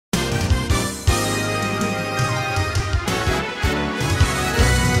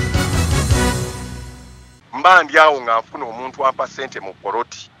mba ndi awo nga nfuna omuntu ampa sente mu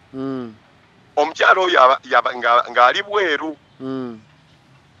koroti. Omukyalo oyo ng'ali bweru.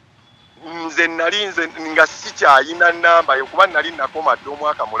 Nze nga sikyayina nnamba yo kuba nali nakoma dde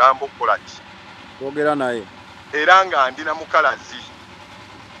omwaka mulambo okukola ki. Twogera naye. Era nga ndina mukalazi.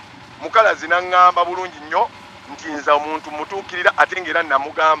 Mukalazi n'aŋŋamba bulungi nnyo nti nze omuntu mutuukirira ate ng'era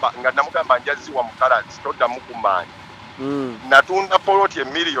namugamba njaziwa mukalazi toddamu kumaanyi. Natunda poloti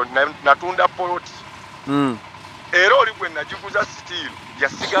emiliyoni natunda poloti. Era oli gwe nagiguza sitiiru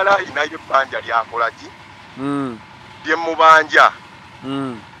yasigala ayinayo ebbanja lyakola ki lye mubanja.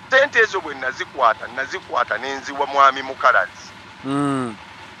 Sente ezo bwe nazikwata n'enziwa mwami mukalazi.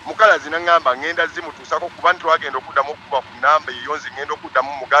 Mukalazi n'aŋŋamba ngenda zimutuusako kuba ntitwagenda okuddamu okuba ku nnamba eyo nzi ngenda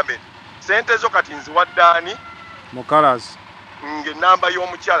okuddamu mugambe sente ezo kati nziwadde ani mukalazi ng'ennamba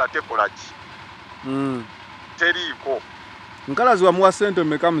y'omukyala tekola ki teriiko. Mukalazi wamuwa sente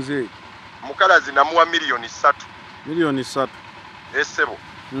mmeka muzee? Mukalazi namuwa miliyoni 3. Miliyoni 3. Essebo.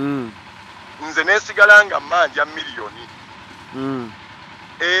 Nze neesigala nga mmanja miliyoni.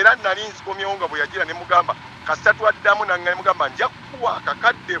 Era nali nzikomyewo nga bwe yagira ne mugamba kasita twaddamu nange mugamba nja kukuwa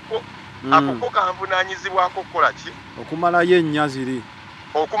akakaddeko akoko kanvunaanyizibwako okukola ki? Okumalayo ennya ziri.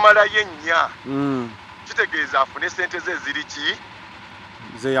 Okumalayo ennya. Kitegeeza afune sente ze ziri ki?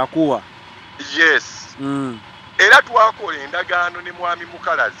 Ze yakuwa. Yes. Era twakola endagaano ne mwami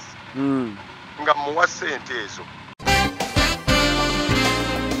mukalazi nga muwa sente ezo.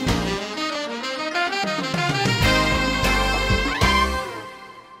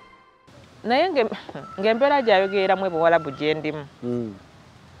 Naye ng'embeera gy'ayogereramu Buwalabu gye ndimu.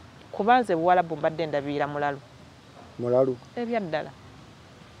 Kuba nze Buwalabu mbadde ndabiira mulalu. Mulalu? Ebyaddala.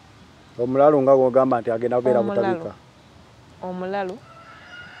 Omulalu nga gw'ogamba nti agenda kubeera butabika.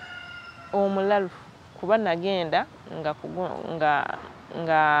 Omulalu. Kuba nagenda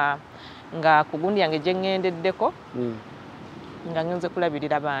nga kugundi yange gye ŋŋendeddeko nga ngenze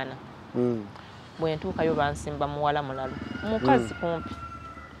kulabirira baana. Bwe ntuukayo bansimba muwala mulalu. Mukazi kumpi.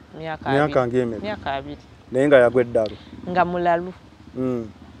 Myaka 2. Naye nga yagwa eddalu. Nga mulalu.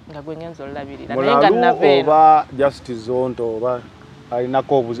 Nga gwe ngenza olabirira. Naye nga naveeno. Oba just zonto oba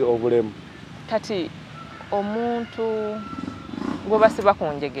alinako obulemu. Kati omuntu gwe basiba ku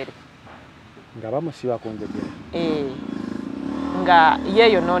njegere. Nga bamusiba ku njegere. Nga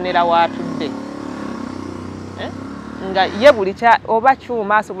yeeyonoonera waatudde. Nga ye buli oba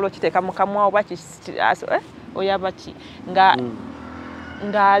kyuma asobola okiteeka mu kamwa oba oyaba ki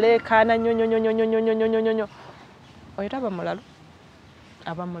ng'aleekaana nnyo. Oyo taba mulalu.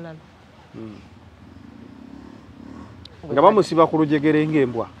 Aba mulalu. Nga bamusiba ku lujegere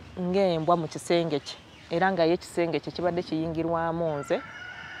ng'embwa. Ng'embwa mu kisenge kye. Era nga ye ekisenge kye kibadde kiyingirwamu nze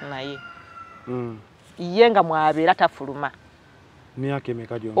naye. Ye nga mwabeera tafuluma. Myaka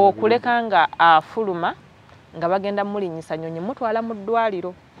emeka gyonna. Okuleka nga afuluma nga bagenda mulinyisa nnyonyi mutwala mu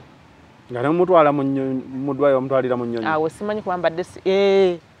ddwaliro. Nga mutwala mu ddwaliro mutwalira mu nnyonyi. Awo simanyi kuba mbadde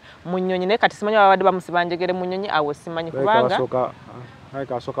mu nnyonyi naye kati simanyi babadde bamusiba njegere mu nnyonyi awo simanyi kubanga.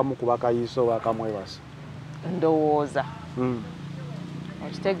 Kasooka mu kuba kayiso bakamwebasa. Ndowooza.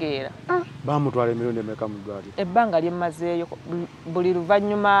 Okitegeera. Bamutwala emirundi emeka mu ddwaliro. Ebbanga lye mmazeeyo buli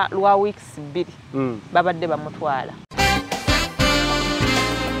luvannyuma lwa weeks 2 babadde bamutwala.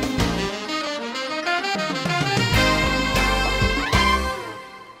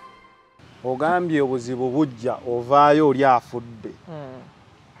 Ogambye obuzibu bujja ovaayo oli afudde.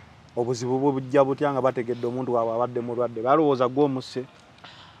 Obuzibu bujja butya nga bategedde omuntu waabwe abadde mulwadde balowooza gw'omusse.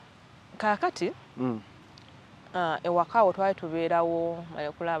 Kaakati ewaka awo twali tubeerawo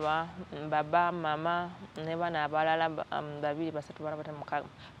kulaba baba mama ne baana abalala 2 3 4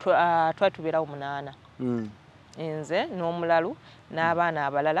 5 twali tubeerawo 8. Nze n'omulalu n'abaana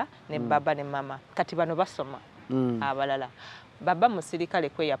abalala ne baba ne mama. Kati bano basoma abalala. Baba musirikale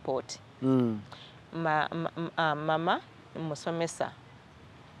ku airport. Mama musomesa.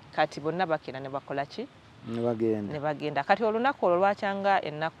 Kati bonna bakira ne bakola ki? Ne bagenda. Kati olunaku olwo lwakyanga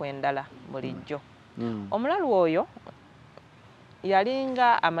ennaku endala bulijjo. Omulalu oyo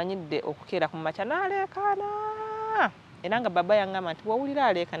yalinga amanyidde okukeera ku makya n'aleekaana. Era nga baba yaŋŋamba nti bw'owulira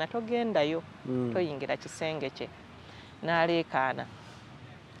aleekaana togendayo toyingira kisenge kye. N'aleekaana.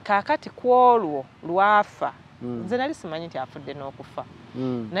 Kaakati ku olwo lwafa. Nze nali simanyi nti afudde n'okufa.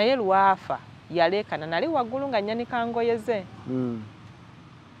 Naye lwafa yaleekaana nali waggulu nga nnyanika ngoye ze.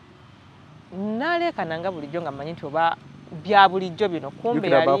 N'aleekaana nga bulijjo nga mmanyi nti oba bya bulijjo bino kumbe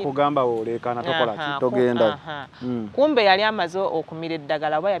yali bakugamba oleekaana tokola ki togenda. Kumbe yali amaze okumira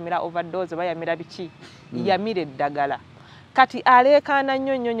eddagala oba yamira overdose oba yamira biki yamira eddagala. Kati aleekaana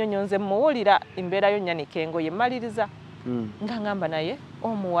nnyo nze muwulira embeera yo nnyanika engoye maliriza nga ngamba naye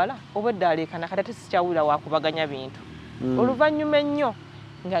omuwala obwedda aleekana kati ate sikyawulira wakubaganya bintu oluvannyuma ennyo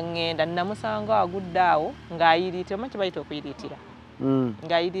nga ŋŋenda namusanga agudde awo ng'ayiriitira omanyi kibayita okuyiriitira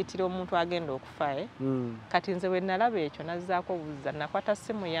ng'ayiriitira omuntu agenda okufa kati nze bwe nalaba ekyo nazzaako obuzza nakwata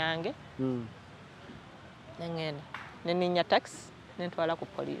ssimu yange neŋŋenda neninnya takisi nentwala ku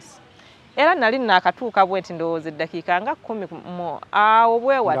poliisi era nali naakatuuka bwe nti ndowooza eddakiika nga 10 awo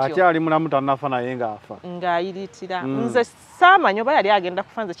bwe watyo ng'akyali mulamu tannafa naye ng'afa ng'ayiriitira nze saamanya oba yali agenda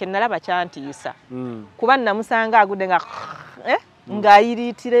kufa nze kye nalaba kyantiisa kuba namusanga agudde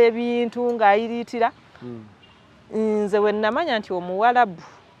ng'ayiriitira ebintu ng'ayiriitira nze bwe namanya nti Omuwalabu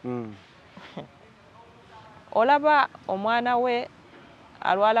olaba omwana we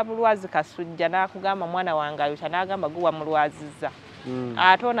alwala bulwazi kasujja n'akugamba mwana wange ayuta n'agamba guwa mulwazizza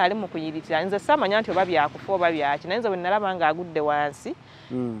ate ono ali mu kuyiritira nze saamanya nti oba byakufa oba byaki naye nze bwe nalaba ng'agudde wansi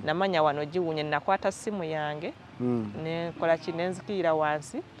namanya wano giwunye nakwata ssimu yange nenkola ki nenzikirira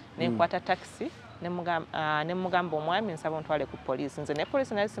wansi nenkwata takisi nemugamba omwami nsaba ontwale ku poliisi nze ne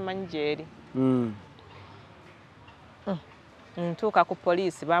poliisi nali simanyi gyeri ntuuka ku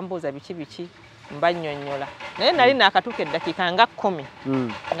poliisi bambuuza biki mbannyonnyola naye nali naakatuuka eddakiika nga 10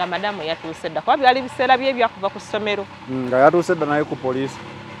 nga madamu yatuuse dda kuba byali biseera bye byakuva ku ssomero nga yatuuse dda naye ku poliisi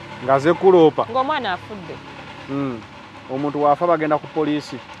ng'aze kuloopa ng'omwana afudde omuntu waafa bagenda ku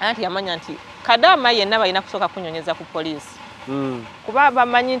poliisi anti yamanya nti Kadaama yenna balina kusooka kunyonyeza ku poliisi kuba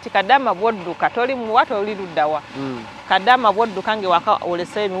bamanyi nti Kadaama bwodduka toli muwa toli luddawa Kadaama bwodduka ng'ewaka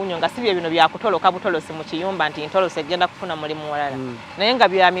olese emiwunyo nga si bye bino byakutoloka butolosi mu kiyumba nti ntolosi egenda kufuna mulimu mulala naye nga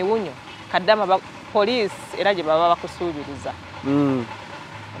bya miwunyo Kadaama poliisi era gye baba bakusuubiriza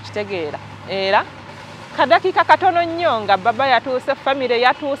okitegeera era kadakiika katono nnyo nga baba yatuuse famire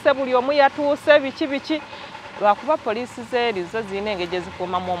yatuuse buli omu yatuuse biki lwakuba poliisi zeeri zo zirina engeri gye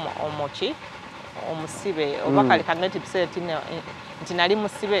zikuumamu omusibe oba kale kaneti bisente nti nali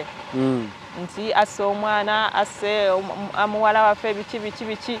musibe nti asse omwana asse amuwala waffe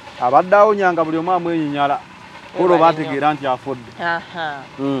biki abadde awonyanga buli omu amwenyinyala olwo bategeera nti afudde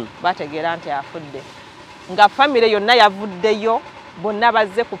bategeera nti afudde nga famire yonna yavuddeyo bonna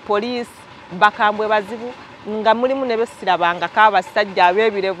bazze ku poliisi bakambwe bazibu nga mulimu ne besirabangako abasajja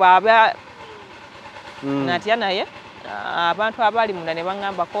ab'ebirevu natya naye abantu abali munda ne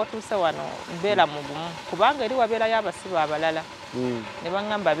baŋŋamba kootuuse wano beera mugumu kubanga eri wabeerayo abasibe abalala ne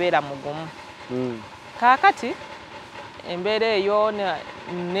baŋŋamba beera mugumu kaakati embeera eyo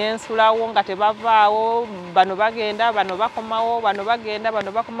nensulawo nga tebavaawo bano bagenda bano bakomawo bano bagenda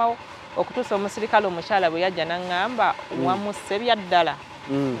bano bakomawo okutuusa omusirikale omukyala bwe yajja naŋŋamba wamusse byaddala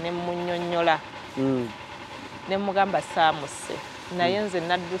ne munnyonnyola ne mugamba saamusse naye nze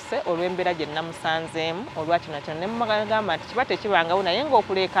nadduse olw'embeera gye namusanzeemu olwakino kino ne mugamba nti kiba tekibangawo naye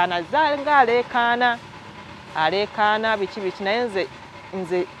ng'okuleekaana aleekaana biki naye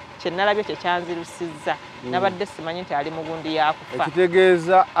nze kye nalabye kye kyanzirusizza nabadde simanyi nti ali mu gundi yakufa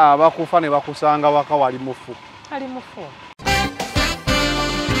ekitegeeza abakufa ne bakusanga waka wali mufu ali mufu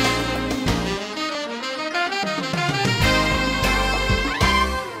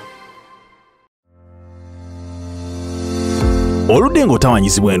oludde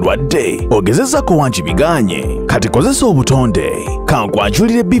ng'otawanyizibwa endwadde ogezezzaako wangi biganye kati kozesa obutonde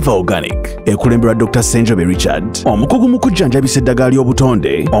kankwanjulire Biva Organic ekulemberwa Dr. Sente Richard omukugu mu kujjanjabisa eddagala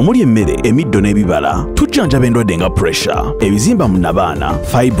ly'obutonde omuli emmere emiddo n'ebibala tujjanjaba endwadde nga pressure ebizimba mu nabaana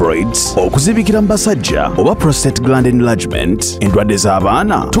fibroids okuzibikira mu basajja oba prostate gland enlargement endwadde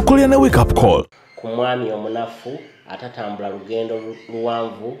z'abaana tukolera ne wake up call ku mwami omunafu atatambula lugendo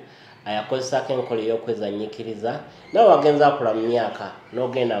luwanvu ayakozesako enkola ey'okwezannyikiriza nawe wagenza akula mu myaka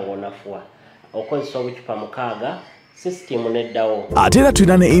n'ogenda ng'onafuwa okozesa obucupa 6 sisitimu neddawo ate era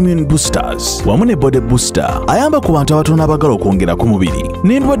tulina ne immune boosters wamu ne body booster ayamba ku bantu abatono abagala okwongera ku mubiri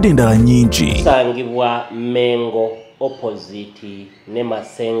n'endwadde endala nnyingi tusangibwa Mengo opposite ne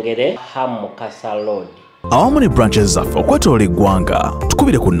Masengere Hamukasa Road awamu ne branches zaffe okwetoola eggwanga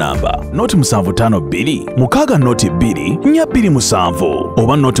tukubire ku namba noti 752 6 noti 2 427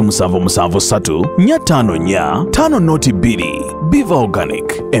 oba noti 773 454 5 noti 2 Biva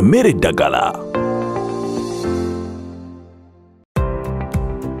Organic emmere eddagala.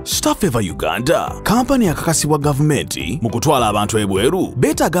 Staffever Uganda, kampani akakasibwa gavumenti mu kutwala abantu ebweru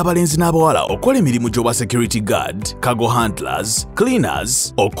beetaaga abalenzi n'abawala okukola emirimu gy'obwa security guard, cargo handlers,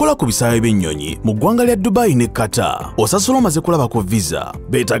 cleaners, okukola ku bisaawe by'ennyonyi mu ggwanga lya Dubai ne Qatar. Osasula omaze kulaba ku visa.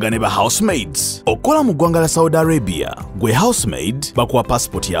 Beetaaga ne ba housemaids okukola mu ggwanga lya Saudi Arabia. Gwe housemaid bakuwa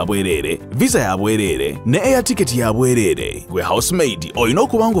passport ya bwereere, visa ya bwereere ne air ticket ya bwereere. Gwe housemaid olina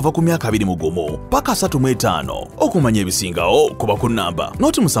okuba ng'ova ku myaka 21 paka 35 okumanya ebisingawo kuba ku namba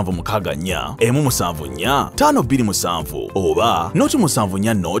noti 7 674 174 5277 oba noti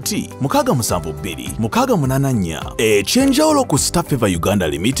 74 noti 672 684. Ekyenjawulo ku Star Fever Uganda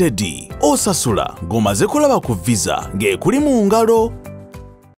Limited osasula ng'omaze kulaba ku visa ng'ekuli mu ngalo.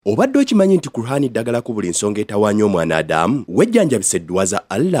 Obadde okimanyi nti Qur'an ddagala ku buli nsonga etawaanya omwana Adamu? Wejjanjabisa edduwa za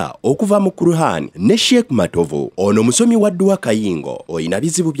Allah okuva mu Qur'an ne Sheikh Matovu. Ono musomi wa dduwa Kayingo, oyina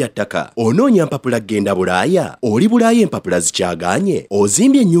bizibu bya ttaka, onoonya mpapula genda Bulaaya, oli Bulaaya empapula zikyagaanye,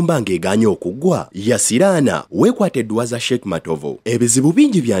 ozimbye ennyumba ng'egaanye okuggwa, yasiraana, weekwata edduwa za Sheikh Matovu. Ebizibu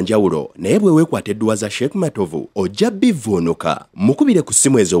bingi bya njawulo, naye bwe weekwata edduwa za Sheikh Matovu ojja bivvuunuka. Mukubire ku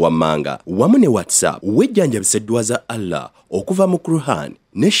ssimu ezo wammanga wamu ne WhatsApp. Wejjanjabisa edduwa za Allah okuva mu Qur'an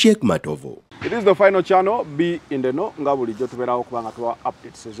ne Sheikh Matovu. It is the final channel, be in the know, nga bulijjo tubeerawo kubanga tuwa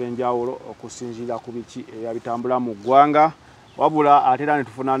updates ez'enjawulo okusinziira ku biki ebitambula mu ggwanga. Wabula ate era ne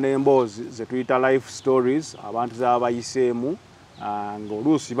tufuna n'emboozi ze tuyita life stories, abantu z'aba bayiseemu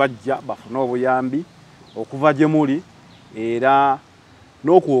ng'oluusi bajja bafune obuyambi okuva gye muli era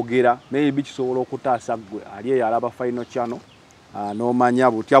n'okwogera maybe kisobola okutaasa ggwe ali eyalaba final channel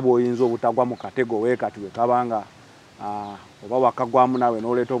n'omanya butya bw'oyinza obutagwa mu katego weekati bwe kabanga oba wakagwamu nawe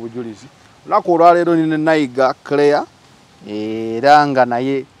n'oleeta obujulizi. Olunaku olwaleero nina Nayiga Claire era nga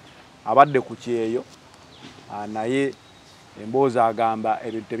naye abadde ku kyeyo naye emboozi agamba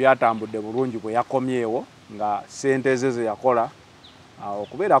ebintu tebyatambudde bulungi bwe yakomyewo nga ssente ze yakola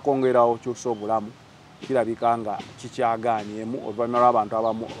okubeerako ng'erawo kyusa obulamu kirabika nga kikyagaanyemu oluvannyuma lw'abantu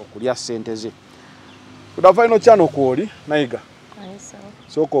abamu okulya ssente ze. Ku The Final Channel kwoli Nayiga?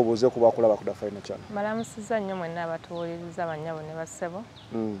 Sooka obuuze ku bakulaba ku The Final Channel. Balamusiza nnyo mwenna abatuwuliriza bannyabo ne bassebo.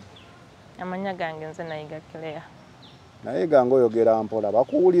 Amanya gange nze Nayiga Claire. Nayiga ng'oyogera mpola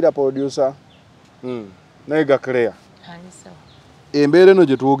bakuwulira producer. Nayiga Claire. Embeera eno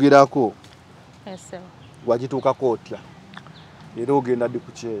gye tuwugirako wagituukako otya era ogenda ddi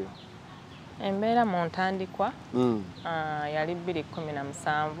ku kyeyo? Embeera mu ntandikwa yali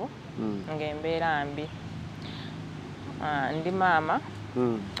 2017 ng'embeera mbi. Ndi maama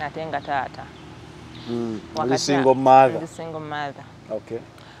ate nga taata. Ndi single mother. Ndi single mother. Okay.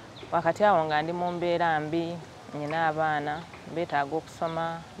 Wakati awo nga ndi mu mbeera mbi, nyina abaana beetaaga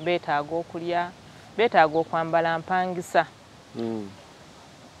okusoma, beetaaga okulya, beetaaga okwambala mpangisa.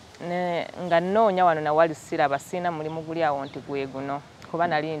 Nga nnoonya wano na wali siraba sina mulimu guli awo nti gwe guno kuba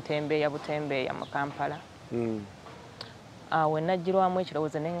nali ntembeeya butembeeya mu Kampala. Awo najjirwamu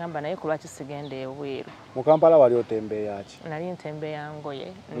ekirowoozo ne ngamba naye ku lwaki sigenda ebweru. Mu Kampala wali otembeeya ki? Nali ntembeeya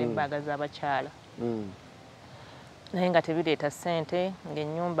ngoye n'ebbaaga z'abakyala. Naye nga tebireeta ssente,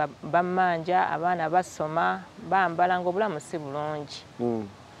 ng'ennyumba bammanja, abaana basoma, bambala ng'obulamu si bulungi.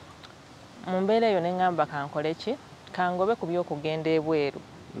 Mu mbeera eyo ne ngamba kankole ki? Kangobe ku by'okugenda ebweru.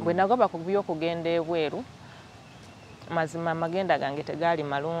 Bwe nagoba ku by'okugenda ebweru, mazima amagenda gange tegaali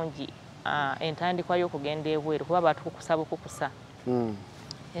malungi. Entandikwa y'okugenda ebweru kuba batukukusa bukukusa.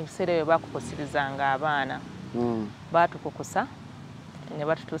 Ebiseera ebyo bakukusirizanga abaana. Batukukusa ne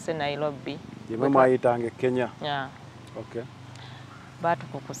batutuuse Nairobi. Yemwe mwayitanga e Kenya? Okay.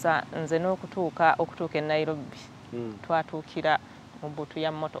 Batukukusa nze n'okutuuka e Nairobi. Twatuukira mu butu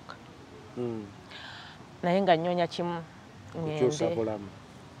ya mmotoka. Naye nga nnyonya kimu ngende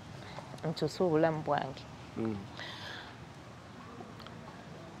nkyusa obulamu bwange.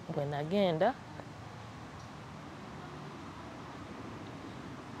 Bwe nagenda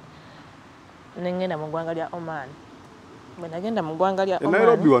nengenda mu ggwanga lya Oman. Bwe nagenda mu ggwanga lya Oman.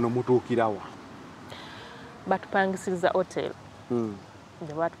 Nairobi wano mutuukirawa? Batupangisiriza hotel.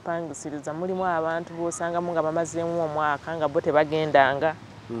 Gye batupangisiriza mulimu abantu b'osangamu nga bamazeemu omwaka nga bo tebagendanga.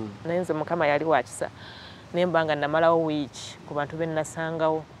 Naye nze Mukama yali wa kisa. Ne mba nga namalawo wiiki ku bantu be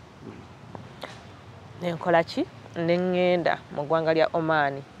nasangawo. Ne nkola ki? Ne ngenda mu ggwanga lya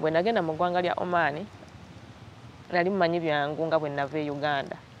Oman. Bwe nagenda mu ggwanga lya Oman nali mmanyi byangu nga bwe nava e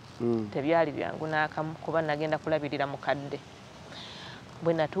Uganda. Tebyali byangu n'akamu kuba nagenda kulabirira mukadde.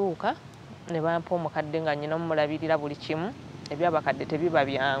 Bwe natuuka ne bampa omukadde nga nnyina omulabirira buli kimu, ebyabakadde tebiba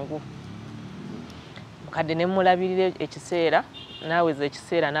byangu. Mukadde ne mulabirira ekiseera, naaweza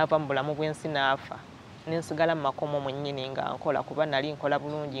ekiseera n'ava mu bulamu bw'ensi n'afa. Ne nsigala mu makomo mwennyini nga nkola kuba nali nkola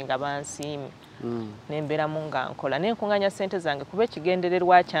bulungi nga bansiimye. Ne mbeeramu nga nkola. Ne nkuŋŋaanya ssente zange kuba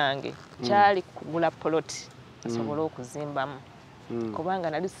ekigendererwa kyange kyali kugula poloti asobole okuzimbamu. Kubanga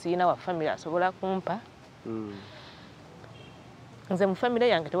nali siina wa famire asobola kumpa. Nze mu famire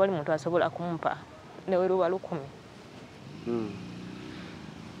yange tewali muntu asobola kumpa neweruwa 10.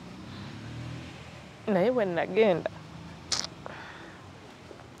 Naye bwe nagenda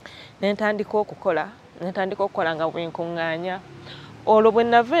ne ntandika okukola nga bwe nkuŋŋaanya. Olwo bwe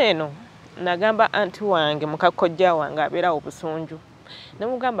nava eno nagamba anti wange mukakojja wange abeera Obusunju ne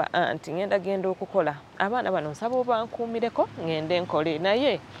mugamba anti genda okukola abaana bano nsaba obankuumireko ngende nkole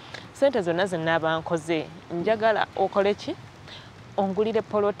naye sente zonna zinaabankoze njagala okole ki ongulire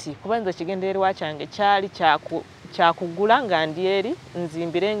poloti kuba nze kigendererwa kyange kyali kyakugula nga ndi eri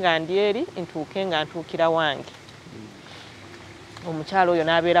nzimbire nga ndi eri ntuuke nga ntuukira wange omukyalo oyo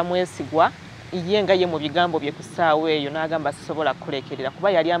n'abeera mwesigwa ye nga ye mu bigambo bye ku ssaawa eyo n'agamba sisobola kulekerera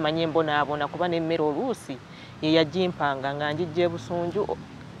kuba yali amanye embonaabona kuba n'emmere oluusi ye yagimpanga nga njijja ebusunju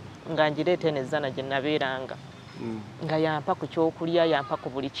nga ngireeta enezzana gye nabeeranga nga yampa ku kyokulya yampa ku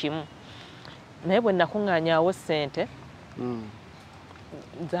buli kimu naye bwe nakuŋŋaanyaawo ssente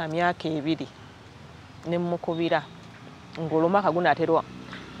za myaka 2 ne mukubira ng'olumaka gunaatera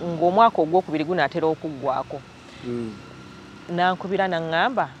ng'omwaka ogwokubiri gunaatera okuggwako nankubira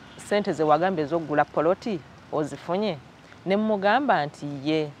naŋŋamba sente ze wagamba ez'oggula poloti ozifunye ne mugamba nti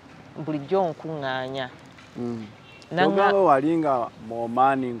ye bulijjo onkuŋŋaanya nogamba wali nga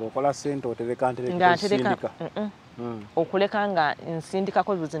mumaani ng'okola sente otereka nterekasindika okuleka nga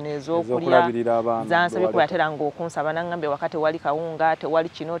nsindikako zino ez'okulya zansabye kuba yatera ng'okunsaba naŋŋambe wakati tewali kawunga tewali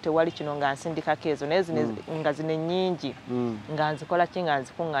kino nga nsindikako ezo naye nga zino ennyingi nga nzikola ki nga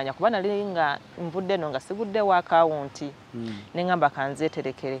nzikuŋŋaanya kuba nali nga nvudde no nga siguddewo akawunti ne ŋŋamba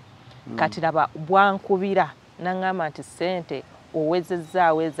kanzeeterekere kati laba bwankubira naŋŋamba nti sente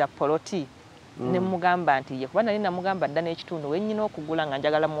owezezzaawo eza poloti ne mugamba nti ye kuba nali namugamba dda n'ekitundu wennyina okugula nga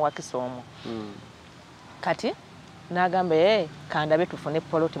njagala muwakisa omwo kati n'agamba kandabe tufune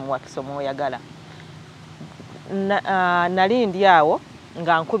poloti muwakisa omwoyagala nali ndi awo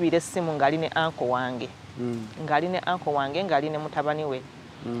nga nkubira essimu ng'ali ne anko wange ng'ali ne mutabani we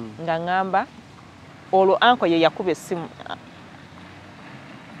nga ŋŋamba olwo anko ye yakuba essimu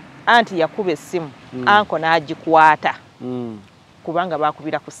anti yakuba essimu anko n'agikwata kubanga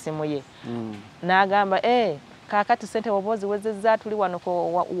bakubira ku ssimu ye n'agamba kaakati sente woba oziwezezza tuli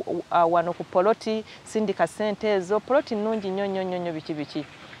wano ku poloti sindika sente ezo poloti nnungi nnyo biki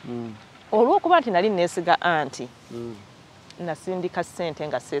olw'okuba nti nali neesiga anti nasindika sente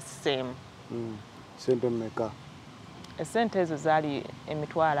nga seesiseemu sente mmeka esente ezo zaali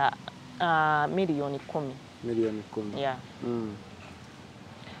emitwala miliyoni 10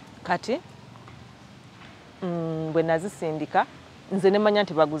 kati bwe nazisindika nze nemanya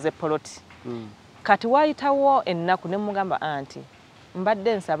nti baguze poloti kati waayitawo ennaku ne mugamba anti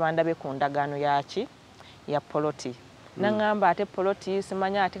mbadde nsaba ndabe ku ndagaano yaki ya poloti naŋŋamba ate poloti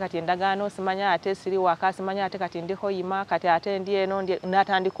simanya ate kati endagaano simanya ate siri waka simanya ate kati ndiko yima kati ate ndi eno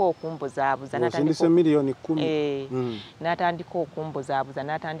n'atandika okumbuzaabuza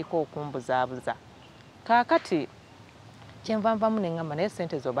n'atandika okumbuzaabuza kaakati kyenvanvamu ne ŋŋamba naye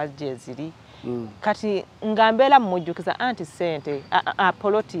sente zo bajja eziri kati nga mbeera mumujjukiza anti sente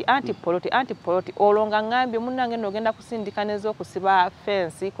poloti olwo nga ŋŋambye munnange nogenda kusindika n'ez'okusiba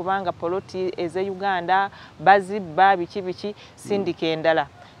fensi kubanga poloti ez'e Uganda bazibba biki sindika endala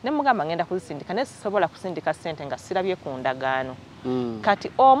ne mugamba ngenda kuzisindika naye sisobola kusindika sente nga sirabye ku ndagaano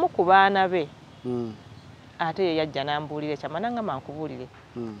kati omu ku baana be ate ye yajja n'ambuulira ekyama naŋŋamba nkubuulire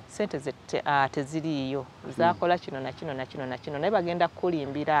sente teziriiyo zakola kino na kino naye bagenda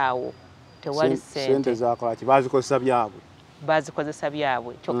kukulimbira awo tewali sente zakola ki bazikozesa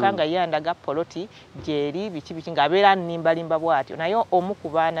byabwe kyokka nga yandaga poloti gyeri biki ng'abeera nnimbalimba bw'atyo naye omu ku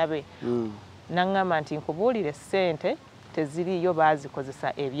baana be naŋŋamba nti nkubuulire sente teziriiyo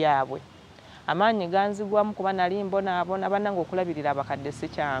bazikozesa ebyabwe amaanyi ganzigwamu kuba nali mbonaabona bannange okulabirira abakadde si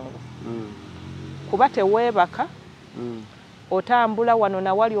kyangu kuba teweebaka otambula wano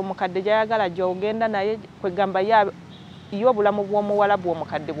nawali omukadde gyayagala gy'ogenda naye kwegamba iyo obulamu bw'omuwala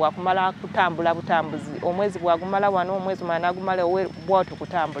bw'omukadde bwakumala kutambula butambuzi omwezi bwagumala wano omwezi mala nagumala bw'otyo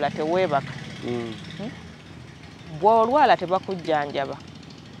kutambula teweebaka bw'olwala tebakujjanjaba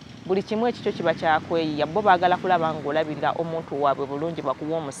buli kimu ekikyo kiba kyakweyiya bo baagala kulaba ng'olabirira omuntu waabwe bulungi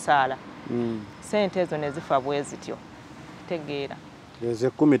bakuwa omusaala sente ezo ne zifa bwe zityo tegeera ezo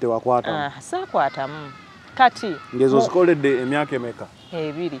 10 tewakwatamu saakwatamu kati ngezo zikoledde emyaka emeka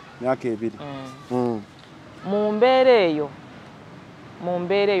 2 myaka 2 mu mbeera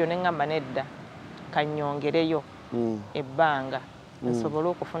eyo ne ŋŋamba nedda kannyongereyo ebbanga nsobole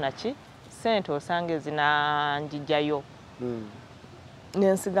okufuna ki sente osanga ezinanjijjayo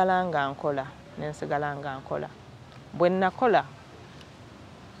nensigala nga nkola bwe nakola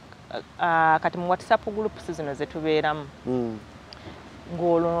kati mu WhatsApp groups zino ze tubeeramu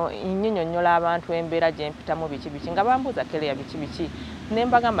ng'olwo nnyinyonnyola abantu embeera gye mpitamu biki nga bambuuza kereya biki ne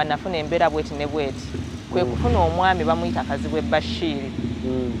mbagamba nafuna embeera bweti ne bweti kwe kufuna omwami bamuyita Kazibwe Bashiri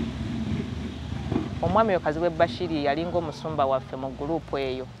omwami oyo Kazibwe Bashiri yalinga omusumba waffe mu gurupu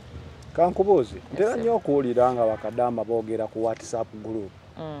eyo Kankubuuze ntera nnyo okuwulira nga bakadaama boogera ku WhatsApp group.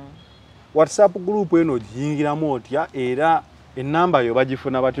 WhatsApp group eno giyingiramu otya era ennamba yo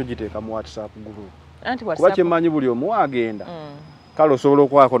bagifuna batyo giteeka mu WhatsApp group. Kuba kyemmanyi buli omu agenda kale osobola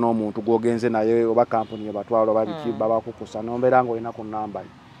okwako n'omuntu gwogenze naye oba kampuni ebatwala oba biki babakukusa nombeera ng'olina ku nnamba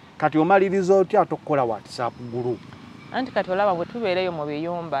yo. Kati omaliriza otya tokukola WhatsApp group? Anti kati olaba bwe tubeereyo mu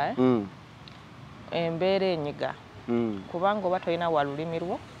biyumba embeera enyiga kubanga oba tolina wa lulimi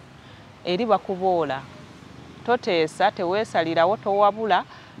lwo eri bakuboola toteesa teweesalirawo towabula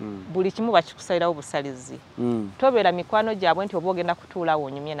buli kimu bakikusalirawo busalizi tobeera mikwano gyabwe nti oba ogenda kutuulawo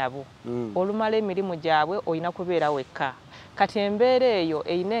onyumye nabo olumala emirimu gyabwe olina kubeera wekka kati embeera eyo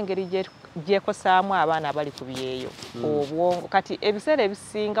erina engeri gyekosaamu abaana abali ku byeyo obwongo kati ebiseera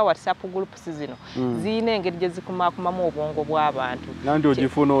ebisinga WhatsApp groups zino ziyina engeri gye zikumakumamu obwongo bw'abantu nanti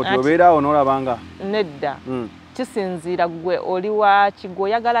ogifuna oti obeeraawo n'olabanga nedda kisinziira gwe oli waki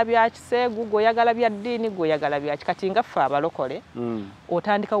gweoyagala bya kiseegu gweoyagala bya ddiini gweoyagala byaki kati nga ffe abalokole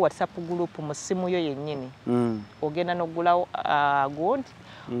otandikawo WhatsApp group mu ssimu yo yennyini ogenda n'oggulawo gundi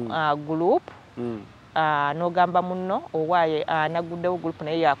group n'ogamba munno owaaye anaguddewo group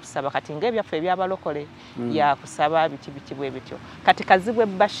naye yakusaba kati ng'ebyaffe ebyabalokole yakusaba biki bwe bityo kati Kazibwe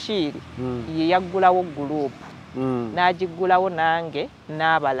Bashir ye yaggulawo group n'agiggulawo nange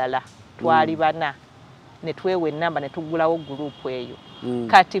n'abalala twali bana ne twewe ennamba ne tuggulawo group eyo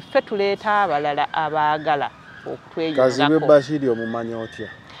kati ffe tuleeta abalala abaagala okutweyungako. Kazibwe Bashir omumanyi otya?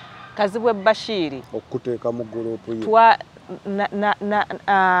 Kazibwe Bashir okuteeka mu group yo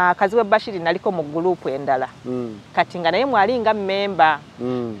Kazibwe Bashir naliko mu group endala kati nga naye mwali nga memba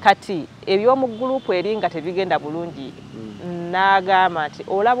kati eby'omu group eri nga tebigenda bulungi n'agamba nti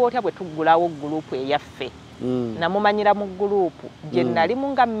olaba otya bwe tuggulawo group eyaffe namumanyira mu group gye nalimu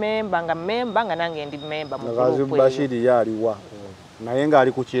nga memba nga nange ndi memba mu group Kazibwe Bashir yaliwa naye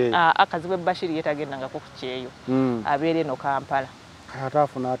ng'ali ku kyeyo? Kazibwe Bashir ye tagendangako ku kyeyo abeera eno Kampala.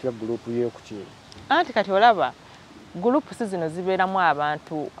 Ataafuna atya group ye ku kyeyo? Anti kati olaba group zino zibeeramu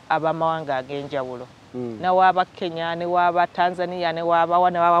abantu ab'amawanga ag'enjawulo n'awaaba Kenya n'awaaba Tanzania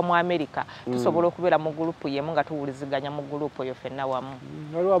n'awaaba mu America tusobola okubeera mu group yemu nga tuwuliziganya mu group eyo ffenna wamu.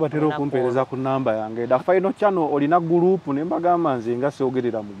 Waliwo abatera okumpeereza ku nnamba yange da final channel olina group ne mbagamba nze nga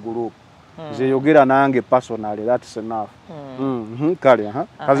seogerera mu group nze yogera nange personally that's enough. Kale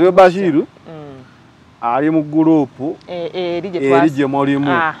Kazibwe Bashir ali mu group eri gye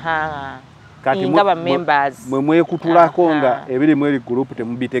mulimu kati mwe mwekutulako nga ebiri mweri group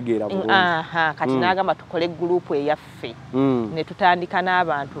temubitegeera bulungi. Kati n'agamba tukole group eyaffe ne tutandika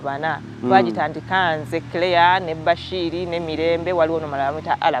n'abantu bana twagitandika nze Claire ne Bashir ne Mirembe waliwo n'omulala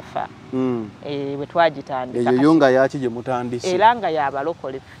bamwita Alafa bwe twagitandika eyo nga yaki gye mutandise era nga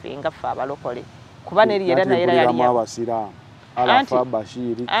y'abalokole ffe nga ffe abalokole kuba neri era naye yali abasiraamu Alafa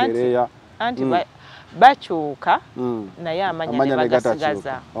Bashir Claire anti bakyuka naye amanya ne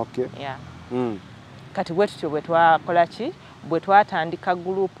bagasigaza. Kati bwe tutyo bwe twakola ki bwe twatandika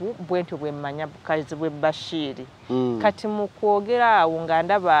group bwe ntyo bwe mmanya Kazibwe Bashir kati mu kwogera awo nga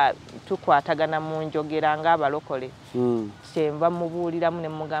ndaba tukwatagana mu njogera ng'abalokole kyenva mubuuliramu ne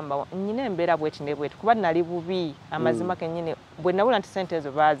mugamba nnyina embeera bweti ne bweti kuba nali bubi amazima kennyini bwe nabula nti sente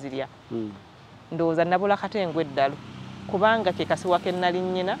ezo baazirya ndowooza nabula katengwa eddalu kubanga ke kasiwa ke nali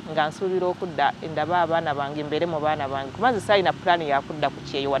nnyina nga nsuubira okudda ndaba abaana bange mbeere mu baana bange kuba nze saalina pulaani yakudda ku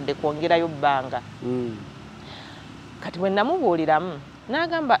kyeyo wadde kwongerayo bbanga kati bwe namubuuliramu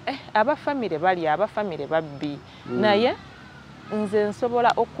n'agamba abafamire bali abafamire babbi naye nze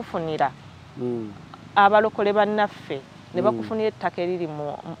nsobola okufunira abalokole bannaffe ne bakufunira ettaka eriri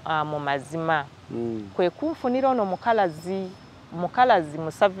mu mazima kwe kunfunira ono mukalazi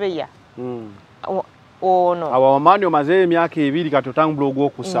musaveya ono awamani omaze emyaka 2 kati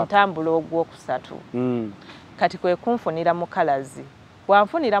otambula ogwokusatu kati kwe kunfunira mukalazi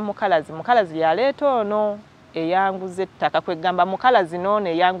wanfunira mukalazi yaleeta ono eyanguze ettaka kwegamba mukalazi n'ono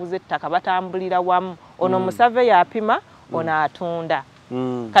eyanguze ettaka batambulira wamu ono musave yapima ono atunda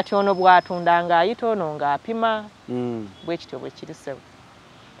kati ono bw'atunda ng'ayita ono ng'apima bwe kityo bwe kirisebo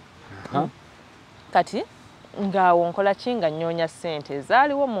kati ngaawo nkola ki nga nnyonya ssente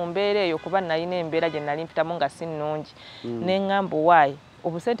ezaaliwo mu mbeera eyo kuba nalina embeera gye nali mpitamu nga si nnungi neŋŋamba owaayi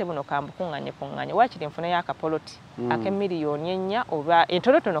obusente buno kambukuŋŋanye waakiri nfunayo akapoloti ak'emiliyoni 4 oba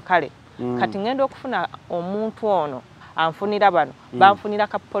entonotono kale kati ngenda okufuna omuntu ono anfunira bano banfunira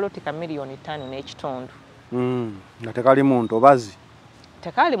kapoloti ka miliyoni 5.5 nga tekali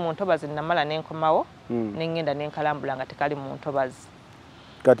mu ntobazi namala n'enkomawo n'engenda n'enkalambula nga tekali mu ntobazi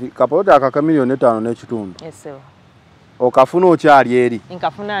kati kapoloti aka miliyoni 5.5 Yes. Okafuna okyali eri.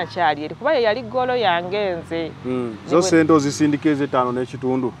 Nkafuna akyali eri kuba yali golo yange nze. Zo sente ozisindikeze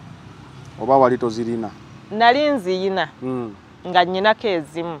 5.5. oba wali tozirina? Nali nziyina nga nnyinako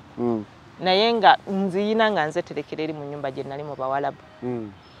ezimu naye nga nziyina nga nzeterekera eri mu nnyumba gye nali mu Bawalabu.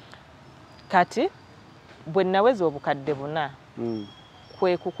 Kati bwe naweza obukadde 4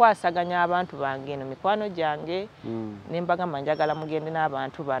 kwe kukwasaganya abantu bange eno mikwano gyange ne mbagamba njagala mugende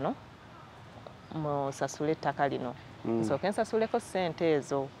n'abantu bano musasule ettaka lino nsooke nsasuleko ssente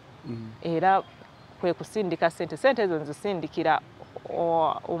ezo era kwe kusindika ssente ezo nzisindikira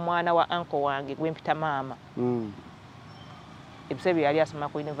omwana wa anko wange gwempita maama ebiseera bye yali asoma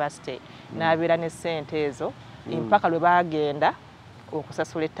ku university n'abeera ne ssente ezo mpaka lwe bagenda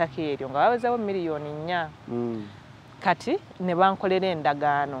okusasula ettaka eryo nga bawezawo miliyoni 4 kati ne bankolera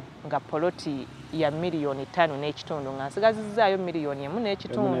endagaano nga poloti ya miliyoni 5.5 nga nsigazizaayo miliyoni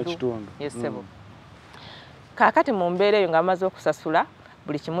 1.5 yesebo kaakati mu mbeera eyo nga bamaze okusasula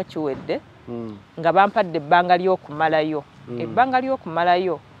buli kimu kiwedde nga bampadde ebbanga ly'okumalayo ebbanga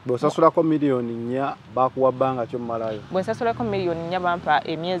ly'okumalayo bw'osasulako miliyoni 4 bakuwa bbanga ky'omumalayo? Bwe nsasulako miliyoni 4 bampa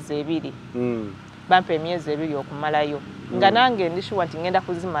emyezi 2 bampa emyezi 2 okumalayo nga nange ndishuwa nti ngenda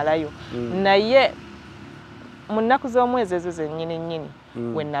kuzimalayo naye mu nnaku z'omwezi ezo zennyini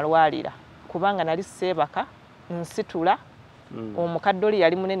we nalwalira kubanga nali seebaka nsitula omukadde oli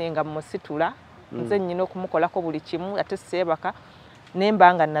yali munene nga musitula nze nnyina okumukolako buli kimu ate seebaka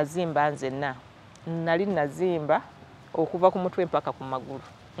nemba nga nazimba nzenna nali nazimba okuva ku mutwe mpaka ku magulu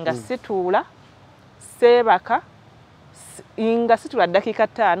nga situla seebaka nga situla dakika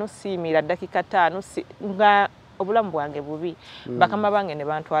 5 siimira dakika 5 nga obulamu bwange bubi bakama bange ne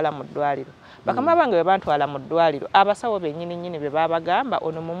bantwala mu ddwaliro bakama bange be bantwala mu ddwaliro abasawo bennyini be babagamba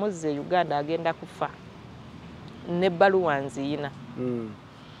ono mumuzze Uganda agenda kufa ne baluwa nziyina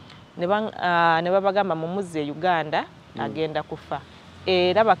ne babagamba mumuzze Uganda agenda kufa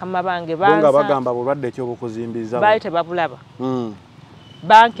era bakama bange nga bagamba bulwadde eky'obukuzimbiza baali tebabulaba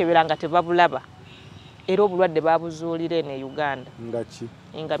bankebera nga tebabulaba era obulwadde babuzuulire ne Uganda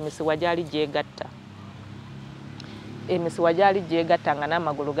nga misiwa gyali gyegatta emisiwa gyali gyegatta nga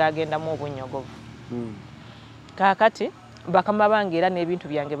n'amagulu gagendamu obunnyogovu kaakati bakama bange era n'ebintu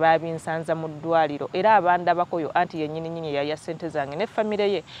byange babinsanza mu ddwaliro era abandabakoyo anti yennyini yaya ssente zange ne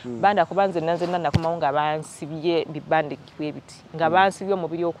famire ye banda kuba nzenna nakomawo nga bansibye bibandikibwa ebiti nga bansibye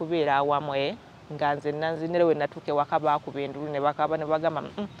omubiri okubeera awamu nga nzenna nzinere we natuuka ewaka baakuba endulu ne bakaba ne bagamba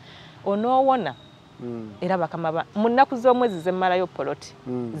onoowona era bakama mu nnaku z'omwezi zemmalayo poloti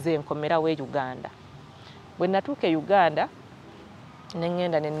zenkomerawo e Uganda bwe natuuka e Uganda ne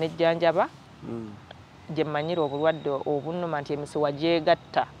ŋŋenda ne nejjanjaba gye mmanyira obulwadde obunnuma nti emisiwa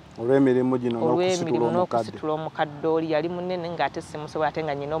gyegatta olw'emirimu gino n'okusitula omukadde oli yali munene ng'ate simusobola ate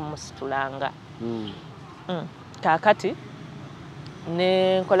nga nnyina omumusitulanga kaakati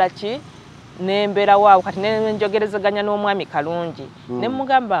ne nkola ki ne mbeerawo awo kati ne njogerezeganya n'omwami Kalungi ne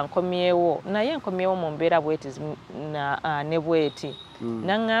mugamba nkomyewo naye nkomyewo mu mbeera bweti ne bweti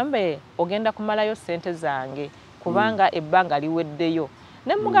naŋŋambe ogenda kumalayo ssente zange kubanga ebbanga liweddeyo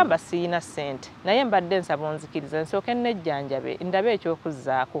ne mugamba siyina ssente naye mbadde nsaba onzikiriza nsooke nejjanjabe ndabe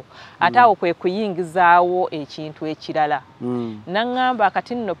ekyokuzzaako ate awo kwe kuyingizaawo ekintu ekirala naŋŋamba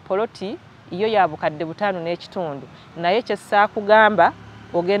kati nno poloti yo ya bukadde 5.5 naye kyessaakugamba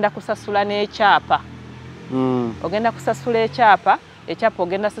ogenda kusasula n'ekyapa ogenda kusasula ekyapa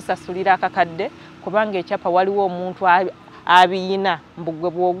ogenda sisasulira akakadde kubanga ekyapa waliwo omuntu abiyina mbugwe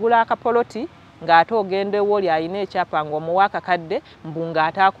bw'ogula akapoloti ng'ate ogenda ewo oli ayina ekyapa ng'omuwa akakadde mbu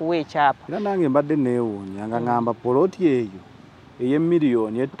ng'ate akuwa ekyapa era nange mbadde neewuunya nga ŋŋamba poloti eyo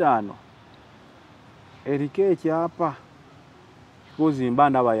ey'emiliyoni 5 eriko ekyapa kuzimba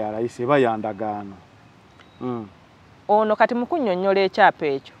ndaba yalayise eba yandagaano ono kati mukunnyonnyola ekyapa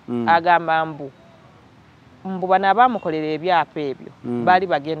ekyo agamba mbu bano abaamukolera ebyapa ebyo baali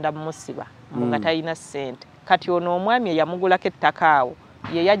bagenda musiba mbu nga talina ssente kati ono omwami eyamugulako ettaka awo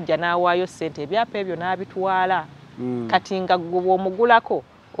ye yajja n'awaayo ssente ebyapa ebyo n'abitwala kati nga gwe omugulako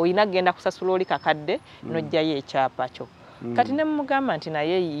olina kgenda kusasula oli kakadde n'ojjayo ekyapa kyo kati ne mugamba nti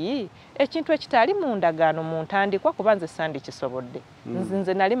naye yiyi ekintu ekitali mu ndagaano mu ntandikwa kuba nze sandikisobodde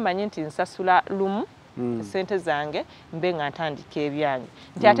nze nali mmanyi nti nsasula lumu ssente zange mbe nga ntandika ebyange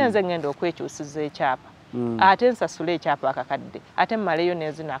nti ate nze ngenda okwekyusiza ekyapa ate nsasula ekyapa akakadde ate mmaleyo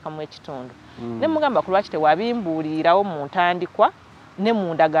n'ezino akamu ekitundu ne mugamba ku lwaki tewabimbuulirirawo mu ntandikwa ne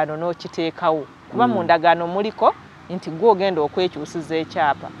mu ndagaano n'okiteekawo kuba mu ndagaano muliko nti gwe ogenda okwekyusiza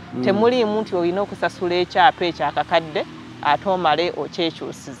ekyapa temuliimu nti olina okusasula ekyapa ekyakakadde ate omale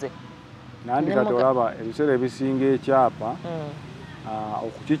okyekyusize nandi kati olaba ebiseera ebisinga ekyapa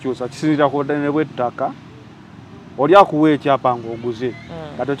okukikyusa kisinzira ku ddene bw'ettaka oli akuwa ekyapa ng'oguze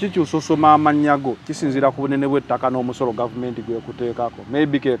kati kikyusa osoma amannya go kisinziira ku bunene bw'ettaka n'omusolo gavumenti gwekuteekako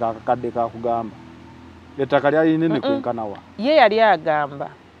maybe ke kakadde kakugamba ettaka lyali linene kwenkanawa ye yali agamba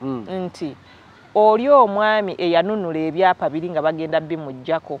nti oli omwami eyanunula ebyapa biri nga bagenda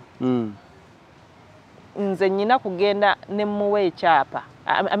bimuggyako nze nnyina kugenda ne muwa ekyapa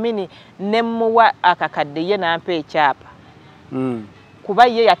ne muwa akakadde ye nampa ekyapa kuba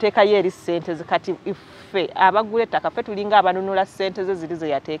ye yateekayo eri ssente ze kati ffe abagula ettaka ffe tulinga abanunula ssente ze ziri ze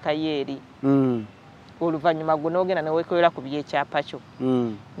yateekayo eri oluvannyuma gwe n'ogenda neweekolera ku byekyapa kyo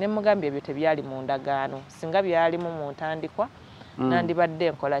ne mugambye ebyo tebyali mu ndagaano singa byalimu mu ntandikwa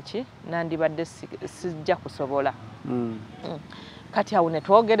nandibadde nkola ki nandibadde sijja kusobola kati awo ne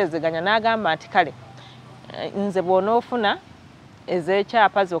twogerezeganya n'agamba nti kale nze bw'onoofuna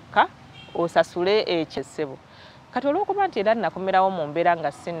ez'ekyapa zokka osasule ekyessebo kati olw'okuba nti era nakomerawo mu mbeera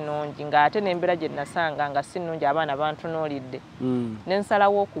nga si nnungi ng'ate n'embeera gye nasanga nga si nnungi abaana bantunuulidde ne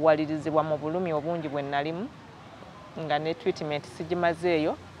nsalawo okuwalirizibwa mu bulumi obungi bwe nalimu nga ne treatment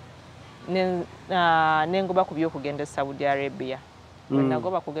sigimazeeyo nengoba ku byokugenda e Saudi Arabia bwe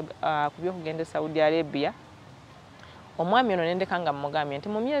nagoba ku byokugenda e Saudi Arabia omwami ono nendeka nga mmugambye nti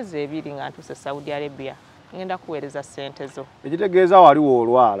mu myezi 2 nga ntuuse Saudi Arabia ngenda kuweereza ssente zo ekitegeeza waliwo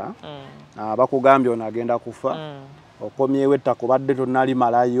olwala bakugambye ono agenda kufa okomyewo ettaka obadde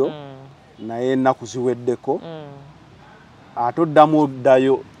tonnalimalayo naye ennaku ziweddeko ate oddamu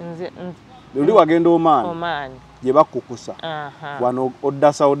oddayo oli wagenda omaani gye bakukusa wano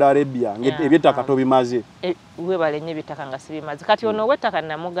odda Saudi Arabia ebyettaka tobimaze webale nnyo eby'ettaka nga sibimaze kati ono ow'ettaka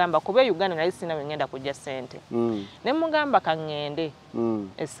namugamba kuba Uganda nali sina bwe ngenda kujja ssente ne mugamba kaŋŋende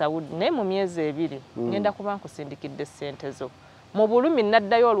e Saudi naye mu myezi 2 ngenda kuba nkusindikidde ssente zo mu bulumi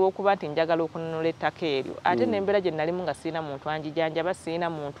naddayo olw'okuba nti njagala okununula ettaka eryo ate n'embeera gye nalimu nga sirina muntu anjijanjaba sirina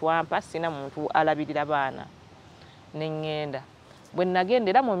muntu ampa sirina muntu alabirira baana ne ŋŋenda bwe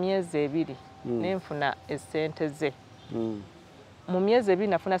nagendera mu myezi 2 nenfuna essente ze mu myezi 2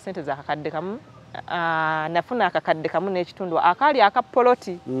 nafuna ssente za kakadde kamu nafuna akakadde kamu n'ekitundu akaali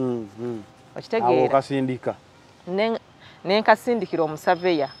akapoloti okitegeera okasindika nenkasindikira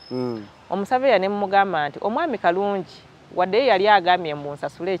omusaveya omusaveya ne mugamba nti omwami kalungi wadde yali agambye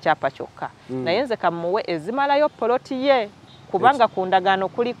munsasule ekyapa kyokka naye nze kamuwe ezimalayo poloti ye kubanga ku ndagaano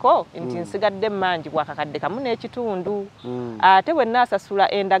kuliko nti nsigadde mmanji bwa kakadde kamu n'ekitundu ate bwe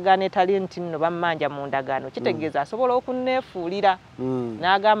naasasula endagaano etali nti nno bammanja mu ndagaano kitegeeza asobola okunneefuulira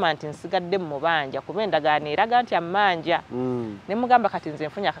n'agamba nti nsigadde mu banja kuba endagaano eraga nti ammanja ne mugamba kati nze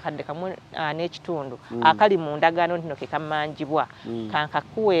nfunye akakadde kamu n'ekitundu akali mu ndagaano ntino ke kammanjibwa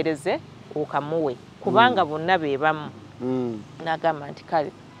kankakuweereze okamuwe kubanga bonna be bamu n'agamba nti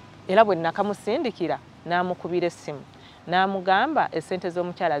kale era bwe nakamusindikira n'amukubira essimu n'amugamba essente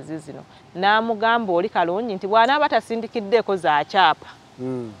z'omukyala zizino n'amugamba oli kalungi nti bw'anaaba tasindikiddeeko za kyapa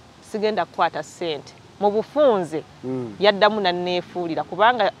sigenda kukwata ssente mu bufunze yaddamu nanneefuulira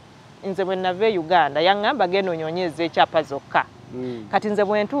kubanga nze bwe nava e Uganda yaŋŋamba genda onyonyeeza ekyapa zokka kati nze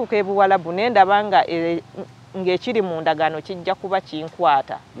bwe ntuuka e Buwalabu ne ndaba ng'ekiri mu ndagaano kijja kuba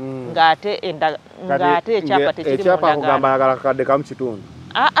kinkwata ng'ate ekyapa tekiri mu ekyapa kugamba ayagala kakadde kamu kitundu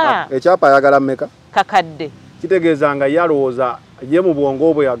ekyapa ayagala mmeka kakadde kitegeeza nga yalowooza ye mu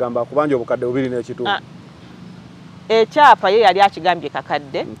bwongo bwe yagamba kubanja obukadde 2 n'ekitundu ekyapa ye yali akigambye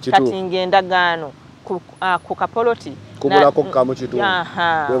kakadde kati ng'endagaano ku kapoloti kubulako kamu kitundu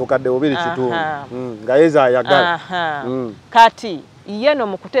bwe bukadde 2 kitundu nga yeza ayagala kati yeno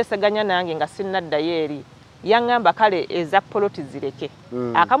mu kuteesaganya nange nga sinnaddayo eri yaŋŋamba kale eza poloti zireke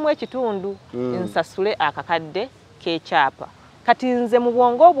akamu ekitundu nsasule akakadde k'ekyapa kati nze mu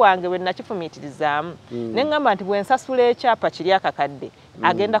bwongo bwange bwe nakifumiitirizaamu ne ŋŋamba nti bwe nsasula ekyapa kiri akakadde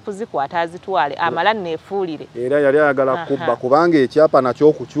agenda kuzikwata azitwale amala neefuulire era yali ayagala kubba kubanga ekyapa nakyo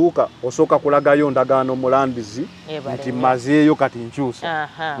okukyuka osooka kulagayo ndagaano mulandizi nti mazeeyo kati nkyusa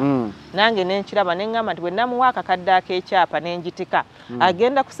nange nenkiraba ne ŋŋamba nti bwe namuwa akakadde ak'ekyapa nenjitika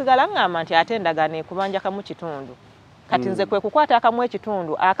agenda kusigala ŋŋamba nti ate endagaano ekubanja kamu kitundu kati nze kwe kukwata akamu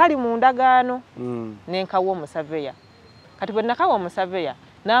ekitundu akali mu ndagaano nenkawa omusaveya kati bwe nakawa omusaveya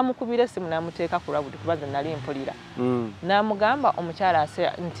n'amukubira essimu n'amuteeka ku lwabudi kuba nze nali mpulira n'amugamba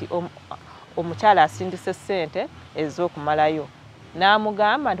omukyala asindise ssente ez'okumalayo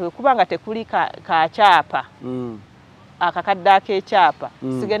n'amugamba nti wekuba nga tekuli kakyapa akakadde ak'ekyapa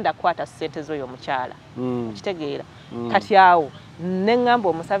sigenda kukwata ssente z'oyo omukyala okitegeera kati awo ne ŋŋamba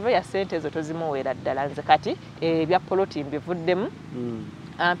omusaveya ssente ezo tozimuweera ddala nze kati ebya poloti mbivuddemu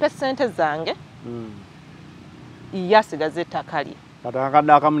ampe ssente zange yasigaze ettaka lye kati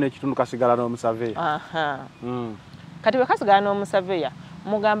akakadde akamu n'ekitundu kasigala n'omusaveya kati bwe kasigala n'omusaveya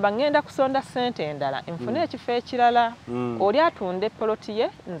mugamba ngenda kusonda sente endala nfune ekifo ekirala oli atunde poloti ye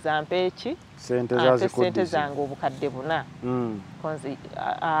nzampe eki sente zange obukadde buna konzi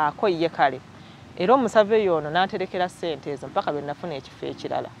ko ye kale era omusave yono n'anterekera sente ezo mpaka bwe nafuna ekifo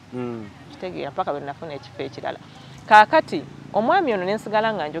ekirala kitegeera mpaka bwe nafuna ekifo ekirala kaakati omwami ono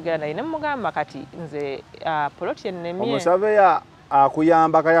nensigala nga njogera naye ne mugamba kati nze poloti ennemye omusave ya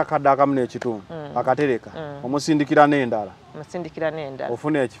akuyamba kaya kadda akamu n'ekitundu akatereka omusindikira n'endala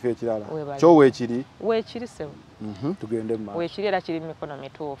ofuna ekifo ekirala kyo weekiri sebo tugende mu maaso weekiri era kiri mikono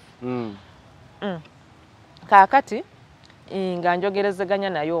mituufu kaakati nga njogerezeganya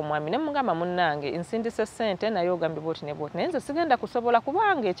naye omwami ne mugamba munnange nsindise sente naye ogambye bwoti ne bwoti naye nze sigenda kusobola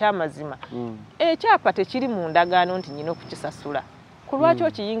kubanga ekyamazima ekyapa tekiri mu ndagaano nti nyina okukisasula ku lwaki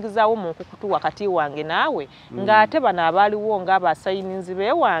okiyingizaawo mu nkukutu wakati wange naawe ng'ate bano abaaliwo ng'abasayininzi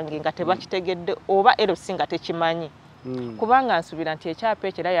beewange nga tebakitegedde oba ero si nga tekimanyi kubanga nsubira nti ekyapa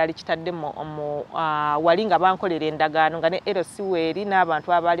ekyo era yali kitadde wali nga bankolera endagaano nga ne ero si weeri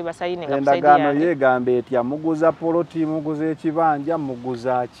n'abantu abaali basayine nga endagaano yeegamba etya muguza poloti muguza ekibanja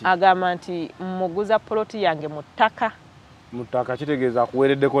muguza ki agamba nti muguza poloti yange mu ttaka mu ttaka kitegeeza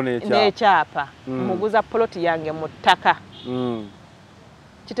akuweereddeko n'ekyapa muguza poloti yange mu ttaka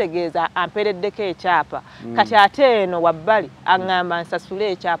kitegeeza ampereddeko ekyapa kati ate eno wabbali aŋŋamba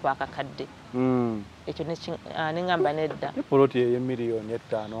nsasule ekyapa akakadde ekyo neŋŋamba nedda poloti eyo miliyoni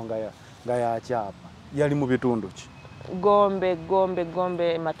 5 nga yakyapa yali mu bitundu ki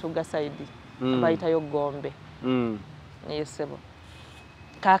gombe matuga saidi bayitayo gombe yesebo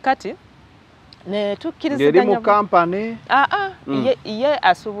kakati netukkiriziganya ngeri mu kampani ye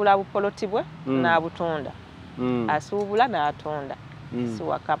asuubula bupoloti bwe n'abutunda asuubula n'atunda si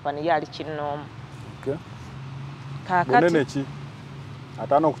wa kampani yali kinoomu kakati ki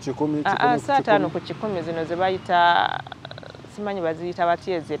 5 ku 10 5 ku 10 zino ze bayita simanyi baziyita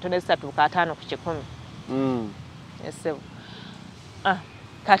batya ezo entono ezitatuuka 5 ku 10 esebo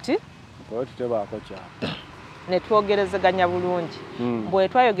kati poloti tebaako kyapa netwogerezeganya bulungi bwe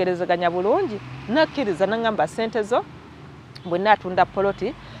twayogerezeganya bulungi nakkiriza naŋŋamba sente zo bwe naatunda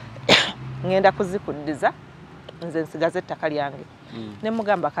poloti ngenda kuzikuddiza nze nsigaze ettaka lyange ne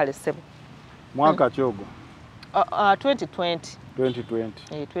mugamba kale ssebo mwaka kyogo 2020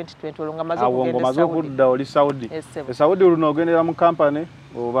 olwo nga maze okudda oli Saudi Saudi oluno ogendera mu kampani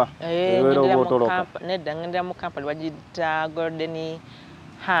oba nedda ngendera mu kampani bagiyita Golden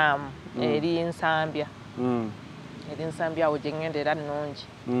Ham eri Nsambya awo gye ngendera nnungi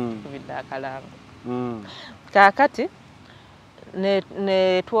kubidde akalango kaakati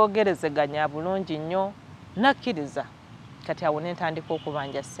ne twogerezeganya bulungi nnyo nakkiriza kati awo nentandika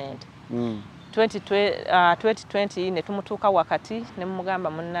okubanja sente 2020 ne tumutuuka wakati ne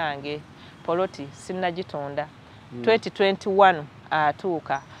mugamba munnange poloti sinnagitunda 2021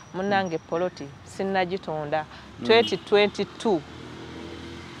 atuuka munnange poloti sinnagitunda 2022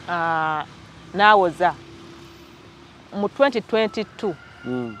 nawoza mu 2022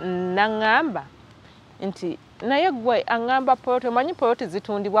 naŋŋamba nti naye gwe aŋŋamba poloti omanyi poloti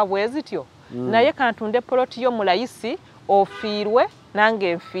zitundibwa bwe zityo naye kantunde poloti yo mulayisi ofiirwe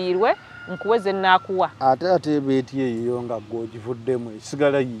nange nfiirwe nkuweze naakuwa ate beeti eyo nga gwogivuddemu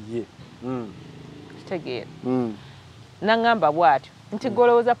ekisigala yiye kitegeera naŋŋamba bw'atyo nti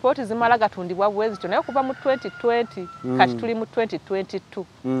golowooza poloti zimala gatundibwa bwe zityo naye kuva mu 2020 kati tuli mu 2022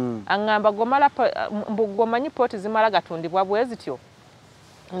 aŋŋamba gomanyi poloti zimala gatundibwa bwe zityo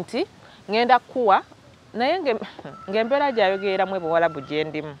nti ngenda kuwa naye ng'embeera gyayogereramu ebuwalabu gye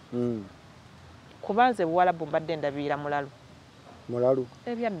ndimu kuba nze buwalabu mbadde ndabiira mulalu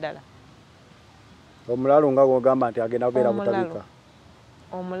ebyaddala omulalu nga gwogamba nti agenda kubeera butabika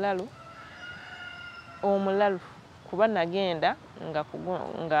omulalu kuba nagenda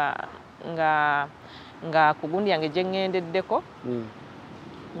nga kugundi yange gye ŋŋendeddeko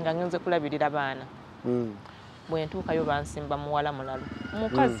nga ngenze kulabirira baana bwe ntuukayo bansimba muwala mulalu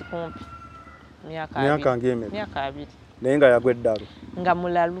mukazi kumpi myaka 2 naye nga yagwa eddalu nga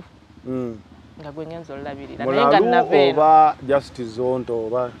mulalu nga gwe ngenza olabirira naye nga naveeno oba justice zonto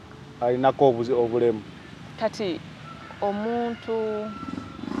oba alinako obulemu kati omuntu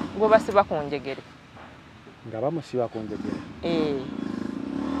gwe basiba ku njegere nga bamusiba ku njegere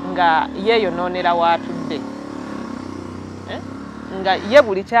nga yeeyonoonera waatudde nga ye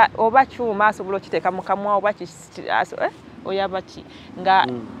buli oba kyuma asobola okiteeka mu kamwa oba oyaba ki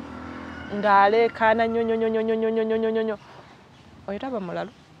ng'aleekaana nnyonyonyonyonyonyonyonyonyo oyo taba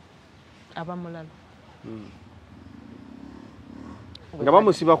mulalu aba mulalu nga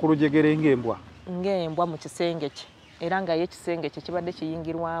bamusiba ku lujegere ng'embwa mu kisenge kye era nga ye ekisenge kye kibadde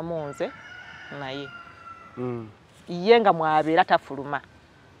kiyingirwamu nze naye ye nga mwabeera tafuluma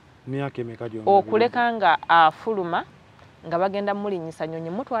myaka emeka gyonna okuleka nga afuluma nga bagenda mulinyisa Nnyonyi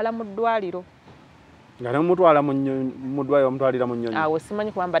mutwala mu ddwaliro nga mutwala mu ddwaliro mutwalira mu Nnyonyi awo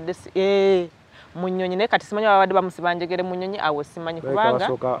simanyi kuba mbadde mu Nnyonyi naye kati simanyi babadde bamusiba njegere mu Nnyonyi awo simanyi kubanga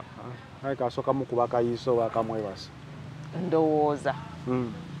kasooka mukuba kayiso bakamwebasa ndowooza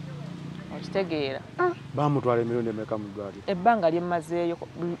okitegeera bamutwala emirundi emeka mu ddwaliro ebbanga lyemmazeeyo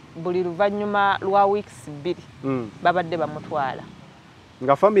buli luvannyuma lwa wiikisi 2 babadde bamutwala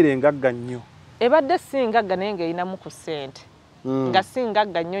nga famire engagga nnyo ebadde si ngagga naye ng'erinamu ku ssente nga si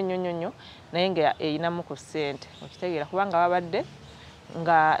ngagga nnyo naye nga erinamu ku ssente okitegeera kubanga babadde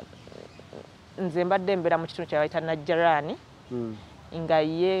nga nze mbadde mbeera mu kitundu kye bayita Najjaraani nga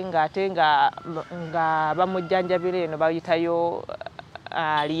ye ng'ate nga bamujjanjabira eno bayitayo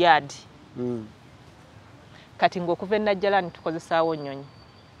Riyadi kati ng'okuva e Najjaraani tukozesaawo Nnyonyi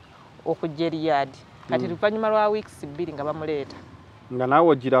okujja e Riyadi kati luvannyuma lwa wiikisi 2 nga bamuleeta nga naawe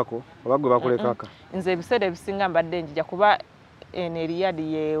ogirako oba gwe bakulekaka nze ebiseera ebisinga mbadde njija kuba eno e Riyadi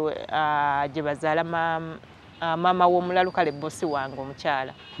gye bazaala maama w'Omulalu kale bbosi wange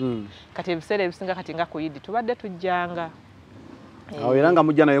omukyala kati ebiseera ebisinga kati nga ku Yidi tubadde tujjanga awo era nga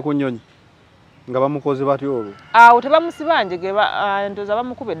mujja naye ku Nnyonyi nga bamukoze batyo olwo awo tebamusiba njege ndoza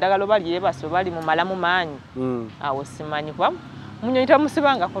bamukuba eddagala oba lyebase oba limumala mu maanyi awo simanyi kuba mu Nnyonyi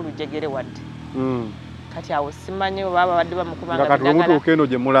tamusibangako lujegere wadde kati awo simanyi oba babadde bamukubanga kati omutuuka eno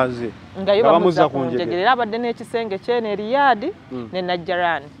gye mulaze nga yo bamuza ku njegere era abadde n'ekisenge kyene e Riyadi ne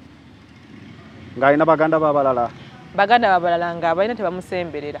Najjaraani ng'alina baganda babalala nga abalina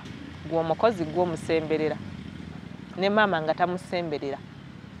tebamusemberera gw'omukozi gw'omusemberera ne maama nga tamusemberera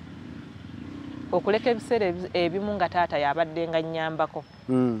okuleka ebiseera ebimu nga taata yabadde nga nnyambako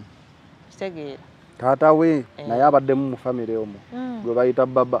kitegeera taata we naye abaddemu mu famire omwo gwe bayita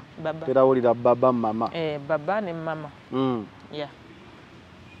baba terawulira baba mama baba ne mama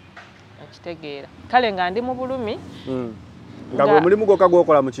ekitegeera kale nga ndi mu bulumi nga gwe mulimu gwokka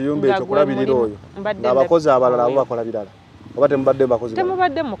gwokola mu kiyumba ekyo kulabirira oyo ng'abakozi abalala bo bakola birala oba temubadde bakozi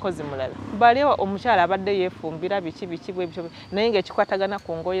temubadde mukozi mulala bali omukyala abadde yeefumbira biki bwebityo naye ng'ekikwatagana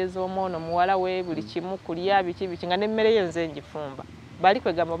ku ngoye z'omwono muwala we buli kimu kulya biki nga n'emmere ye nze ngifumba bali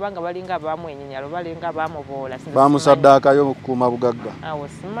kwegamba obanga balinga abamwenyenyalo balinga abamuboola bamusaddaakayo kukuuma bugagga awo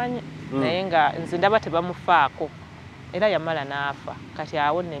simanyi naye nga nze ndaba tebamufaako era yamala n'afa kati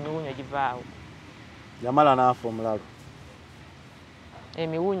awo nno emiwunyo givaawo yamala n'afa Omulalu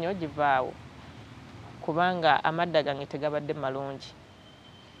emiwunyo givaawo kubanga amadda gange tegabadde malungi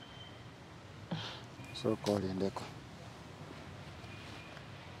sooka olindeko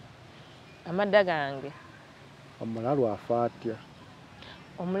amadda gange Omulalu afa atya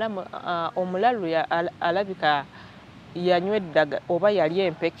Omulalu alabika yanywa eddaga oba yali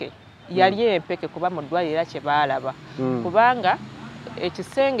empeke kuba mu ddwaliro era kye baalaba kubanga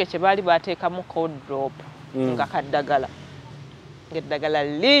ekisenge kye baali baateekamu cold drop nga kaddagala ng'eddagala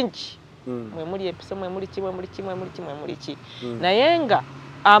lingi mwe muli empiso mwe muli ki naye nga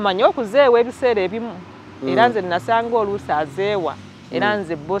amanyi okuzeewa ebiseera ebimu era nze nasanga oluusi azeewa era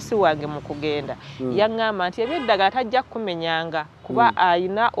nze bbosi wange mu kugenda yaŋŋamba nti ebyeddagala tajja kumenyanga kuba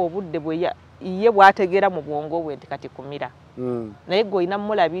ayina obudde ye bw'ategeera mu bwongo bwe nti kati kumira naye gwe olina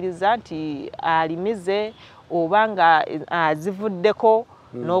mulabiriza nti alimize oba nga azivuddeko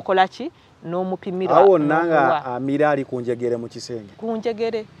n'okola ki n'omupimira awo nanga amira ali ku njegere mu kisenge ku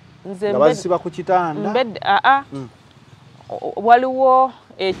njegere nze bazisiba ku kitanda waliwo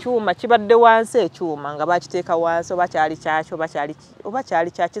ekyuma kibadde wansi ekyuma nga bakiteeka wansi oba kyali kyakyo oba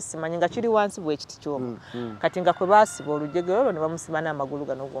kyali kyakisimanyi nga kiri wansi bwekiti kyuma kati nga kwe baasiba olujegere olwo ne bamusiba n'amagulu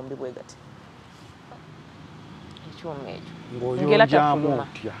gano gombi bwe gati ekyuma ekyo ngera tafuluma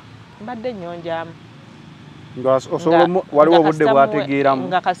mbadde nnyonjamu waliwo obudde bwategeeramu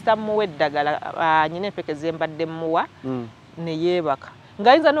nga kasita muwa eddagala nyina empeke ze mbadde muwa ne yeebaka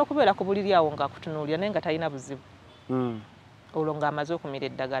ng'ayinza n'okubeera ku buliri awo ng'akutunuulira naye nga talina buzibu olwo ng'amaze okumira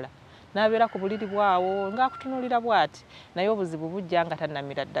eddagala n'abeera ku buliri bwawo ng'akutunuulira bw'ati naye obuzibu bujja nga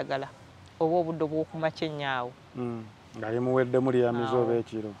tannamira ddagala oba obudde obw'okumakya ennyaawo nga limuweddemu lyamiza oba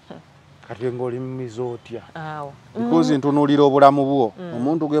ekiro kati ng'oli mumiza otya because ntunuulira obulamu bwo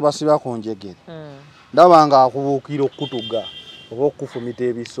omuntu gwe basiba ku njegere ndaba nga akubuukira okutuga oba okufumita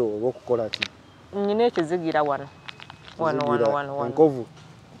ebiso oba okukola ki nyina ekizigira wano enkovu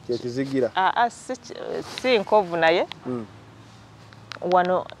kyekizigira si nkovu naye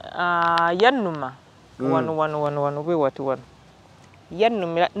wano yannuma wano bwe wati wano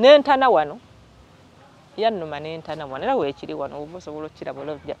yannumira n'entana wano yannuma n'entana wano era weekiri wano oba osobola okiraba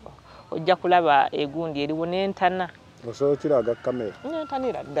ojja kulaba egundi eriwo n'entana osobola okiraga kamera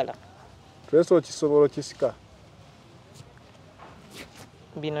n'entanira ddala twese okisobola okisika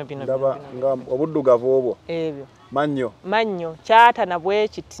bino ndaba nga obuddugavu obwo ebyo mannyo kyata na bwe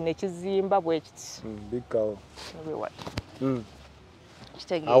kiti ne kizimba bwe kiti bikawo bwe wati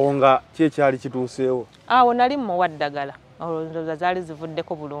awo nga kyekyali kituuseewo awo nali mmuwa ddagala olowooza zaali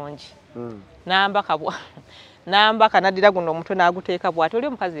zivuddeko bulungi nambaka naddira guno omutwe n'aguteeka bw'ati oli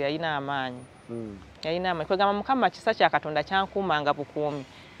omukazi yalina amaanyi kwegamba mukama kisa kya katonda kyankuumanga bukuumi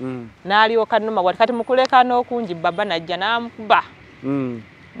n'alyoka nnuma bwati kati mukuleka n'okungi baba najja n'amukuba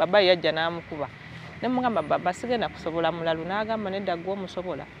baba yajja n'amukuba ne mugamba baba sigenda kusobola mulalu n'agamba nedda gwe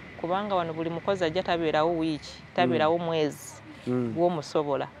omusobola kubanga wano buli mukozi ajja tabeerawo wiiki tabeerawo mwezi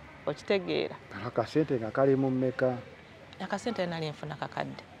gw'omusobola okitegeera akasente nga kali mu mmeka akasente nali nfuna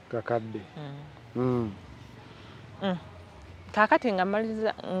kakadde kakati nga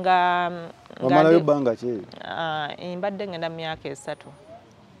maliza omalayo bbanga ki mbadde ngenda mu myaka 3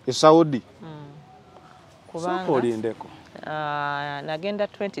 e Saudi kubanga olindeko nagenda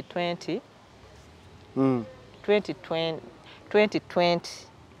 2020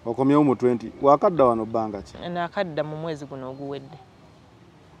 okomyewo mu 20 wakadda wano bbanga ki nakadda mu mwezi guno oguwedde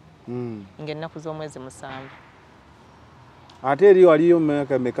ng'ennaku z'omwezi 7 ate eri waliyo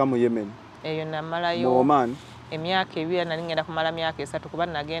meka mu Yemen eyo namalayo mu Oman emyaka 2 nali ngenda kumala myaka 3 kuba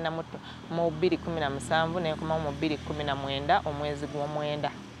nagenda mu 2017 nekoma mu 2019 omwezi gwa9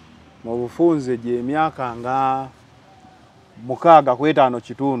 mu bufunze gye emyaka nga 6 ku 5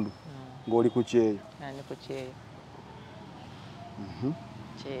 kitundu ng'oli ku kyeyo nani ku kyeyo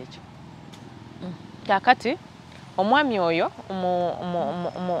kyekyo kakati omwami oyo mu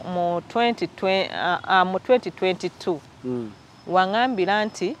 2022 wangambira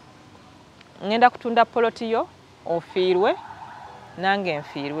nti ngenda kutunda polotiyo ofiirwe nange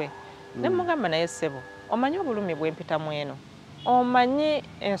nfiirwe nemugamba naye ssebo omanyi obulumi bwempita mweno omanyi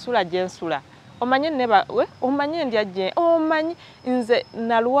ensula gyensula omanyi nebawe omanyi endya gye omanyi nze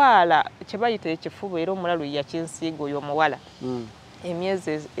nalwala kye bayita ekifuba era omulalu yakinsiiga oyo omuwala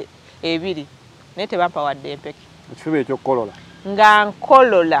emyezi 2 naye tebampa wadde empeke ekifuba ekyokukolola nga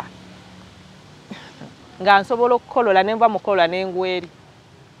nkolola nga nsobola okukolola nenva mukolola nengweri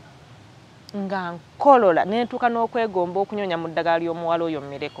nga nkolola nentuuka n'okwegomba okunyonya mu ddagala ly'omuwala oyo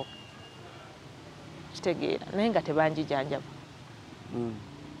mmireko kitegeera naye nga tebanjijanjaba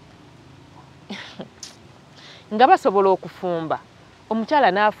nga basobola okufumba omukyala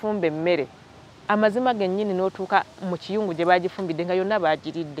n'afumba emmere amazima gennyini n'otuuka mu kiyungu gye bagifumbidde nga yonna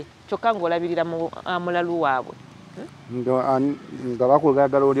bagiridde kyokka ng'olabirira mulalu waabwe nga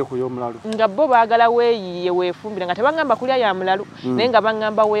bakugagala olye ku y'omulalu nga bo baagala weeyiye weefumbire nga tebagamba kulya ya mulalu naye nga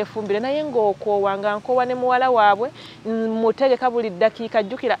bagamba weefumbire naye ng'okoowa nga nkoowa ne muwala waabwe mutegeka buli ddakiika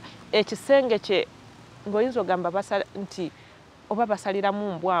jjukira ekisenge kye ng'oyinza ogamba nti oba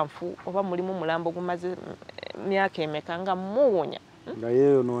basaliramu mbwanfu oba mulimu mulambo gumaze myaka emeka nga muwunya nga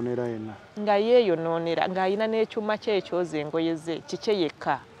yeeyonoonera yenna nga yeeyonoonera ng'alina n'ekyuma kye ekyoza engoye ze kikye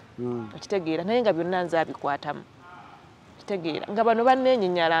yekka okitegeera naye nga byonna nze abikwatamu kitegeera nga bano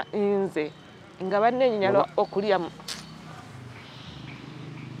banneenyinyala nze nga banneenyinyala okulya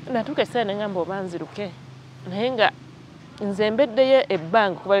natuuka essaawa ne ngamba oba nziruke naye nga nze mbeddeyo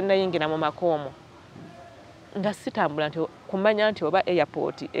ebbanga kuba linayingira mu makoomo nga sitambula nti kumanya nti oba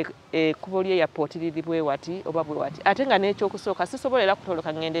airport ekkubo ly airport liri bwe wati oba bwe wati ate nga n'ekyokusooka sisobola era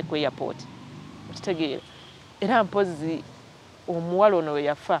kutoloka ngende ku airport okitegeera era mpozi omuwala ono we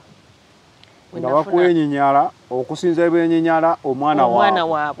yafa nga bakwenyinyala okusinza ebyenyinyala omwana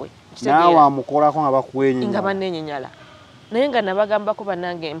waabwe naawe amukolako nga bakwenyinyala nga bannenyinyala naye nga nabagambako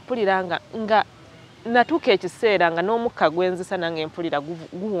bannange mpulira nga natuuka ekiseera nga n'omukka gwenzisa nange mpulira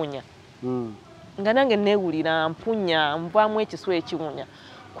guwunya nga nange neewulira mpunya nvaamu ekiswa ekiwunya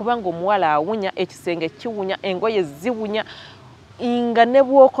kubanga omuwala awunya ekisenge kiwunya engoye ziwunya nga ne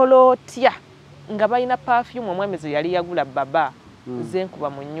bwokola otya nga balina perfume omwami ze yali yagula baba zenkuba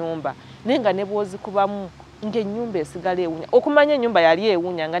mu nnyumba naye nga ne bwozikubamu ng'ennyumba esigala ewunya okumanya ennyumba yali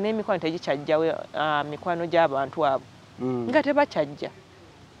ewunya nga n'emikwano tegikyajja mikwano gy'abantu abo nga tebakyajja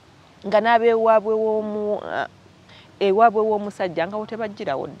nga n'abeewaabwe w'omusajja nga bo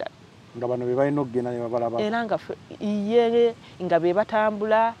tebagirawo ddala nga bano be balina okugenda ne babalaba era nga be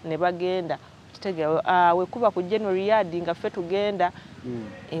batambula ne bagenda kitegeera wekuba ku General Yard nga ffe tugenda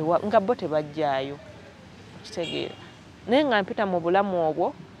nga bo tebajjaayo kitegeera naye nga mpita mu bulamu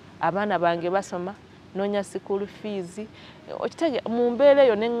obwo abaana bange basoma noonya school fees okitegeera mu mbeera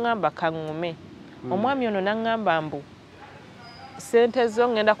eyo ne ŋŋamba kaŋŋume omwami ono n'aŋŋamba mbu sente zo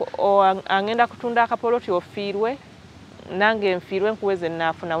angenda kutunda akapoloti ofiirwe nange nfiirwe nkuweze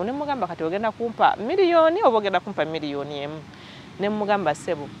naafunawo ne mugamba kati ogenda kumpa miliyoni oba ogenda kumpa miliyoni emu ne mugamba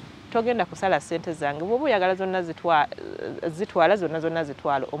ssebo togenda kusala sente zange bwoba oyagala zonna zitwala zonna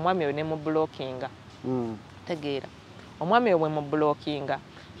zitwala omwami oyo ne mu blockinga tegeera omwami oyo bwe mu blockinga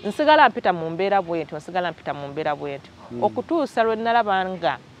nsigala mpita mu mbeera bwenti okutuusa lwe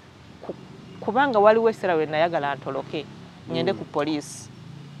nalabanga kubanga waliwo essira lwe nayagala ntoloke ngende ku poliisi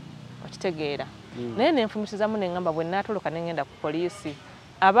okitegeera naye nenfumitizamu neŋŋamba bwe naatoloka nengenda ku poliisi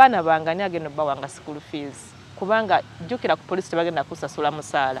abaana bange ani agenda obbawanga school fees kubanga jjukira ku poliisi tebagenda kusasula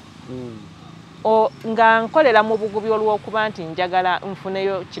musaala nga nkolera mu bugubi olw'okuba nti njagala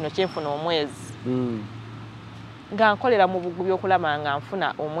nfuneyo kino kyenfuna omwezi nga nkolera mu bugubi okulaba nga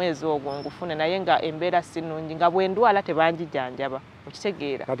nfuna omwezi ogwo ngufune naye nga embeera si nnungi nga bwe ndwala tebanjijanjaba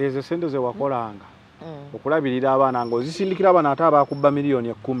okitegeera kati ezo sente ze wakolanga okulabirira abaana ng'ozisindikira abaana ate abakubba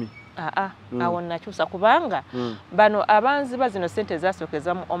miliyoni 10 awo nakyusa kubanga bano abanziba zino sente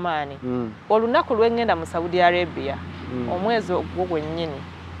zasookeza mu Oman olunaku lwengenda mu Saudi Arabia omwezi ogwo gwennyini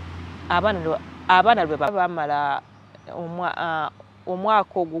abaana lwe bamala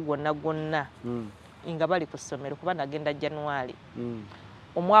omwaka ogwo gwonna nga bali ku ssomero kuba nagenda January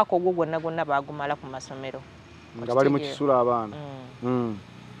omwaka ogwo gwonna bagumala ku masomero nga bali mu kisula abaana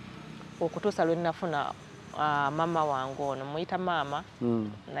okutuusa lwe nafuna mama wange ono muyita maama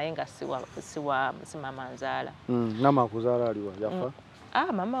naye nga si maama nzaala nama kuzaala aliwa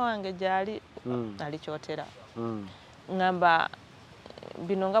yafa mama wange gyali alikyotera ngamba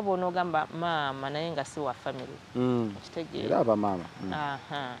bino nga bw'onoogamba maama naye nga si wa famire era abamaama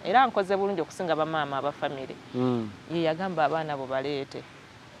era nkoze bulungi okusinga bamaama aba famire ye yagamba abaana bo baleete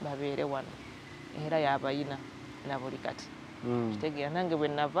babeere wano era yabayina na buli kati kitegeera nange bwe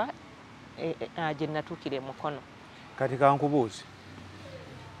nava gye natuukira emukono kati kankubuuzi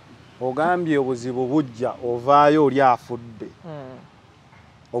ogambye obuzibu bujja ovaayo oli afudde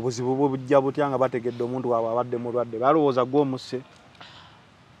obuzibu bujja butya nga bategedde omuntu waabwe abadde mulwadde balowooza gw'omusse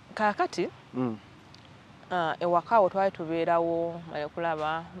kaakati ewaka awo twali tubeerawo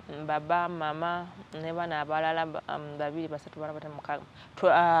kulaba baba mama ne bana abalala 2 3 4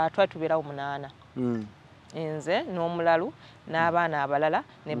 5 twali tubeerawo 8 nze n'Omulalu n'abaana abalala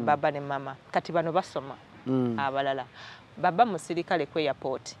ne baba ne mama kati bano basoma abalala baba musirikale ku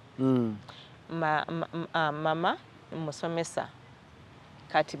airport mama musomesa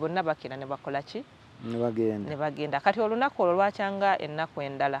kati bonna bakira ne bakola ki ne bagenda kati olunaku olwo lwakyanga ennaku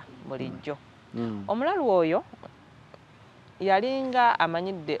endala bulijjo Omulalu oyo yalinga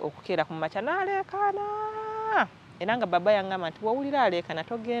amanyidde okukeera ku makya n'aleekaana era nga baba yangamba nti wawulira aleekaana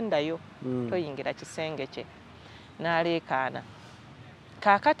togendayo toyingira kisenge kye n'aleekaana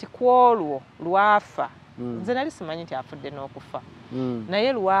kaakati ku olwo lwafa nze nali simanyi nti afudde n'okufa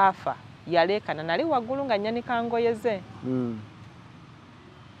naye lwafa yaleekaana nali waggulu nga nyanika ngoye ze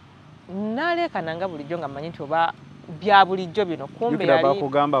n'aleekaana nga bulijjo nga mmanyi nti oba bya bulijjo bino kumbe yali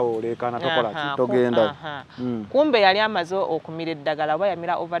bakugamba oleekaana tokola ki togenda kumbe yali amaze okumira eddagala oba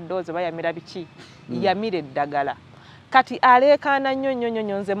yamira overdose oba yamira biki yamira eddagala kati aleekaana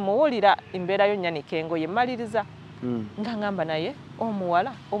nnyo nze muwulira embeera yo nyanika engoye maliriza nga ngamba naye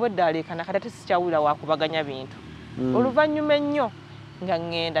omuwala obwedda aleekaana kati ate sikyawulira wakubaganya bintu oluvannyuma ennyo nga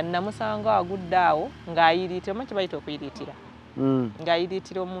ŋŋenda namusanga agudde awo ng'ayiriitira omanyi kibayita okuyiriitira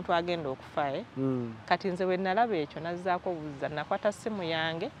ng'ayiriitira omuntu agenda okufa kati nze bwe nalaba ekyo nazzaako obuuza nakwata ssimu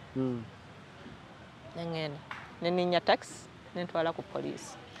yange neŋŋenda neninnya takisi nentwala ku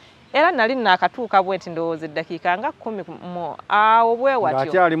poliisi era nali naakatuuka bwe nti ndowooza eddakiika nga 10 awo bwe watyo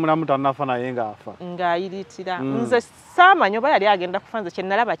ng'akyali mulamu tannafa naye ng'afa ng'ayiriitira nze saamanya oba yali agenda kufa nze kye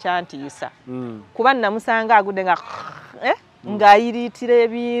nalaba kyantiisa kuba namusanga agudde nga ng'ayiriitira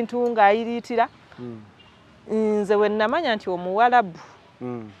ebintu ng'ayiriitira nze bwe namanya nti Omuwarabu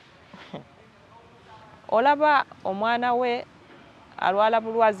olaba omwana we alwala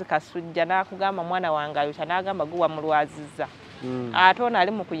bulwazi kasujja n'akugamba mwana wange ayokya n'agamba guwa mulwazizza ate ono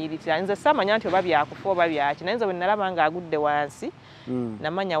ali mu kuyiritira nze samanya nti oba byakufa oba byaki naye nze bwe nalaba nga agudde wansi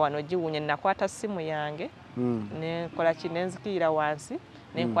namanya wano giwunye nakwata ssimu yange nekola ki nenzikirira wansi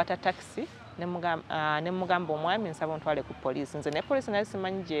nenkwata takisi nemugamba omwami nsaba ontwale ku poliisi nze ne poliisi nali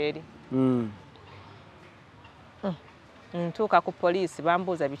simanyi gyeri ntuuka ku poliisi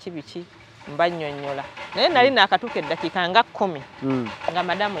bambuuza biki mbannyonnyola naye nali naakatuuka eddakiika nga 10 nga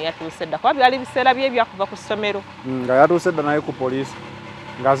madamu yatuuse dda kuba byali biseera bye byakuva ku ssomero nga yatuuse dda naye ku poliisi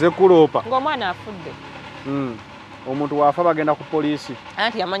ng'aze kuloopa ng'omwana afudde omuntu waafa bagenda ku poliisi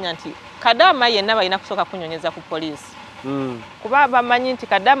anti yamanya nti Kadaama yenna balina kusooka kunyonyeza ku poliisi kuba bamanyi nti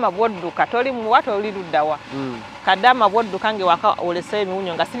Kadaama bwodduka toli muwa toli luddawa Kadaama bwodduka ng'ewaka oleseyo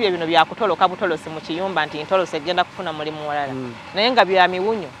emiwunyo nga si bye bino byakutoloka butolosi mu Kiyumba nti ntolosi egenda kufuna mulimu mulala naye nga bya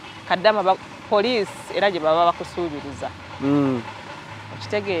miwunyo Kadaama poliisi era gye baba bakusuubiriza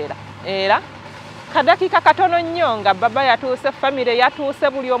kitegeera era kadakika katono nnyo nga baba yatuuse famire yatuuse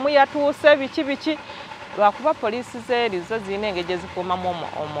buli omu yatuuse biki lwakuba poliisi zeeri zo zirina engeri gye zikuumamu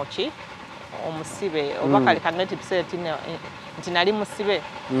omuki omusibe oba kale kangeti piseti nti nali musibe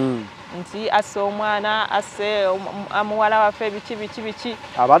nti ase omwana ase amuwala waffe biki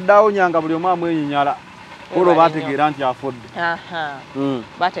abadde awonyanga buli omu amwenyinyala olwo bategeera nti afudde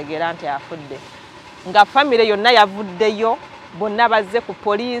bategeera nti afudde nga famire yonna yavuddeyo bonna bazze ku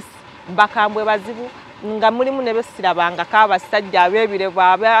poliisi bakambwe bazibu nga mulimu ne besirabangako abasajja abeebirevu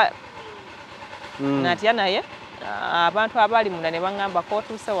natya naye abantu abali munda ne baŋŋamba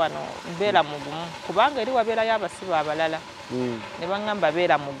kootuuse wano beera mugumu kubanga eri wabeerayo abasibe abalala ne baŋŋamba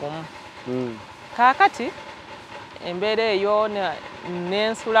beera mugumu kaakati embeera eyo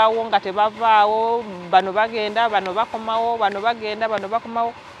n'ensulawo nga tebavaawo bano bagenda bano bakomawo bano bagenda bano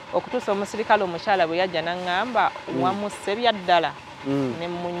bakomawo okutuusa omusirikale omukyala bwe yajja n'aŋŋamba wamusse byaddala ne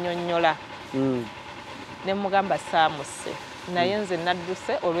munnyonnyola ne mugamba saamuse naye nze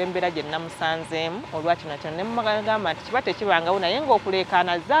nadduse olw'embeera gye namusanzeemu olwakino kino ne mugamba nti kiba tekibangawo naye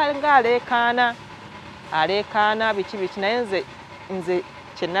ng'okuleekaana nga aleekaana biki naye nze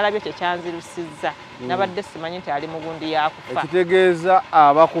kye nalabye kye kyanzirusizza nabadde simanyi nti ali mu gundi yakufa ekitegeeza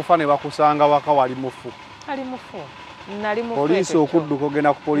abakufa ne bakusanga waka wali mufu ali mufu nali mufu poliisi okudduka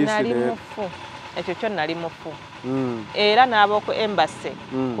ogenda ku poliisi nali mufu ekyo kyo nali mufu era n'ab'oku embase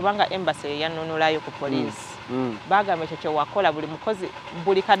kubanga embase yeyanunulayo ku poliisi bagamba ekyo kyewakola buli mukozi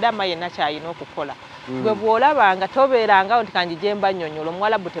buli Kadaama yenna kyalina okukola gwe bw'olabanga tobeerangawo nti kanji gye mbannyonnyola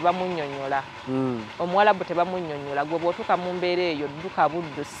omuwalabu tebamunnyonnyola gwe bw'otuuka mu mbeera eyo dduka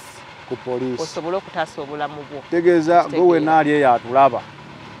buddusi ku poliisi osobole okutaasa obulamu bwo tegeeza gwe wenna ali eyo atulaba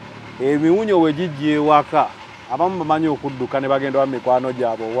emiwunyo we gijja ewaka abamu bamanyi okudduka ne bagenda wa mikwano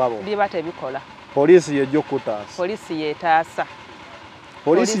gyabwe owabo biba tebikola poliisi yejja okutaasa poliisi yeetaasa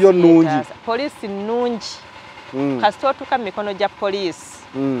poliisi yo nnungi poliisi nnungi kasita otuuka mu mikono gya poliisi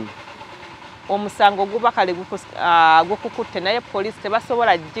omusango guba kale gukukutte naye poliisi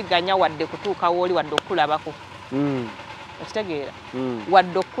tebasobola giganya wadde kutuuka wooli wadde okulabako okitegeera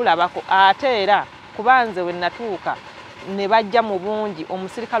wadde okulabako ate era kubanze we natuuka ne bajja mu bungi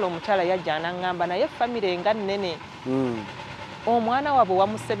omusirikale omukyala yajja n'aŋŋamba naye famire nga nnene omwana waabwe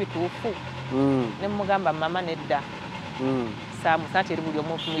wamusse bituufu ne mugamba mama nedda saamusati eri buli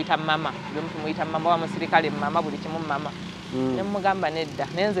omu tumuyita mama wa musirikale mama buli kimu mama ne mugamba nedda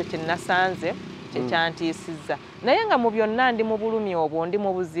naye nze kyenasanze kyekyantiisizza naye nga mu byonna ndi mu bulumi obwo ndi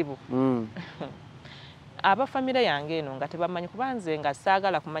mu buzibu abafamire yange eno nga tebamanyi kubanze nga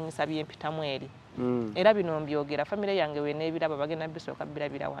saagala kumanyisa byempitamu eri era bino mbyogera famire yange weneebiraba bagenda bisooka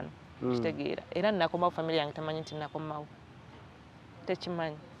birabira wano kitegeera era nakomawo famire yange tamanyi nti nakomawo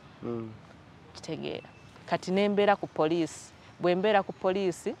tekimanyi kitegeera kati nembeera ku poliisi bwe mbeera ku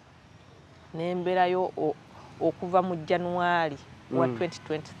poliisi nembeerayo okuva mu January wa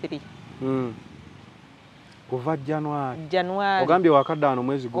 2023 kuva January ogambye wakaddaano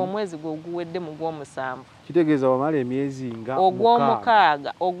omwezi guwedde mu gw'omusanvu kitegeeza wamala emyezi nga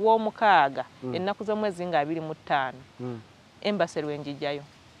ogw'omukaaga ennaku z'omwezi nga 25 embase lwenjijjayo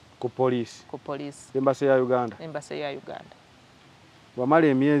ku poliisi embase ya Uganda wamala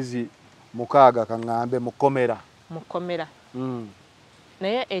emyezi 6 kaŋŋambe mukomera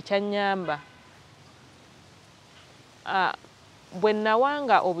naye ekyanyamba bwe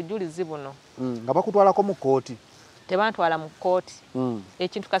nawanga obujulizi buno nga bakutwalako mu kooti tebantwala mu kooti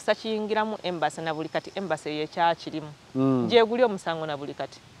ekintu kasita kiyingiramu embase na buli kati embase yekyakirimu gyeguli omusango na buli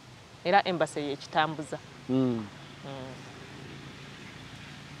kati era embase yekitambuza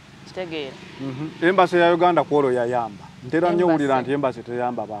kitegeera embase ya Uganda kwolwo yayamba ntera nnyo owulira nti embase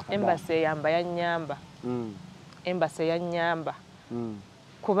teyamba Bakadaama embase eyamba yannyamba embase yannyamba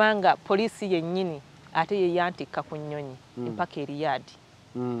kubanga poliisi yennyini ate ye yantikka ku nnyonyi mpaka eriyaadi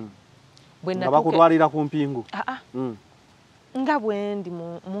nga bakutwalira ku mpingu nga bwendi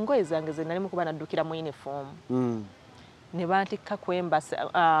mu ngoye zange ze nali mukuba naddukira mu yunifoomu ne bantikka ku embase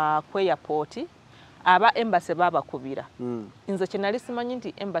ku airport aba embase babakubira nze kye nali simanyi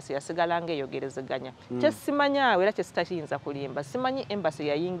nti embase yasigalanga eyogerezeganya kye simanyaawo era kye sitakiyinza kulimba simanyi embase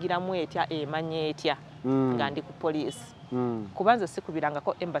yayingiramu etya emanya etya nga ndi ku poliisi kubanza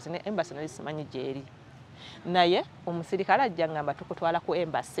sikubirangako embase ne embase nali simanyi gyeri naye omusirikale ajja ngamba tukutwala ku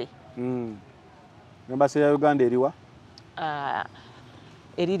embase embase ya Uganda eriwa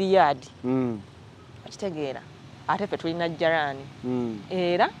eri Riyadi kitegeera ate fe tulina jarani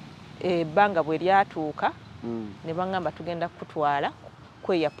era ebbanga bwe lyatuuka ne baŋŋamba tugenda kutwala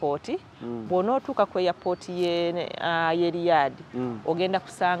ku airport bw'onootuuka ku airport ye Riyadi ogenda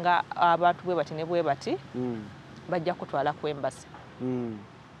kusanga abantu bwe bati ne bwe bati bajja kutwala ku embase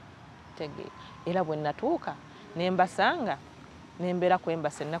Tegeera era bwe natuuka ne mbasanga ne mbeera ku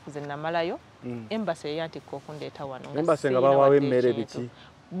embasi ennaku ze namalayo embasi eyantikka okundeeta wano embasi nga bawawo emmere biki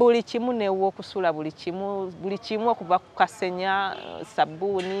buli kimu neew'okusula buli kimu okuva ku kasenya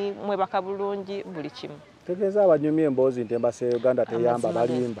sabbuuni mwebaka bulungi buli kimu tegeeza abanyumya emboozi nti embasi ya Uganda teyamba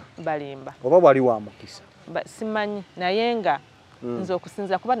balimba oba wali wa mukisa simanyi naye nga nze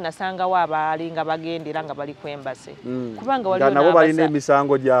okusinza kuba nasangawo abalinga bagendera nga bali ku embasi kubanga waliyo nabo balina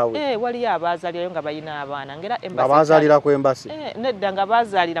emisango gyabwe waliyo abaazaalirayo nga balina abaana ngera embasi abazaalira ku embasi nedda nga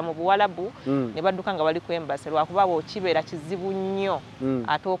baazaalira mu Buwalabu ne badduka nga bali ku embasi lwakuba kibeera kizibu nnyo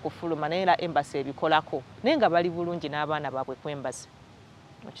ate okufuluma naye era embasi ebikolako naye nga bali bulungi n'abaana baabwe ku embasi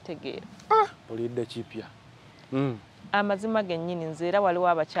okitegeera olidde kipya amazima gennyini nze era waliwo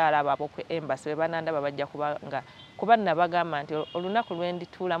abakyala abaabo ku embasi be banandaba bajja kuba nabagamba nti olunaku lwe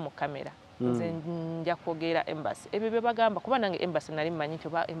ndituula mu kamera nze nja kwogera embasi ebyo bye bagamba kuba nange embasi nali mmanyi nti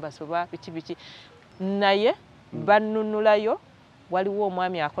oba embasi oba biki naye bannunulayo waliwo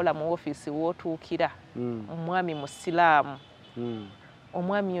omwami akola mu ofiisi wootuukira omwami musiraamu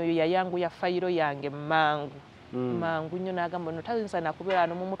omwami oyo yayanguya fayiro yange mangu nnyo n'agamba no tayinza nakubeera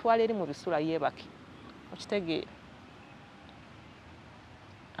no mumutwala eri mu bisula yeebake okitegeera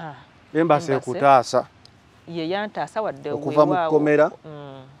embasi ekutaasa ye yantaasa wadde okuva mu kkomera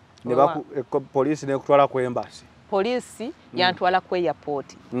poliisi nekutwala ku embasi poliisi yantwala ku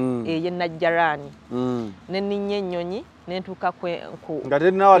airport ey'Ennajjaraani nenninnya ennyonyi nentuuka nga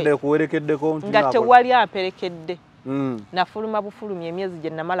terinawadde kuwerekeddeko nga tewali amperekedde nafuluma bufulumya emyezi gye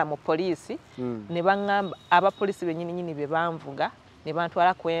namala mu poliisi ne baŋŋamba abapoliisi bennyininyini be banvuga ne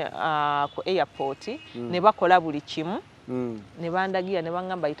bantwala ku airport ne bakola buli kimu ne bandagira ne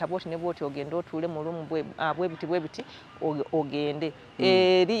baŋŋamba yita bwoti ne bwoti ogende otuule mu lumu bwe biti ogende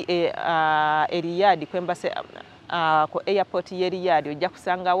eri Riyadh kwembase ku airport ye Riyadh ojja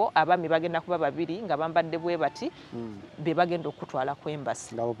kusangawo abaami bagenda kuba babiri nga bambadde bwe bati be bagenda okutwala ku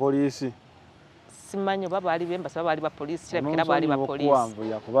embasi nga poliisi simanyi oba baali bembasi oba baali bapoliisi kirabikira baali bapoliisi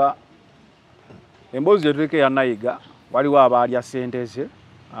kuba emboozi gye tuliko yanayiga waliwo abaalya ssente ze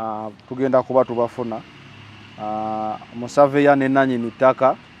tugenda kuba tubafuna musaveya nenanyini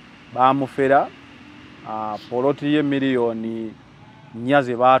ttaka bamufera poloti ye miliyoni 4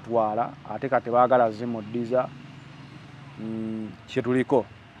 ze baatwala ate kati baagala zimuddiza kyetuliko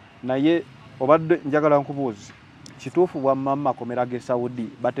naye obadde njagala nkubuuzi kituufu bwa mama komera ge Saudi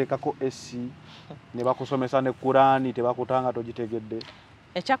bateekako SC ne bakusomesa ne Qurani tebakutanga togitegedde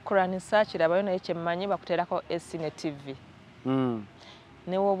ekya Qurani saakirabayo naye kyemmanyi bakuteerako SC ne TV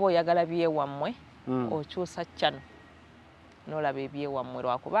ne woba oyagala byewammwe okyusa chano n'olaba ebyewammwe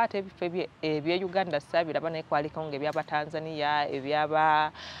lwakuba ate ebifo ebye Uganda saabiraba naye kwaliko ng'eby'Abatanzania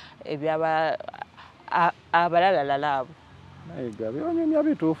ebyaba abalalalala abo naye byonyumya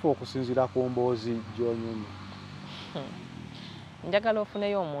bituufu okusinziira ku mboozi gy'onyumya njagala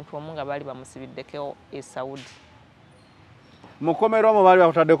ofuneyo omuntu omu nga baali bamusibiddeko Saudi mukomero omwo baali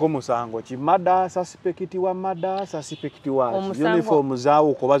bakutaddeko musango kimada suspect wa mada suspect wa uniform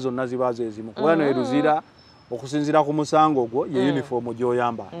zaawo kuba zonna zibaazo ezimu kuba no eruzira okusinzira ku musango gwo ye uniform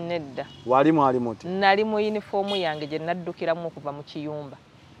gy'oyamba nedda walimu ali muti nali mu uniform yange gye naddukiramu okuva mu Kiyumba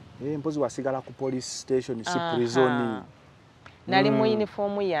mpozi wasigala ku police station si prison nali mu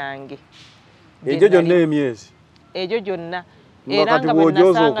uniform yange ejo gyonna emyezi ejo gyonna era nga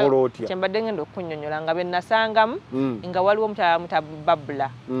bw'ojooza kyembadde ngenda okunnyonnyola nga bennasangamu nga waliwo omukyala muta Babula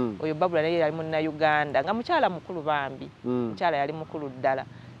oyo Babula naye yali munnayuganda nga mukyala mukulu bambi mukyala yali mukulu ddala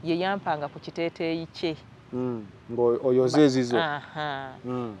ye yampanga ku kiteeteeyi kye ng'oyoze ezizo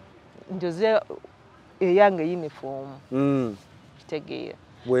njoze eyange uniform kitegeera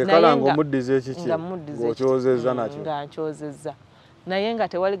bwekala ng'omuddiza ekiki ng'okyozezza nakyo nga nkyozezza naye nga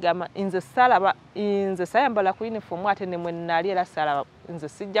tewali gamba nze sayambala ku uniform ate ne mwe nnali era salaba nze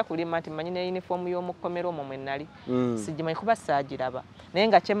sijja kulima nti manyi ne uniform y'omukomero omwo mwe nnali sigimanyi kuba saagiraba naye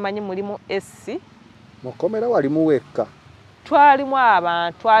nga kyemmanyi mulimu SC mukomera walimu wekka twalimu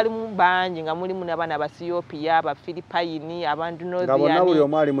abantu twalimu bangi nga mulimu n'abaana Abasiyopia Abafiripayini abantu nga bonna buli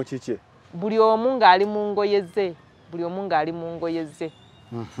omu ali mu kike buli omu ng'ali mu ngoye ze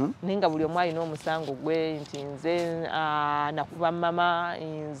naye nga buli omu alina omusango gwe nti nze nakuba mama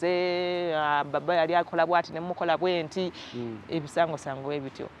nze baba yali akola bwati nemukola bwe nti ebisangosango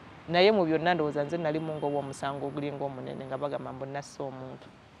ebityo naye mu byonna ndowooza nze nali mu ngoba omusango ogulinga omunene nga bagamba mbu nasse omuntu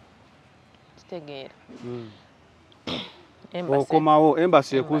kitegeera okomawo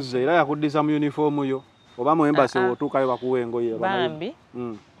embasi ekuzza era yakuddiza mu uniform yo oba mu embasi otuukayo bakuwa engoye bambi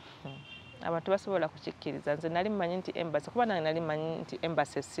abantu basobola kukikkiriza nze nali mmanyi nti embasi kuba nange nali mmanyi nti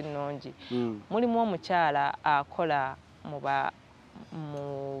embasi si nnungi mulimu omukyala akola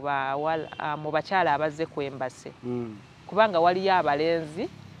mu bakyala abazze kwembase kubanga waliyo abalenzi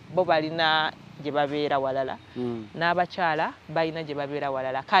bo balina gye babeera walala n'abakyala balina gye babeera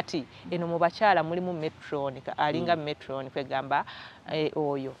walala kati eno mu bakyala mulimu metron alinga metron kwegamba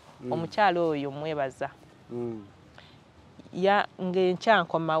oyo omukyala oyo mwebaza ng'enkya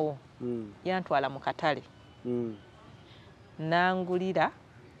nkomawo yantwala mu katale nangulira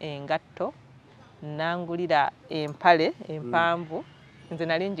engatto nangulira empale empanvu nze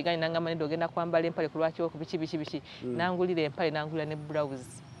nali njiganye nangamba nedde ogenda kwambala empale ku lwaki ku biki nangulira empale nangulira ne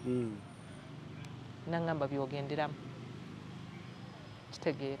blouse nangamba byogenderamu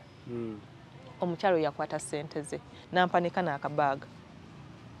kitegeera omukyalo yakwata sente ze nampanika n'akabaaga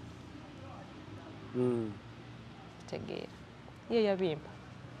kitegeera ye yabimpa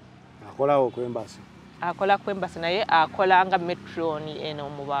akolawo kwembasi akola kwembase naye akola nga metroni eno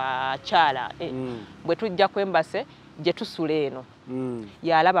mu bakyala bwe tujja kwembase gye tusula eno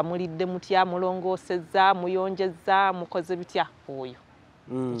yalaba mulidde mutya mulongoosezza muyonjezza mukoze bitya oyo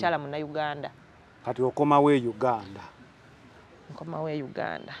mukyala Munnayuganda kati okomawo Uganda nkomawo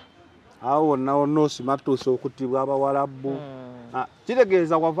Uganda awo wonna wonna osima tuuse okuttibwa Abawarabu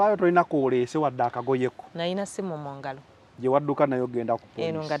kitegeeza wavaayo tolina kooleese wadde akagoyeko nalina simu mu ngalo gye wadduka nayo genda ku poliisi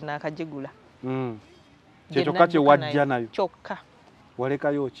eno nga naakagigula kyokka kye wajja nayo kyokka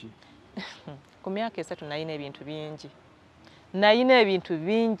walekayo ki ku myaka 3 nalina ebintu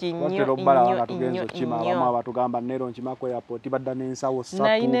bingi nnyo nnyo abatugamba nero nkimako airport badda n'ensawo 3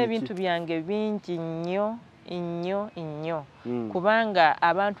 nalina ebintu byange bingi nnyo kubanga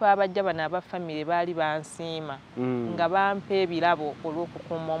abantu abajja bano abafamily baali bansiima nga bampa ebirabo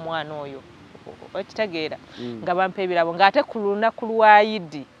olw'okukuuma omwana oyo okitegeera nga bampa ebirabo ng'ate ku lunaku lwa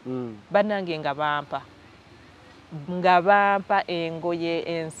Idi bannange nga bampa engoye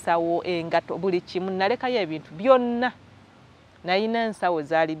ensawo engato buli kimu nalekayo ebintu byonna nalina ensawo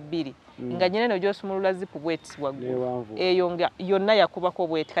zaali 2 nga nyinene gyosumulula zipu bweti waggulu eyo nga yonna yakubako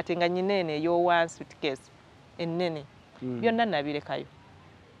bweti kati nga nyinene eyo one suitcase ennene byonna nabirekayo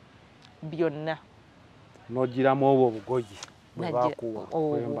byonna nogiramu obwo obugoyi bwebakuwa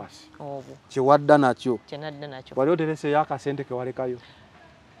kwembasi kiwadda nakyo wali otereseyo akasente kewalekayo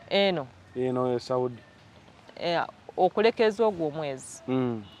eno Saudi okulekeza ogwo omwezi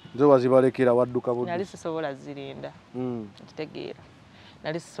nze wazibalekera wadduka budde nali sisobola zirinda kitegeera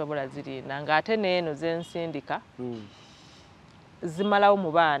nali sisobola zirinda ng'ate n'eno zensindika zimalawo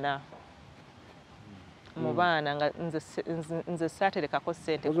mu baana nga nze saaterekako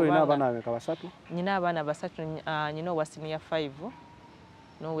ssente olina abaana abeka basatu nyina abaana basatu nyina owa senior 5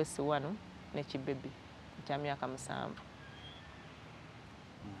 n'owesi 1 n'ekibebi kya myaka 7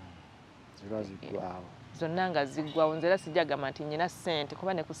 zirazigwawo zonna nga ziggwawo nze era sijjagamba nti nyina ssente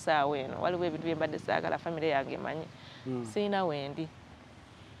kuba ne ku ssaawa eno waliwo ebintu bye mbadde saagala famire yange emanyi siina wendi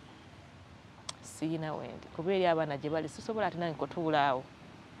kuba eri abaana gye bali sisobola ate nange kutuulaawo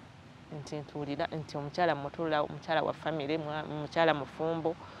nti ntuulira nti omukyala mutuula omukyala wa famire mukyala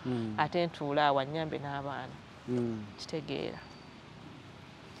mufumbo ate ntuulaawo annyambe n'abaana kitegeera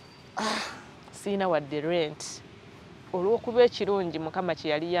siina wadde rent olw'okuba ekirungi Mukama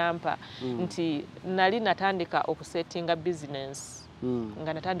kye yali yampa nti nali natandika okusettinga bizinensi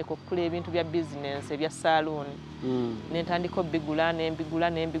nga natandika okukula ebintu bya bizinensi ebya saluuni nentandika obbigula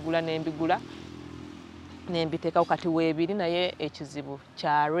nembigula nembiteekawo kati weebiri naye ekizibu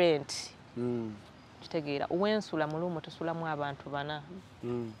kya rent kitegeera wensula mu luumu tusulamu abantu 4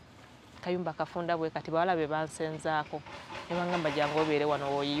 Kayumba kafunda bwe kati bawala be bansenzaako ne bangamba jangu obeere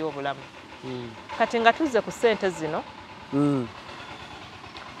wano oyiye obulamu kati nga tuzze ku ssente zino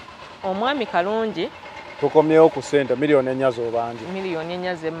omwami kalungi tukomyewo ku ssente miliyoni 4 z'obanja miliyoni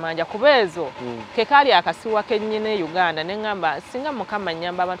 4 z'emmanja kuba ezo ke kaali akasiwa kennyine Uganda ne ngamba singa Mukama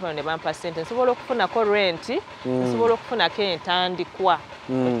nnyamba abantu bano ne bampa ssente nsobola okufunako renti nsobola okufunako entandikwa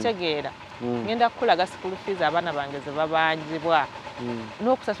okitegeera ngenda kukulaga school fees abaana bange ze babanjibwa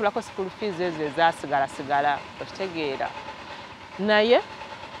n'okusasulako school fees ezo ezaasigala okitegeera naye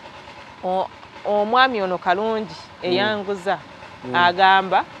omwami ono kalungi eyanguza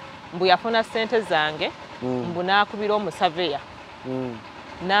agamba mbu yafuna ssente zange mbu naakubira omusaveya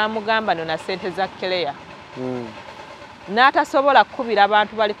n'amugamba nona ssente za Kereya n'atasobola kukubira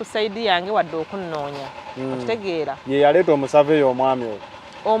abantu bali ku sayidi yange wadde okunnoonya okitegeera ye yaleeta omusaveya omwami oyo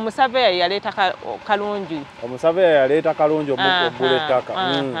omusaveya yaleeta kalungi omugula ettaka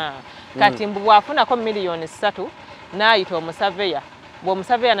kati mbu bwafunako miliyoni 3 n'ayita omusaveya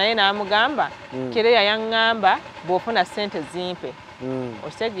bw'omusaveya naye n'amugamba Kereya yaŋŋamba bw'ofuna ssente zimpe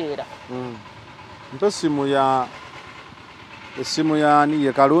okitegeera nto essimu yani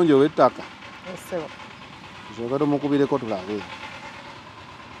ye kalungi ow'ettaka zoga tomukubireko tulabe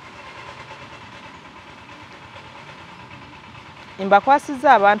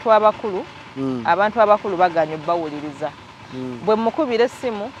mbakwasizza abantu abakulu abantu abakulu baganya bawuliriza bwe mukubira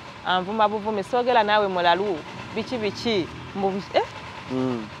essimu anvuma buvumi soogera naawe Mulalu biki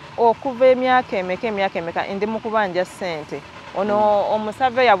okuva emyaka emeka ndi mu kubanja ssente ono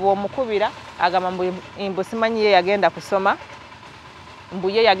omusave yabwe omukubira agamba mbu simanyi ye yagenda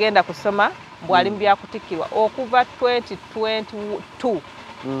kusoma bw'ali mu byakutikkirwa okuva 2022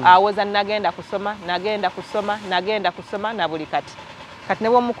 awoza nagenda kusoma na buli kati ne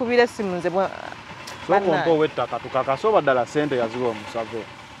bw'omukubira essimu nze sokompa ow'ettaka tukakasoba ddala ssente yaziwa omusave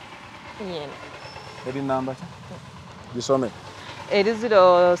eri namba ki gisome eri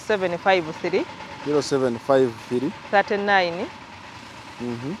 0753 39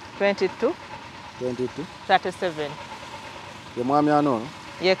 22 37 ye mwami ano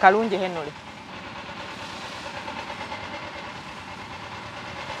ye Kalungi Henry.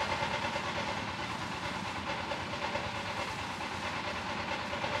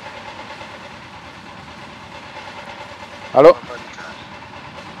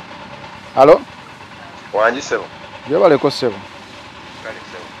 Halo wanji sebo jebaleko sebo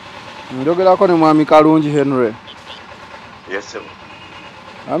njogerako ne mwami Kalungi Henry. Yes sebo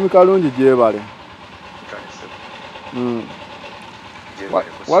mwami Kalungi jebale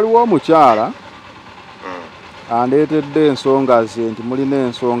waliwo omukyala andeetedde ensonga ze nti mulina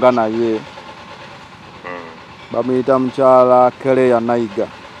ensonga naye bamuyita mukyala Keleya Nayiga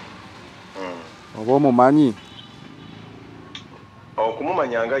oba omumanyi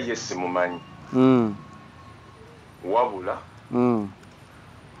okumumanya nga ye simumanyi wabula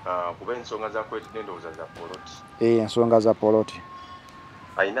kuba ensonga zakwetidde endowooza za poloti ensonga za poloti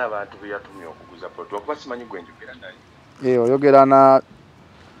ayina abantu be yatumye okuguza poloti wakuba simanyi gwe njogera naye oyogera na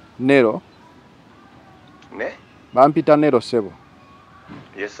Nero ne bampita Nero sebo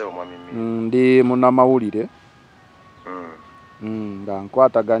yesebo mwami ndi munnamawulire nga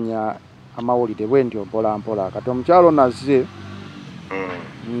nkwataganya amawulire bwe ntyo mpola kati omukyalo nazze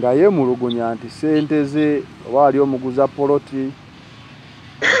nga yemulugunya nti ssente ze oba ali omuguza poloti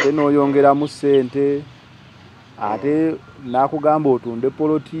ate n'oyongeramu ssente ate nakugamba otunde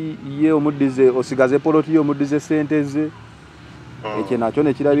poloti ye omuddize osigaze poloti ye omuddize ssente ze ekyo nakyo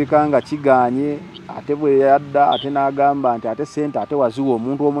ne kirabika nga kiganye ate bwe yadda ate n'agamba nti ate ssente ate waziwa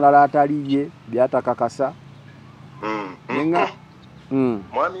omuntu omulala ataliye byatakakasa nenga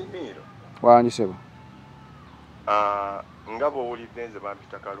mwami Niro wanyi sebo nga bw'owulidde nze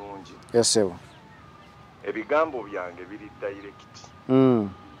bampita Kalungi sebo ebigambo byange biri direct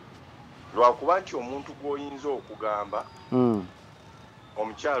lwakuba nti omuntu gw'oyinza okugamba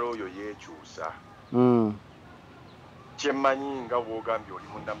omukyalo oyo yeekyusa kyemmanyi nga bw'ogambye oli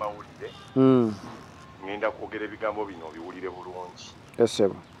munnamawulire ngenda kwogera ebigambo bino obiwulire bulungi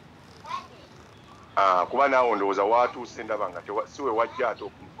sebo kuba naawe ndowooza watuuse ndaba nga si we wajja ate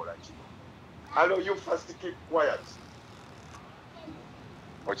okumukola ki Hello, you first keep quiet.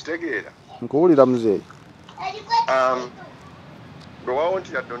 Okitegeera nkuwulira muzeeyi bwe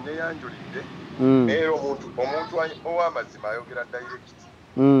wawonti yaddonne yanjulidde era omuntu ow'amazima ayogera direct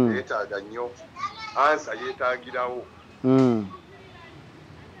yeetaaga nnyo ansa yeetaagirawo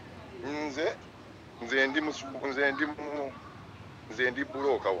nze ndi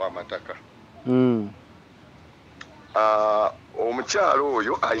bulooka w'amataka omukyalo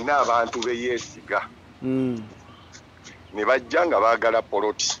oyo alina abantu be yeesiga ne bajja nga baagala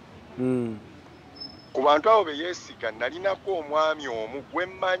poloti ku bantu abo be yeesiga nalinako omwami omu gwe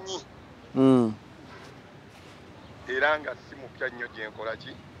mmanyi era nga si mupya nnyo gye nkola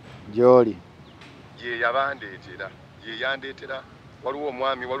ki gy'oli ye yabandeetera ye yandeetera waliwo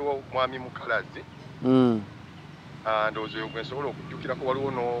mwami mukalazi ndowooza oyo gwe nsobola okujjukirako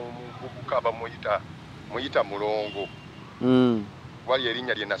waliwo n'omuvubuka muyita mulongo wali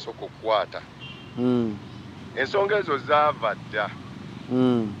erinnya lye nasooka okukwata ensonga ezo zaava dda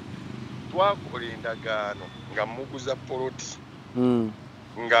twakola endagaano nga muguza poloti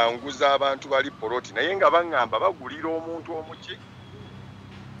nga nguza abantu bali poloti naye nga baŋŋamba bagulira omuntu omuki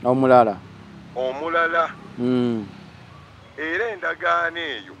omulala era endagaano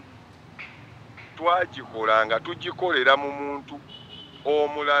eyo twagikola nga tugikolera mu muntu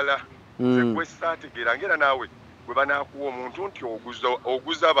omulala gwe saategeera ngera naawe gwe banaakuwa omuntu nti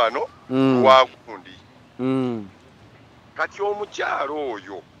oguza bano lwagundi kati omukyalo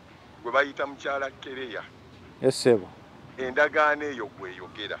oyo gwe bayita mukyala Keleya esebo endagaano eyo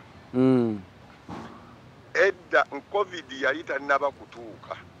gweyogera edda covid yali tannaba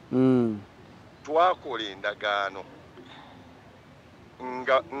kutuuka twakola endagaano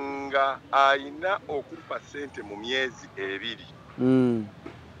nga ayina okupa ssente mu myezi 2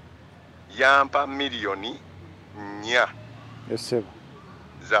 yampa miliyoni 4 Esebo.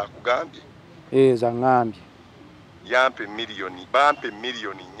 Za kugambye. Za ngambye. Yampe milioni, bampe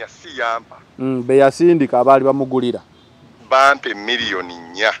milioni nya si yampa. Be yasindika abali bamugulira. Bampe milioni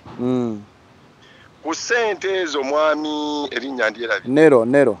nya. Ku sente ezo mwami erinnya ndyerabi.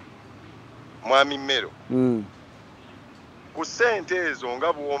 Nero. Mwami Mero. Ku sente ezo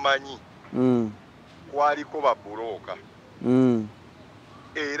nga bw'omanyi. Kwaliko babuloka.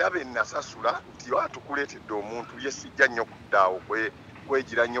 Era be nasasula nti atukuleetedde omuntu yesijja nnyo kuddaawo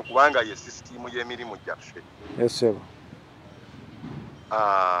kwegira nnyo kubanga ye sisitimu y'emirimu gyaffe. Esebo.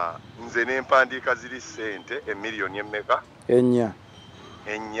 Nze n'empandiika ziri sente emiliyoni emmeka? Ennya.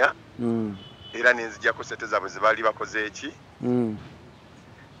 Era nenzijjako sente zaabwe ze baali bakoze eki?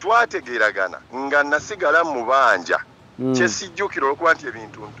 Twategeeragana nga nasigala mu banja kyesijjukira olwokuba nti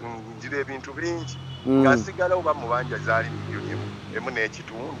ngira ebintu bingi nga nsigala oba mu banja zaali miliyoni emu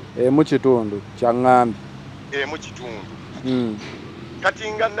n'ekitundu. Emu kitundu kyaŋŋambye. Emu kitundu.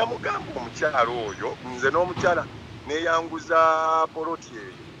 Kati nga namugamba omukyala oyo nze n'omukyala neyanguza poloti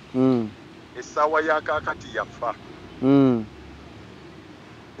eyo. Essaawa ya kaakati yafa.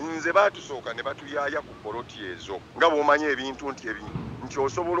 Nze baatusooka ne batuyaaya ku poloti ezo nga bw'omanyi ebintu nti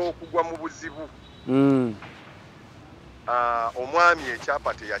osobola okugwa mu buzibu. Omwami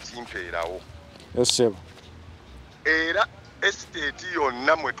ekyapa teyakimpeerawo. Esebo. Era esiteeti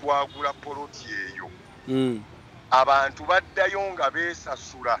yonna mwe twagula poloti eyo abantu baddayo nga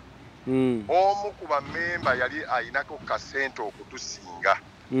beesasula. Omu ku bammemba yali ayinako kasente okutusinga.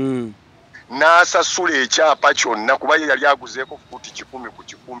 N'asasula ekyapa kyonna kuba ye yali aguzeeko fuuti 10 ku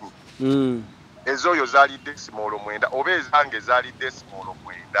 10. Ezo oyo zaali desimolo 9 oba ezange zaali desimolo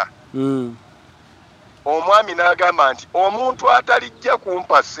 9. Omwami n'agamba nti omuntu atalijja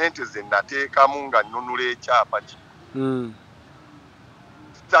kumpa sente ze nateekamu nga nnunula ekyapa kye.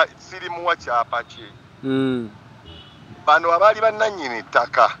 Sirimuwa kyapa kye. Bano abaali bannannyini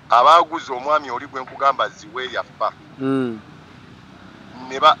ettaka abaaguza omwami oli gwe nkugamba ziwe yafa.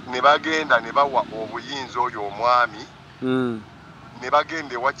 Ne bagenda ne bawa obuyinza oyo omwami. Ne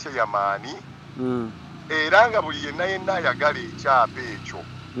bagenda ewa Chairman. Era nga buli yenna ayagala ekyapa ekyo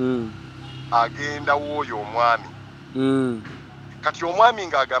agenda w'oyo omwami. Kati omwami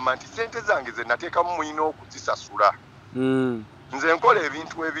ng'agamba nti sente zange ze nateekamu mulina okuzisasula. Nze nkola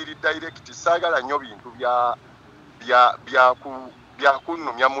ebintu ebiri direct, saagala nnyo bintu bya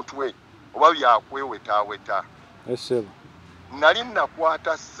kunnumya mutwe oba byakwewetaaweta. Esebo. Nali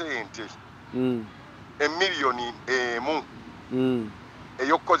nakwata sente emiliyoni emu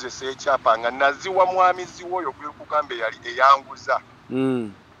ey'okukozesa ekyapa nga naziwa mwamizi oyo gwe kugamba yali eyanguza.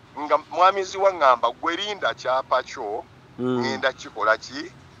 Nga mwamizi wa ngamba gwe linda kyapa kyo ngenda kikola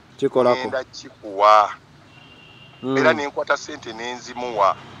ki? Kikolako. Ngenda kikuwa. Era nenkwata sente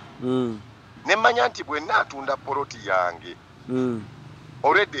nenzimuwa. Nemmanya nti bwe naatunda poloti yange.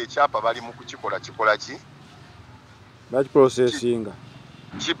 Already ekyapa bali mu kukikola kikola ki? Bakiprocesinga.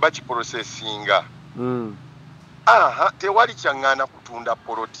 Bakiprocesinga. Tewali kyaŋŋaana kutunda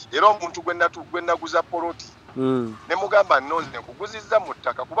poloti. Era omuntu gwe naguza poloti. Ne mugamba nnoze nkuguzizza mu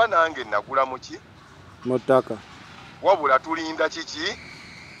ttaka kuba nange nagula mu ki? Mu ttaka. Wabula tulinda kiki?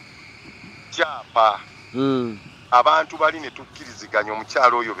 Kyapa. Abantu bali ne tukkiriziganya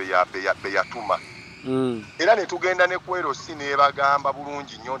omukyalo oyo be yatuma. Era ne tugenda ne kwerosi n'ebagamba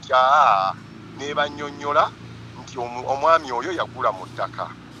bulungi nnyo nti n'ebannyonnyola nti omwami oyo yagula mu ttaka.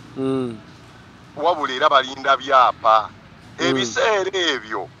 Wabula era balinda byapa. Ebiseera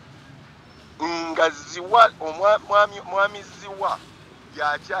ebyo nga ziwa mwami ziwa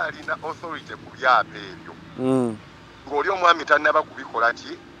yakyalina authority ku byapa ebyo. Ng'oli omwami tannaba kubikola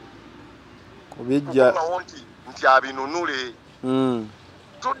ki? Kubijja. Nti abinunule.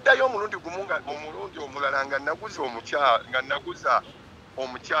 Tuddayo omulundi gumu nga omulundi omulala nga naguza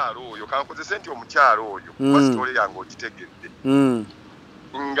omukyalo oyo kankozese nti omukyalo oyo wasitole yange ogitegedde.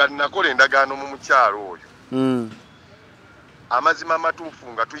 Nga nakola endagaano mu mukyalo oyo. Amazima amatuufu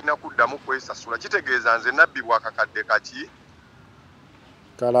nga tulina kuddamu kwesasula kitegeeza nze nabbibwa akakadde kaki?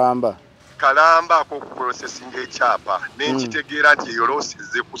 Kalamba ak'okuprocesinga ekyapa nenkitegeera nti eyo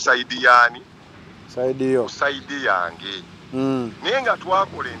loosize ku sayidi yaani? Sayidi yange. Naye nga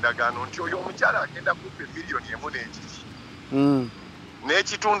twakola endagaano nti oyo omukyala agenda kumpa emiliyoni emu n'ekiki.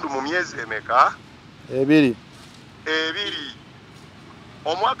 N'ekitundu mu myezi emeka? 2.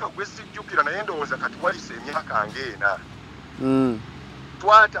 Omwaka gwe sijjukira naye ndowooza kati wayise emyaka ng'ena.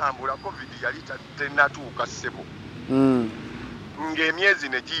 Twatambula covid yali tennatuuka ssebo. Ng'emyezi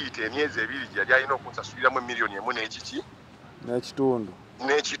ne giyita emyezi 2 yali alina okunsasuliramu emiliyoni emu n'ekiki? N'ekitundu.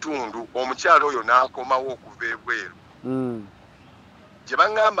 Omukyala oyo n'akomawo okuva ebweru. Gye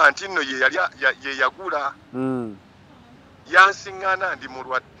baŋŋamba nti nno ye yagula. yansiŋŋana ndi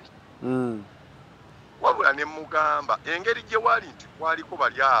mulwadde. Wabula ne mugamba engeri gye wali nti kwaliko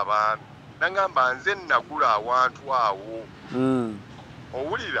bali abaami nangamba nze nagula awantu awo.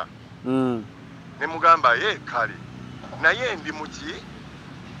 Owulira? Ne mugamba ye kale naye ndi muki?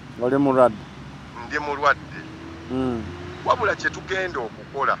 Oli mulwadde. Ndi mulwadde. Wabula kye tugenda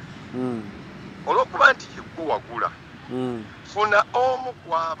okukola olw'okuba nti yegwe wagula funa omu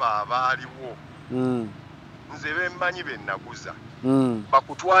ku abo abaaliwo nze bemmanyi be naguza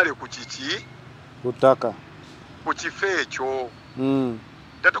bakutwale ku kiki? Ku ttaka. Ku kifo ekyo.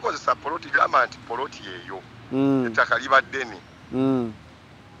 Tetukozesa poloti gamba nti poloti eyo ettaka liba ddene.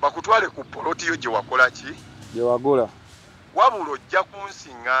 Bakutwale ku poloti yo gye wakola ki? Gye wagula. Wabula ojja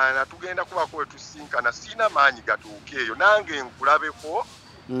kunsiŋŋaana tugenda kubako we tusinkana sina maanyi gatuuke eyo nange nkulabeko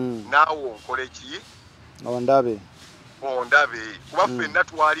naawe onkole ki? Ondabe. Kuba ffenna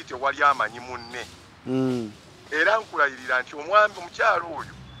twali tewali amanyi munne. Era nkulayirira nti omwami omukyalo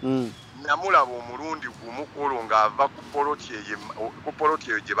oyo namulaba omulundi gumu kwolwo ng'ava ku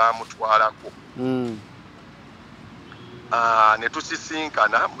poloti eyo gye baamutwalako. Ne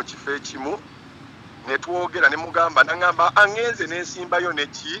tusisinkana mu kifo ekimu ne twogera ne mugamba nangamba angenze n'ensimbayo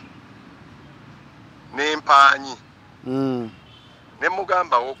neki n'empaanyi. Ne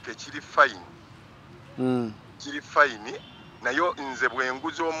mugamba oke kiri fayini. Kiri fayini nayo nze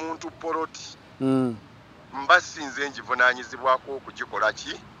bwenguza omuntu poloti mba sinze njivunaanyizibwako okugikola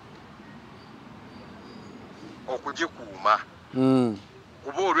ki? Okugikuuma.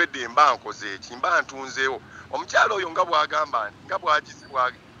 Kuba olwedde mba nkoze eki mba ntunzeewo. Omukyalo oyo nga bw'agamba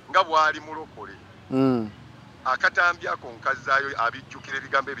nga bw'ali mulokole. Akatambyako nkazaayo abijjukira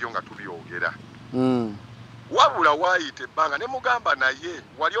ebigambo ebyo nga tubyogera. Wabula waayita ebbanga ne mugamba naye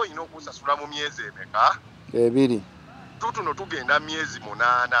wali olina okunsasula mu myezi emeka? 2. Tutuno tugenda myezi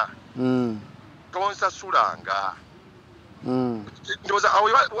 8. Tonsasulanga. Ndowooza awo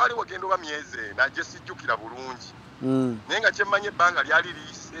wali wagenda oba myezi 4 gye sijjukira bulungi. Naye nga kyemmanyi ebbanga lyali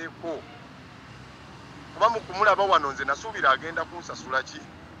liyiseeko. Kuba mu kumulaba wano nze nasuubira agenda kunsasula ki?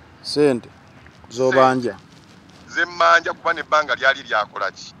 Sente z'obanja. Ze mmanja kuba n'ebbanga lyali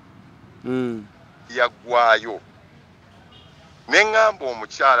lyakola ki? Yaggwayo. Ne ŋŋamba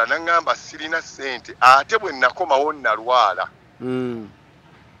omukyala naŋŋamba sirina ssente ate bwe nakomawo nalwala.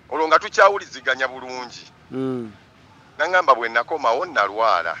 Olwo nga tukyawuliziganya bulungi. Naŋŋamba bwe nakomawo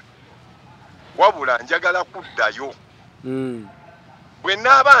nalwala. Wabula njagala kuddayo. Bwe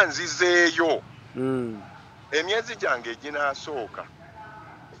naaba nzizeeyo emyezi gyange eginaasooka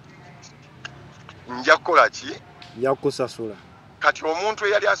nja kukola ki? Nja kusasula. Kati omuntu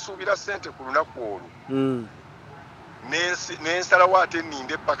eyali asuubira ssente ku lunaku olwo n'ensalawo ate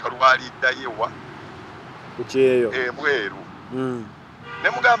nninde ppaka lwaliddayo ewa ku kyeyo ebweru. Ne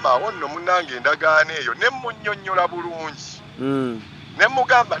mugamba awo nno munnange endagaano eyo ne munnyonnyola bulungi. Ne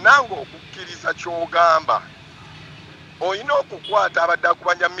mugamba nange okukkiriza ky'ogamba olina okukwata abadde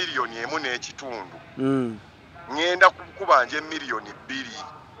akubanja $1.5 ngenda kukubanja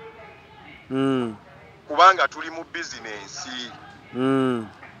 $2 kubanga tuli mu bizinensi.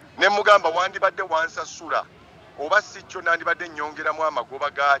 Ne mugamba wandibadde wansasula oba si kyo nandibadde nnyongeramu amagoba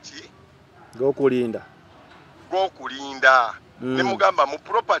gaki? G'okulinda. Ne mugamba mu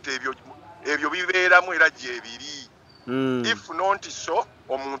property ebyo bibeeramu era gyebiri. If not so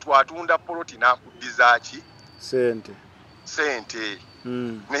omuntu atunda poloti n'akuddiza ki? Sente.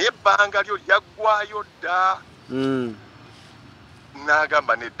 Naye ebbanga lyo lyaggwayo dda.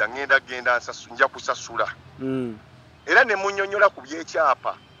 N'agamba nedda ngenda nja kusasula. Era ne munnyonnyola ku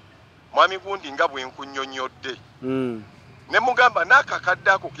by'ekyapa mwami gundi nga bwe nkunnyonnyodde. Ne mugamba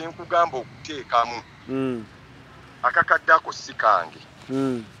n'akakadde ako ke nkugamba okuteekamu akakadde ako si kange.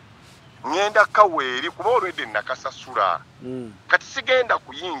 Ngenda kaweeri kuba olwedde nakasasula. Kati sigenda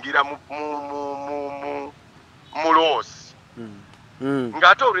kuyingira mu loosi.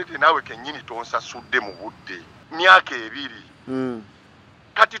 Ng'ate olwedde naawe kennyini tonsasudde mu budde myaka 2.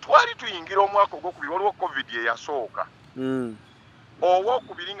 Kati twali tuyingira omwaka ogwokubiri waliwo COVID eyasooka.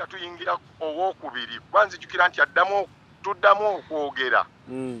 Owookubiri nga tuyingira owookubiri kuba nzijukira nti tuddamu okwogera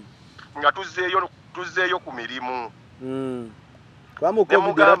nga tuzzeeyo ku mirimu. Bamu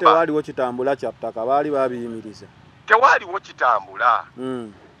COVID era tewaaliwo kitambula kya ttaka baali babiyimiriza. Tewaaliwo kitambula.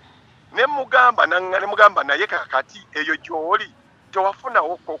 Ne mugamba naye kakati eyo gy'oli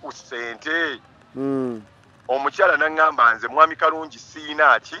tewafunawo ko ku ssente. Omukyala n'aŋŋamba nze mwami kalungi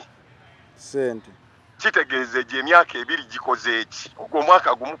siina ki? Sente. Kitegeeza gye emyaka 2 gikoze eki? Ogwo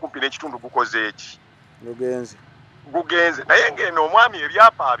omwaka gumu kumpi n'ekitundu gukoze eki? Gugenze. Naye ng'eno omwami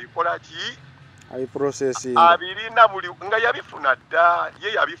ebyapa abikola ki? Processing. Abirina buli nga yabifuna dda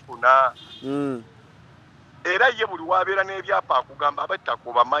ye yabifuna. era ye buli wabeera n'ebyapa akugamba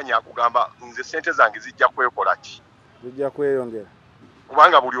abattako bamanyi akugamba nze sente zange zijja kwekola ki zijja kweyongera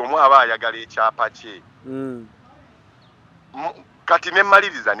kubanga buli omu aba ayagala ekyapa kye kati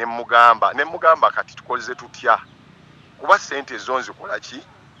nemmaliriza nemugamba kati tukoze tutya kuba sente zo nzikola ki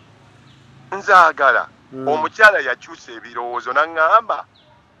nzaagala omukyala yakyusa ebirowoozo naŋŋamba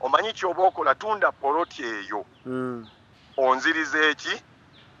omanyi kyoba okola tunda poloti eyo onzirize eki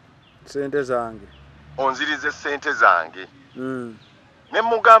sente zange onzirize sente zange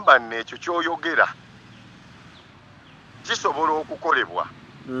nemugamba n'ekyo kyoyogera kisobola okukolebwa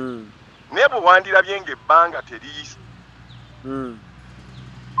naye bwe wandirabye ng'ebbanga teriisi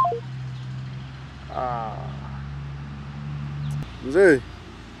nze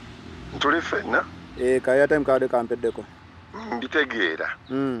ntuli ffenna kaya time kade kampeddeko mbitegeera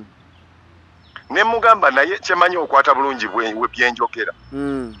nemugamba naye kyemanyi okwata bulungi byenjogera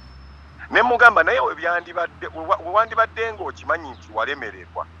nemugamba naye we wandibadde ng'okimanyi nti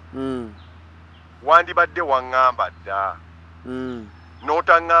walemererwa wandibadde waŋŋamba dda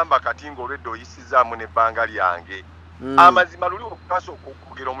n'otaŋŋamba kati ng'olwedde oyisizaamu n'ebbanga lyange amazima luli okukasooka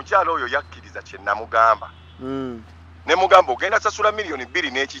okugera omukyala oyo yakkiriza kye namugamba nemugamba ogenda sasula miliyoni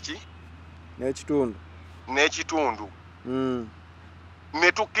 2 n'ekiki n'ekitundu ne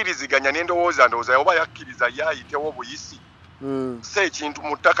tukkiriziganya n'endowooza oba yakkiriza yaayitewo buyisi si ekintu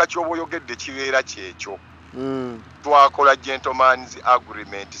mu ttaka ky'oba oyogedde kibeera kyekyo twakola gentleman's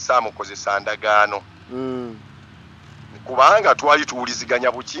agreement saamukozesa ndagaano kubanga twali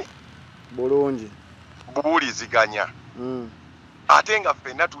tuwuliziganya buki bulungi buwuliziganya ate nga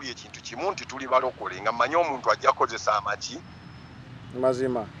ffenna tuli ekintu kimu nti tuli balokole nga mmanyi omuntu ajja kukozesa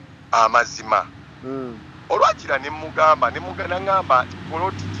amazima olwakira nemugamba naŋŋamba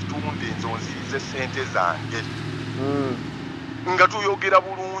poloti gitunde enzonzirize sente zange nga tuyogera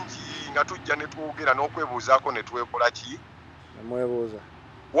bulungi nga tujja ne twogera n'okwebuuzaako ne twekola ki nemwebuuza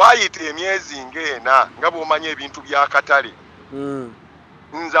waayita emyezi ng'ena nga bw'omanya ebintu by'akatale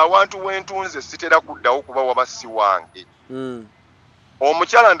nze awantu w'entunze sitera kuddawo kuba waba si wange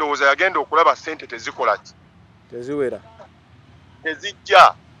omukyala ndowooza yagenda okulaba sente tezikola ki tezijja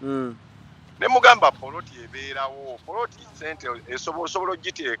nemugamba poloti ebeerawo poloti sente osobola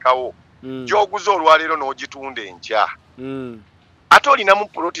ogiteekawo gy'oguza olwaleero n'ogitunda enkya ate olinamu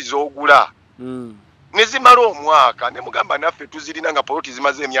poloti z'ogula ne zimala omwaka nemugamba naffe tuzirina nga poloti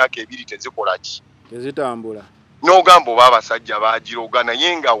zimaze emyaka 2 tezikola ki tezitambula n'ogamba oba abasajja baagiroga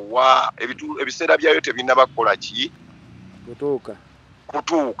naye nga ebiseera byayo tebinaba kukola ki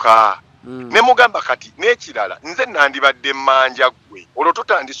kutuuka nemugamba kati n'ekirala nze nandibadde mmanja ggwe olwo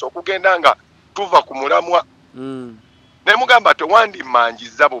tutandise okugenda nga tuva ku mulamwa nemugamba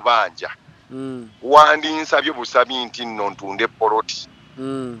tewandimmanjiza bubanja wandinsabye busabi nti nno ntunde poloti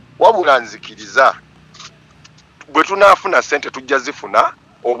wabula nzikiriza bwe tunaafuna sente tujja zifuna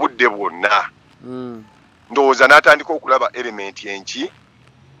obudde bwonna ndowooza n'atandika okulaba elementi enki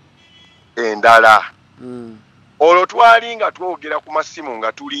endala olwo twali nga twogera ku masimu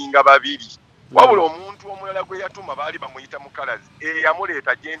nga tulinga babiri wabula omuntu omulala gwe yatuma baali bamuyita mukalazi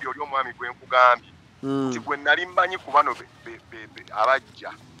eyamuleeta gyendi oli omwami gwe nkugambye nti gwe nali mmanyi ku bano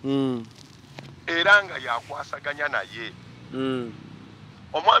abajja era nga yakwasaganya naye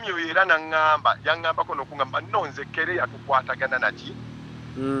omwami oyo era yaŋŋambako n'okugamba nonze kere yatukwatagana naki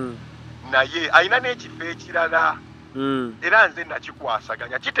naye alina n'ekifo ekirala era nze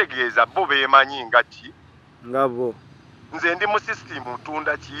nakikwasaganya kitegeeza bo beemanyi nga ki nga bo nze ndi mu sisitimu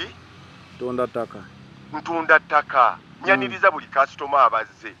ntunda ki ntunda ttaka nyaniriza buli kasitoma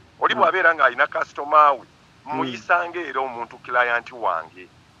abazze oli bw'abeera ng'alina kasitoma we muyisanga era omuntu kilayanti wange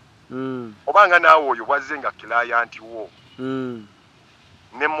obanga naawe oyo bwazze nga kilayanti wo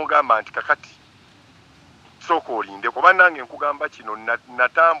ne mugamba nti kakati sooka olinde kuba nange nkugamba kino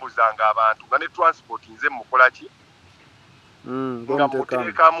natambuzanga abantu nga ne transport nze mukola ki nga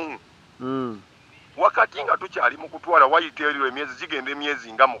muteekamu wakati nga tukyali mu kutwala wayita eriro emyezi gigenda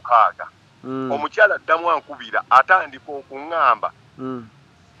emyezi nga 6 omukyala addamu ankubira atandika okuŋŋamba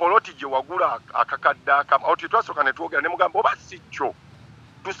poloti gye wagula akakadde oti twasooka ne twogera ne mugamba oba si kyo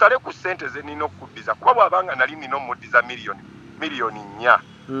tusale ku sente ze nina okuddiza kuba bw'abanga nali nina omuddiza miliyoni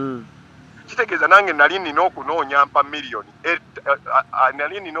 4 kitegeeza nange nali nina okunoonya mpa miliyoni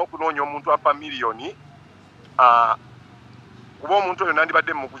nali nina okunoonya omuntu ampa miliyoni kuba omuntu oyo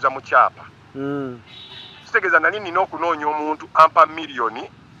nandibadde muguza mu kyapa kitegeeza nali nina okunoonya omuntu ampa miliyoni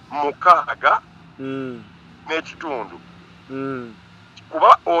 6 n'ekitundu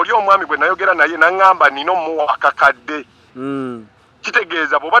kuba oli omwami gwe nayogera naye naŋŋamba nina omuwa akakadde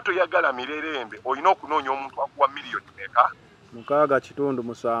kitegeeza bw'oba toyagala mirerembe olina okunoonya omuntu akuwa miliyoni meka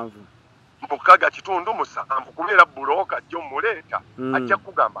 6.7 mpukaga kitundu musanvu kubeera buloka jjo muleeta ajja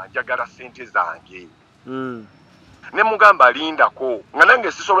kugamba njagala sente zange ne mugamba lindako nga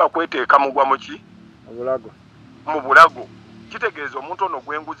nange sisobola kweteeka mugwa muki mu bulago kitegeeza omuntu ono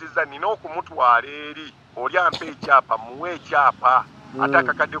gwenguzizza nina okumutwala eri oli ampa ekyapa muwe ekyapa ate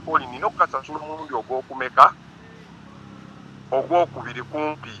akakaddeko oli nina okukasasula omulundi ogw'okumeka ogwokubiri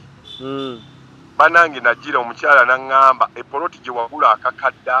kumpi banange nagira omukyala naŋŋamba epoloti gye wagula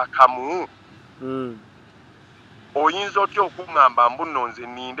akakadde akamu oyinza otya okuŋŋamba mbuno nze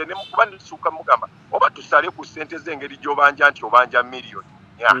ninde ne mukuba nisukka mugamba oba tusale ku ssente z'engeri gy'obanja nti obanja miliyoni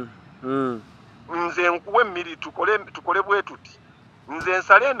nze nkuwe mmiri tukole bwe tuti nze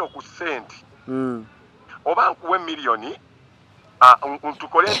nsale eno ku ssente oba nkuwe miliyoni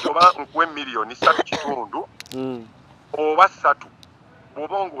tukole nti oba nkuwe miliyoni 3.5 oba 3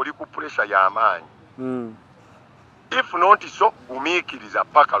 bw'oba ng'oli ku puresha y'amaanyi if not so gumiikiriza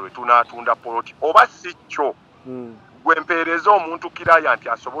paka lwe tunaatunda poloti oba si kyo gwe mpeereza omuntu kiraya nti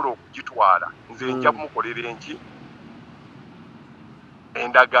asobola okugitwala nze nja kumukolera enki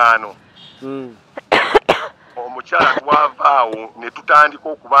endagaano omukyala twavaawo ne tutandika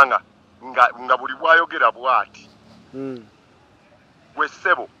okubanga nga buli bwayogera bw'ati gwe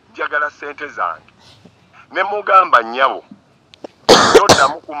ssebo njagala ssente zange ne mugamba nnyabo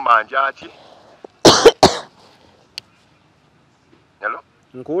toddamu kummanja ki hello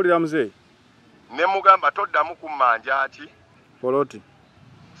nkuwulira muzeeyi ne mugamba toddamu kummanja ki poloti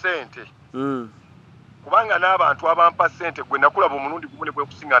sente kubanga n'abantu abampa sente gwe nakulaba omulundi gumu ne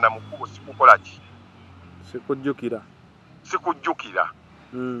bwekusiŋŋaana mu kkubo sikukola ki sikujjukira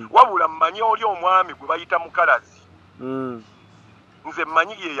wabula mmanyi oli omwami gwe bayita mukalazi nze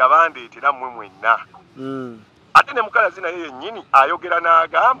mmanyi ye yabandeetera mmwe mwenna ate ne mukalazi naye yennyini ayogera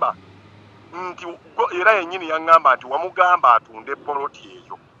n'agamba nti era yennyini yaŋŋamba nti wamugamba atunde poloti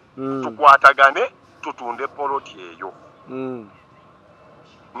eyo tukwatagane tutunde poloti eyo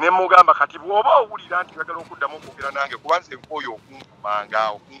ne mugamba kati bw'oba owulira nti yagala okuddamu okwogera nange kuba nze nkooyo okunkumanga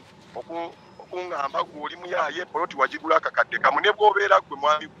okuŋŋamba gw'oli muyaye poloti wagigula akakadde kamu ne bw'obeera gwe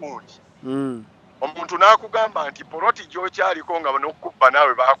mwami gundi omuntu n'akugamba nti poloti gy'okyaliko nga n'okubba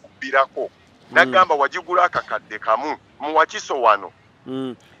naawe baakubbirako nagamba wagigula akakadde kamu mu Wakiso wano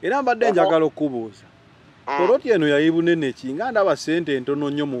era mbadde njagala okubuuza poloti eno yali bunene ki nga ndaba ssente ntono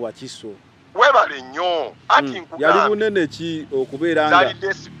nnyo mu Wakiso webale nnyo ati nkugamba yali bunene ki okubeera nga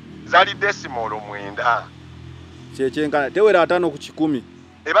zali desimolo 9 kyekyenkana tewera 5 ku 10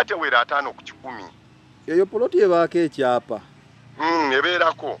 eba tewera 5 ku 10 eyo poloti ebaako ekyapa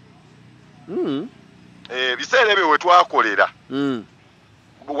ebeerako biseera ebyo we twakolera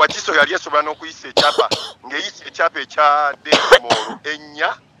Wakiso yali esobola n'okuyisa ekyapa ng'eyisa ekyapa ekya desimolo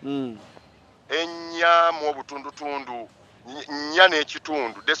 4 mu obutundutundu 4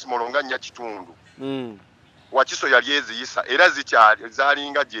 n'ekitundu desimolo nga 4 kitundu Wakiso yali eziyisa era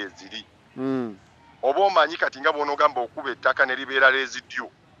zaalinga gye ziri oba omanyi kati nga bw'onogamba okuba ettaka ne libeera residue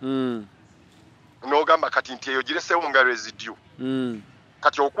n'ogamba kati nti eyo gireseewo nga residue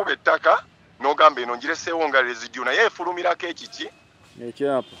kati okuba ettaka n'ogamba eno ngireseewo nga residue naye efulumirako ekiki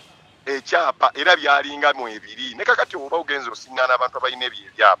ekyapa era byalinga mu 2 ne kakati oba ogenza osiŋŋaana abantu abalina ebyo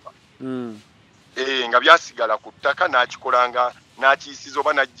ebyapa nga byasigala ku ttaka n'akikolanga n'akiyisiza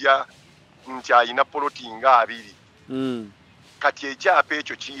oba najja nti alina poloti nga 2 kati ekyapa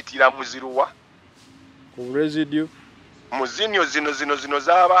ekyo kiyitira muziruwa ku residue muzinyo zino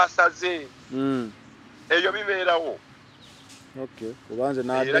z'abaasaze eyo bibeerawo kubanze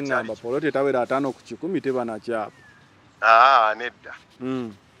nadde ŋŋamba poloti etawera 5 ku 10 teba nakyapa nedda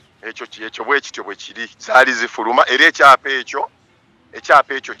ekyo bwe kityo bwe kiri zaali zifuluma era ekyapa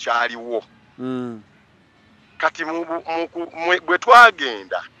ekyo kyaliwo kati bwe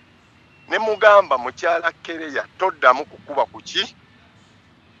twagenda ne mugamba mukyala Kereya toddamu kukuba kuki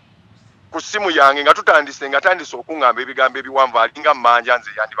ku ssimu yange nga tandise okuŋŋamba ebigambo ebiwanvu alinga mmanja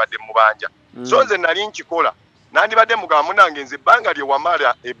nze yandibadde mubanja so nze nali nkikola nandibadde mugamba munange nze ebbanga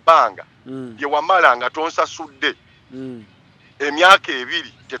lye wamala nga tonsasudde emyaka 2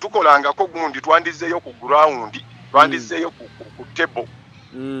 tetukolangako gundi twandizeeyo ku ground twandizeeyo ku table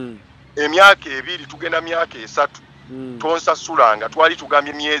emyaka 2 tugenda myaka 3 tonsasulanga twali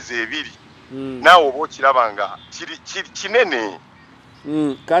tugambye myezi 2 naawe oba okiraba nga kinene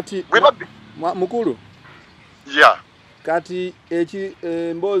kati mukulu kati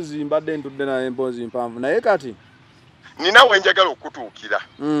emboozi mbadde ntudde naye emboozi mpanvu naye kati ninawe njagala okutuukira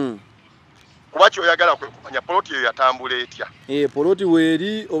kuba kyoyagala kwe kumanya poloti eyo yatambula etya poloti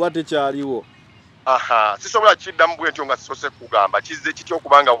weeri oba tekyaliwo sisobola kiddamu bwentyo nga sisose kugamba kizze kitya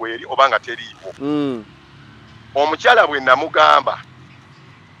okubanga weeri oba nga teriiwo omukyala bwe namugamba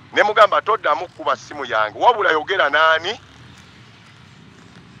ne mugamba toddamu kuba simu yange wabula yogera nani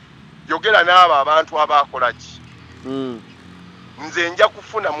yogera n'abo abantu abakola ki nze nja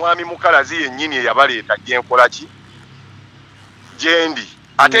kufuna mwami mukalazi yennyini eyabaleeta gyenkola ki gyendi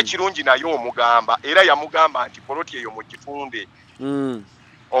ate ekirungi naye omugamba era yamugamba nti poloti eyo mu kitunde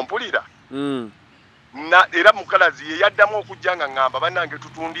ompulira era mukalazi ye yaddamu okujja nga ŋŋamba bannange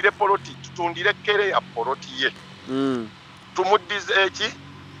tutundire poloti tutundire kere ya poloti ye tumuddize eki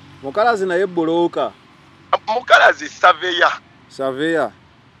mukalazi naye bulooka mukalazi saveya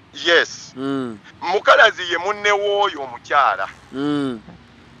yes mukalazi ye munne w'oyo omukyala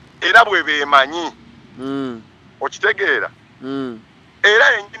era bwe beemanyi okitegeera era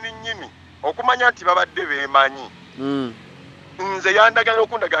ennyini okumanya nti babadde beemanyi nze yandagala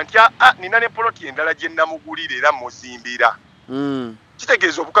okundaga nti nina ne poloti endala gye namugulira era muzimbira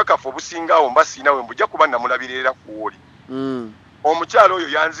kitegeeza obukakafu obusingawo mba siinawe mbujja kuba namulabirira kuwoli omukyala oyo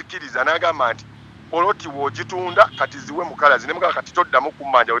yanzikiriza n'agamba nti poloti w'ogitunda kati ziwe mukalazi ne mugamba kati toddamu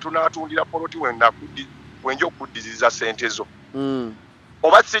kummanja we tunaatundira poloti wenja okuddiziriza sente zo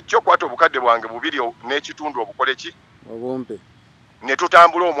oba si kyo kwata obukadde bwange bubiri n'ekitundu obukole ki obumpe ne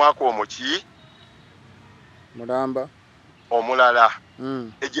tutambula omwaka omuki mulamba omulala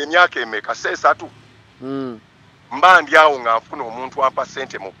egyo emyaka emeka seesatu mba ndi awo nga nfuna omuntu ampa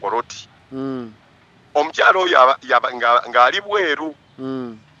sente mu poloti omukyala oyo ng'ali bweru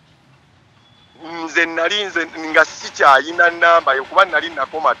nze nga sikyayina nnamba yo kuba nali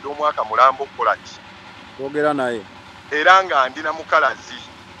nakomadde omwaka mulamba okukola ki kwogera naye era nga ndina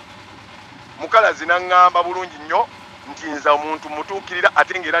mukalazi naŋŋamba bulungi nnyo nti nze omuntu mutuukirira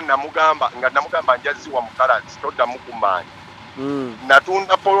ate ng'era namugamba njaziwa mukalazi toddamu kumaanyi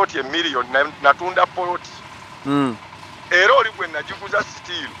natunda poloti emiliyoni natunda poloti era oli gwe nagiguza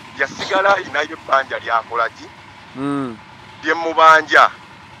sitiiru yasigala ayinayo ebbanja lyakola ki lyemubanja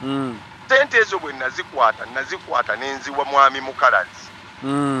sente ezo bwe nazikwata nenziwa mwami mukalazi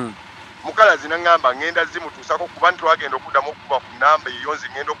mukalazi naŋŋamba ŋŋenda zimutuusako kuba ntitwagenda okuddamu okuba ku nnamba eyo nze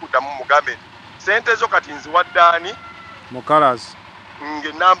ŋŋenda okuddamu mugambe sente zo kati nziwa ddaani mukalazi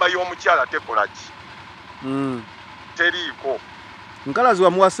ng'ennamba y'omukyala tekola ki teriiko mukalazi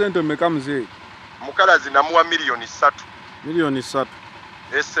wamuwa sente mmeka muzeeyi mukalazi namuwa miliyoni 3 miliyoni 3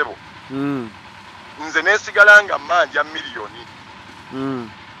 essebo nze neesigala nga mmanja miliyoni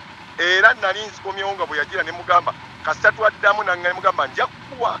era nali nzikomyewo nga bwe yagira ne mugamba kasita twaddamu nange ne mugamba nja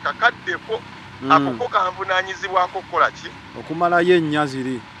kukuwa akakaddeko akoko kanvunaanyizibwako okukola ki okumalayo ennya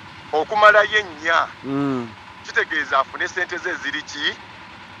ziri okumalayo ennya kitegeeza afune sente ze ziri ki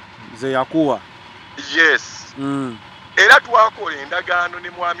ze yakuwa yes era twakola endagaano ne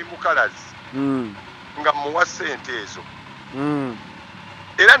mwami mukalazi nga muwa sente ezo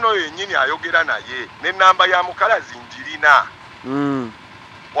era n'oyo yennyini ayogera naye n'ennamba ya mukalazi njirina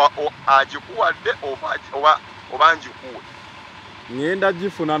agikuwadde oba njikuwe ngenda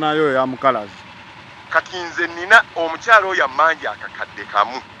gifuna nayo ya mukalazi kati nze nina omukyala oyo amanji akakadde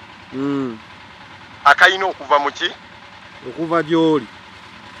kamu akayina okuva mu ki okuva gy'oli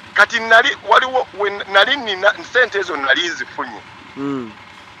kati waliwo nali nina sente ezo nali nzifunye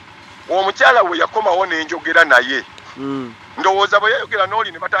omukyala we yakomawo nenjogera naye ndowooza bwe yayogera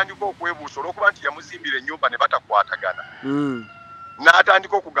n'oli ne batandika okwebuusa olw'okuba nti yamuzimbira ennyumba ne batakwatagana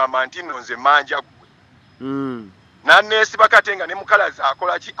n'atandika okugamba nti nno nze manja gwe n'aneesibako ate nga ne mukalazi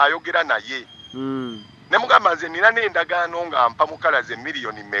akola ki ayogera naye ne mugamba nze nina n'endagaano nga mpa mukalazi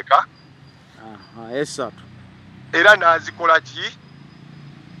emiliyoni mmeka esatu era n'azikola ki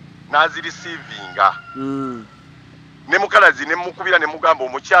n'azirisiivinga ne mukalazi ne mukubira ne mugamba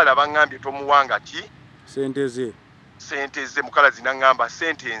omukyala baŋŋambye tomuwanga ki sente ze mukalazi naŋŋamba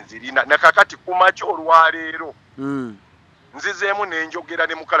sente enzirina nakakati kumakya olwaleero nzizeemu nenjogera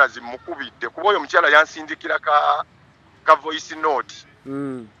ne mukalazi mukubidde kuba oyo omukyala yansindikira ka voice note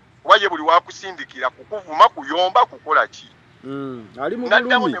kuba ye buli wakusindikira kukuvuma kuyomba kukola ki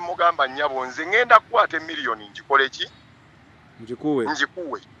naddamu ne mugamba nnyabo nze ŋŋenda kukwata emiliyoni njikole ki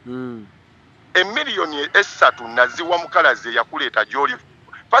njikuwe emiliyoni 3 naziwa mukalazi eyakuleeta gy'oli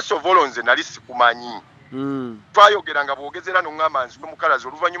first of all nze nali sikumanyi twayogera nga bwogezera noŋŋamba nziwe mukalazi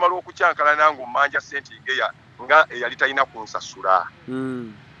oluvannyuma lw'okukyankala nange ommanja sente nga eyali talina kunsasula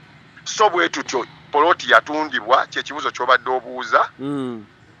so bwe tutyo poloti yatundibwa kyekibuzo ky'obadde obuuza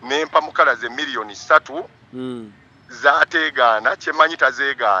nempa mukalazi emiliyoni 3 zaateegaana kyemanyi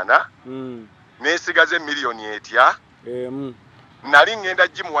tazeegaana neesigaza emiliyoni etya nali ŋŋenda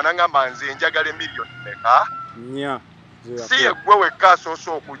gimuwa naŋŋamba nze njagala emiliyoni meka si yeggwe wekka asoose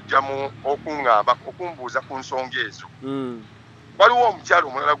okujjamu okuŋŋamba okumbuuza ku nsonga ezo waliwo omukyalo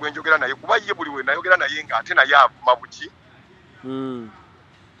omulala gwe njogera naye kuba ye buli we nayogera naye ng'ate naye avuma buki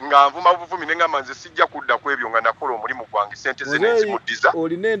nga nvuma buvumi nengamba nze sijja kudda ku ebyo nga nakola omulimu gwange sente ze nenzimuddiza.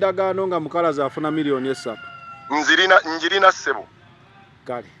 Olina endagaano nga mukalazi afuna miliyoni 3. Njirina ssebo.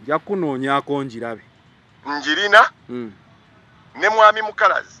 Kale nja kunoonyaako njirabe. Njirina ne mwami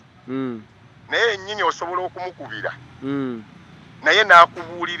mukalazi naye ennyini osobola okumukubira naye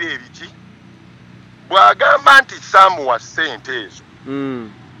n'akubuulira ebiki bw'agamba nti saamuwa ssente ezo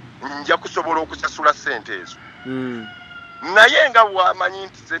nja kusobola okusasula ssente ezo naye nga bw'amanyi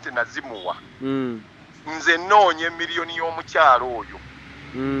nti ssente nazimuwa nze noonye miliyoni y'omukyalo oyo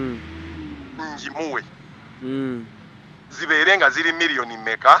njimuwe zibeere nga ziri miliyoni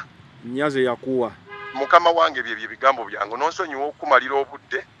mmeka nyaze yakuwa mukama wange bye bigambo byange nonsonyiwa okumalira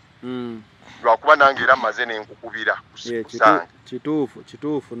obudde lwakuba nange era maze nenkukubira kusanga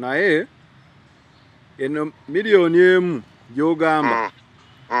kituufu naye eno miliyoni emu gy'ogamba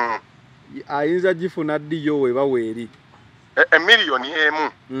ayinza gifuna ddiyo weba weeri emiliyoni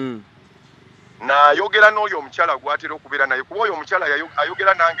emu nayogera n'oyo omukyala gwatera okubeera naye kuba oyo omukyala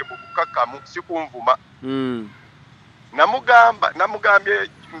ayogera nange mu bukakkamu sikunvuma namugambye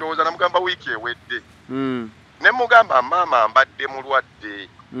ndowooza namugamba wiiki ewedde ne mugamba maama mbadde mulwadde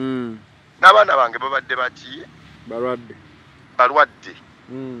n'abaana bange babadde baki balwadde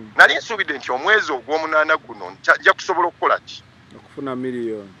nali nsuubidde nti omwezi ogw'omunaana guno nja kusobola okukola ki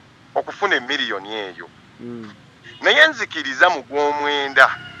okufuna emiliyoni eyo naye nzikiriza mu gw'omwenda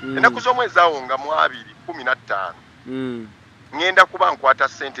ennaku z'omwezi awo nga mu 215 ngenda kuba nkwata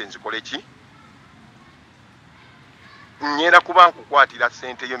ssente nzikole ki ngenda kuba nkukwatira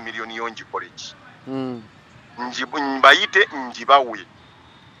ssente yo miliyoni yo ngikole ki mbayite njibawe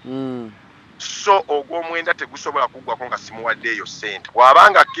so ogw'omwenda tegusobola kuggwako nga simuwadde eyo ssente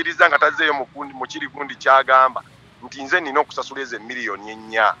bw'abanga akkiriza nga tazeeyo mu kirigundi kyagamba nti nze nina okusasula ezo emiliyoni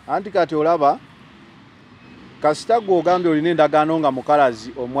 4 anti kati olaba kasita gwe ogambye olina endagaano nga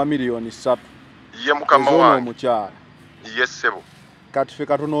mukalazi omwa miliyoni 3 ye mukama wange omukyala ye ssebo kati ffe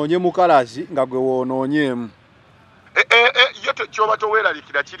katunoonye mukalazi nga gwe woonoonyeemu yo kyoba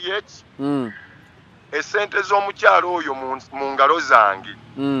toweeralikira kiri eki essente z'omukyalo oyo mu ngalo zange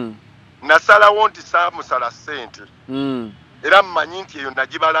nasalawo nti saamusala ssente era mmanyi nti eyo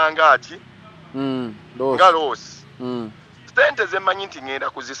nagibalanga ati nga loosi ssente ze mmanyi nti ngenda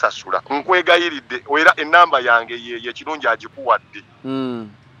kuzisasula nkwegayiridde era ennamba yange ye kirungi agikuwadde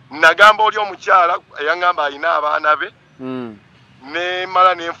nagamba oli omukyala eyaŋŋamba alina abaana be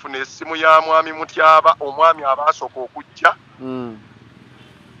nemala nenfuna essimu ya mwami mutyaba omwami abaasooka okujja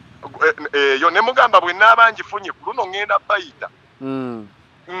eyo nemugamba bwe naaba ngifunye ku luno ŋŋenda bayita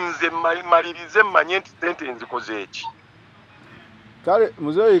nze malirize mmanye nti ssente nzikoze eki kale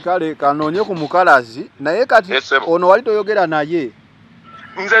muzeeyi kale kanoonye ku mukalazi naye kati ono wali toyogera naye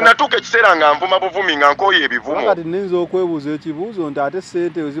nze natuuka ekiseera nga nvuma buvumi nga nkooye ebivumo kati ninza okwebuuza ekibuuzo nti ate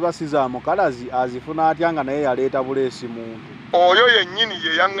ssente weziba si za mukalazi azifuna atya nga naye yaleeta buleesi muntu oyo yennyini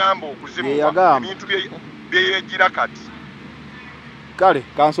ye yaŋŋamba okuzimuwa ebintu bye yeegira kati kale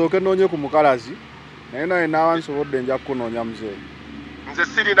kansooke noonye ku mukalazi naye naye naawa nsobodde nja kukunoonya muzeeyi nze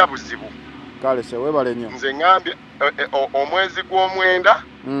sirina buzibu kale sewebale nnyo nze ŋŋambye omwezi gw'omwenda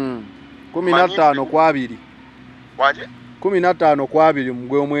 15 kwa 2 wanje 15 kwa 2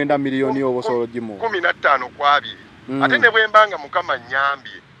 mugwe omwenda miliyoni obusobola gimuwa 15 kwa 2 ate ne bwe mbanga mukama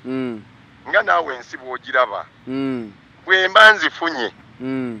nnyambye nga naawe ensi bw'ogiraba bwe mba nzifunye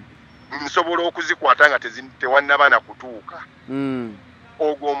nsobola okuzikwata nga tewannaba na kutuuka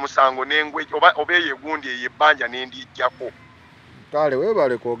ogwo omusango n'engwe oba eyo egundi eyo ebbanja n'endiijjako kale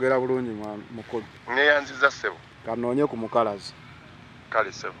weebale kwogera bulungi mukulu neyanziza ssebo kanoonye ku mukalazi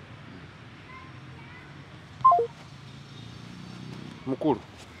kale ssebo mukulu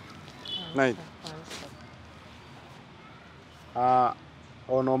naye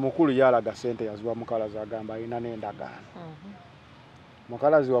ono omukulu yalaga ssente yaziwa mukalazi agamba alina n'endagaano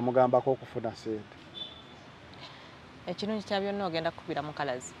mukalazi wamugambako okufuna ssente ekirungi kya byonna ogenda kukubira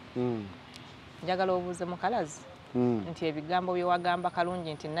mukalazi njagala obuuze mukalazi nti ebigambo bye wagamba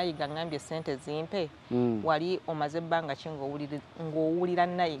kalungi nti nayiga ngambye ssente zimpe wali omaze ebbanga ki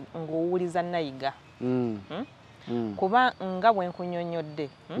ng'owuliza nayiga kuba nga bwe nkunyonnyodde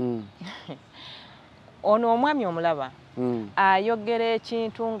ono omwami omulaba ayogera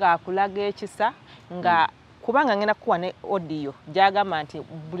ekintu ng'akulaga ekisa nga kubanga ngenda kuwa ne audio gyagamba nti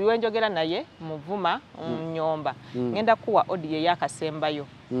buli wenjogera naye muvuma nyomba ngenda kuwa audio eyakasembayo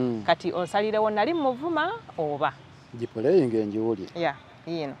kati onsalirewo nali muvuma oba gipuleyinga enjiwulye ya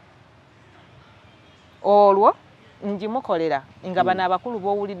yino olwo njimukolera nga bana abakulu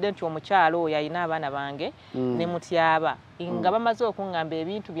bowulidde nti omukyalo oyo ayina abaana bange ne mutyaba nga bamaze okungamba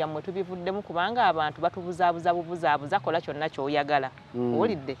ebintu byammwe tubivuddemu kubanga abantu batubuzaabuza kola kyonna ky'oyagala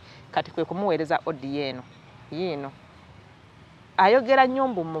owulidde kati kwe kumuweereza odi yeeno ayogera nnyo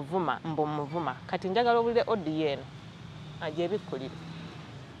mbu muvuma kati njagala owulire odi yeeno agyebikkulire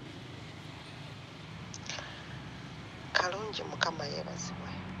kalungi mukama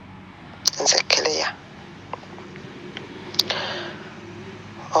yeebazibwe nze Kereya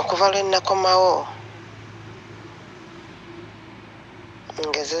okuva lwe nakomawo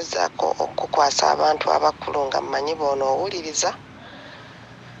ngezezzaako okukwasa abantu abakulu nga mmanyi boona owuliriza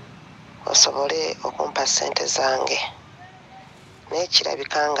osobole okumpa ssente zange naye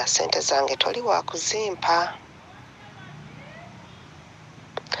kirabika nga ssente zange toli wakuzimpa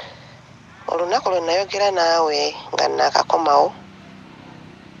olunaku lwe nayogera naawe nga nakakomawo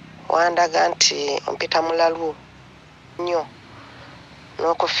wandaga nti mpita mulalu nnyo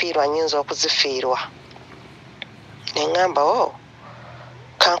n'okufiirwa nnyinza okuzifiirwa ne ŋŋamba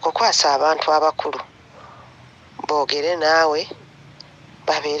kankukwasa abantu abakulu boogere naawe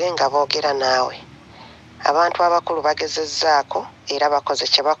babeere nga boogera naawe abantu abakulu bagezezzaako era bakoze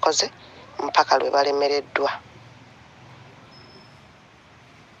kye bakoze mpaka lwe balemereddwa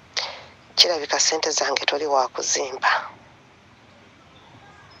kirabika ssente zange toli wakuzimba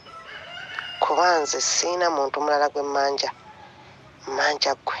kuba nze siina muntu mulala gwe mmanja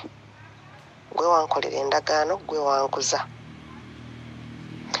gwe wankolera endagaano gwe wankuza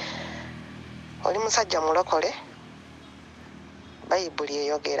oli musajja mulokole bayibuli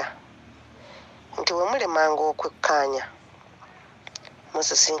eyogera nti we mulemanga okwekkaanya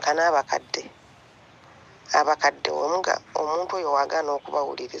musisinkana abakadde wemuga omuntu oyo wagaana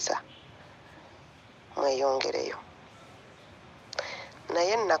okubawuliriza mweyongereyo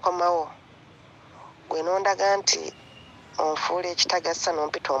naye nakomawo gwe nondaga nti onfuula ekitagasa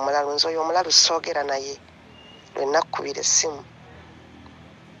n'ompita omulalu nze oyo omulalu soogera naye lwe nakkubira essimu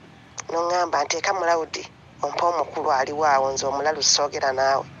noŋŋamba nteeka mulawudi ompa omukulu aliwo awo nze omulalu soogera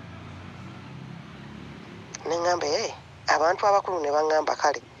naawe ne ŋŋamba abantu abakulu ne baŋŋamba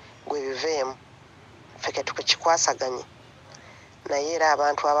kale gwe biveemu feke tukikwasaganye naye era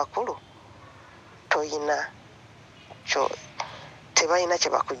abantu abakulu tebalina kye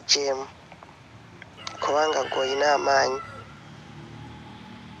bakuggyeemu kubanga gw'olina amaanyi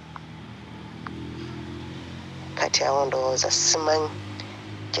kati awo ndowooza simanyi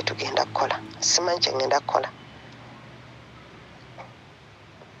kye tugenda kukola simanyi kye ngenda kukola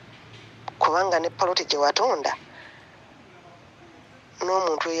kubanga ne poloti gye watunda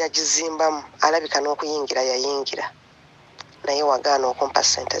n'omuntu eyagizimbamu alabika n'okuyingira yayingira naye wagaana okumpa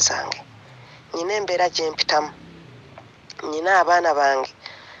ssente zange nyina embeera gye mpitamu nyina abaana bange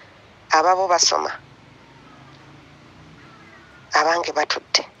ababo basoma abange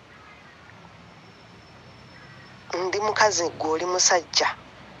batudde ndi mukazi gw'oli musajja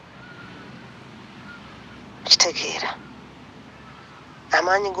kitegeera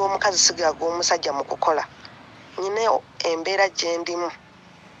amaanyi g'omukazi siga g'omusajja mu kukola nyina embeera gye ndimu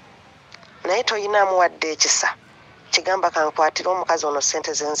naye toyinaamu wadde ekisa kigamba kankwatira omukazi ono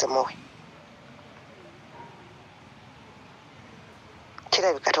ssente zenze muwe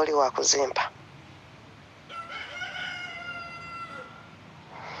kirabika toli wakuzimpa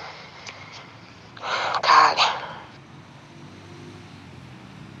kale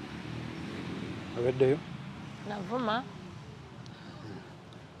aweddeyo navuma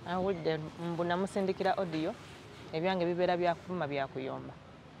awudde mbu namusindikira odiyo ebyange bibeera byakuvuma byakuyomba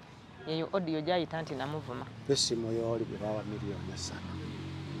eyo odiyo gyayita nti namuvuma essimu yooli bwe bawa miliyoni 5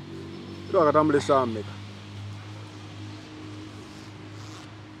 era wakatambulesa mmeka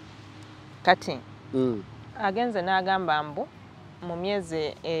kati agenze n'agamba mbu mu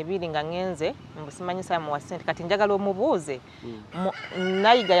myezi 2 nga ngenze mbu simanyisa muwa ssente kati njagala omubuuze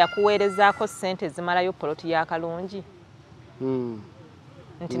nayiga yakuweerezaako ssente zimalayo poloti ya kalungi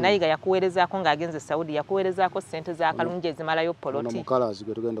nti nayiga yakuweerezaako ng'agenze Saudi yakuweerezaako ssente za kalungi ezimalayo poloti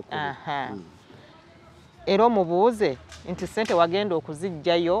era omubuuze nti ssente wagenda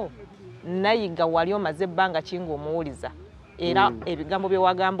okuzijjayo nayiga wali omaze ebbanga ki ng'omuwuliza era ebigambo bye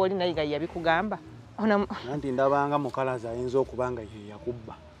wagamba oli nayiga yabikugamba nanti ndabanga mukalazi ayinza okuba nga ye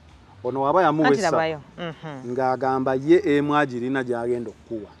yakubba ono waba yamuwesa ng'agamba ye emu agirina gy'agenda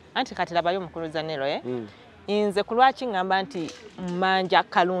okukuwa anti kati labayo mukuluza nero nze ku lwaki ngamba nti mmanja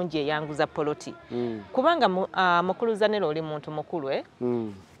kalungi eyanguza poloti kubanga mukuluza nero oli muntu mukulu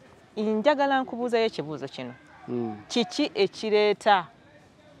njagala nkubuuzayo ekibuuzo kino kiki ekireeta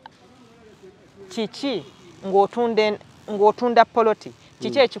kiki ng'otunda poloti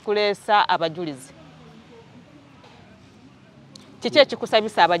kiki ekikuleesa abajulizi kiki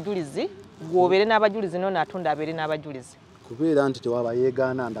ekikusabisa abajulizi gw'obeere n'abajulizi n'ono atunda abeere n'abajulizi kubeera nti tewaba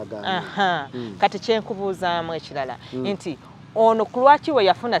yeegaana ndagaano. Kati kyenkubuuzaamu ekirala nti ono ku lwaki we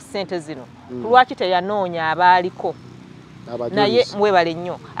yafuna ssente zino ku lwaki teyanoonya abaaliko naye mwebale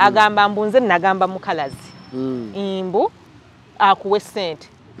nnyo agamba mbunze nagamba mukalazi mbu akuwe ssente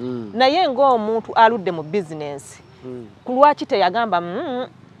naye ng'omuntu aludde mu bizinensi ku lwaki teyagamba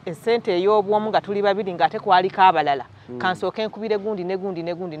essente ey'obwomu nga tuli babiri ng'ate kwaliko abalala kansooke nkubire gundi ne gundi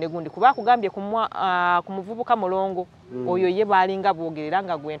ne gundi ne gundi kuba akugambye ku muvubuka mulongo oyo ye baalinga boogerera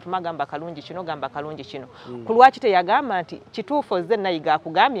nga gwe ntuma gamba kalungi kino gamba kalungi kino ku lwaki teyagamba nti kituufu ozze nayiga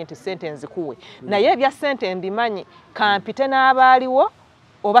akugambye nti ssente nzikuwe naye ebya ssente mbimanyi kampite n'abaaliwo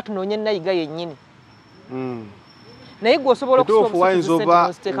oba tunoonye nayiga yennyini naye gwe osobola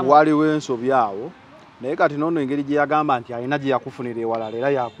okusoba waliwo ensobi awo naye kati noono engeri gye yagamba nti alina gye yakufunira ewalala era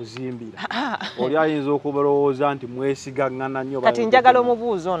yakuzimbira oli ayinza okubalowooza nti mwesigaŋŋana nnyo kati njagala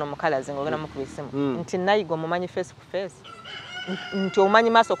omubuuzo ono mukalazi ng'ogenda mukuba esimu nti nayiga omumanyi face ku face nti omumanyi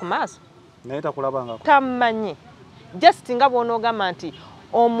maaso ku maaso naye takulabangako tamanyi just nga bw'onoogamba nti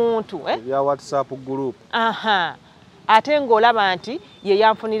omuntu ebya whatsapp group ate ng'olaba nti ye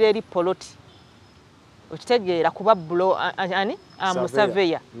yanfunira eri poloti okitegeera kuba ani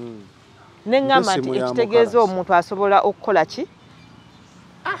musaveya neŋŋamba nti ekitegeeza omuntu asobola okukola ki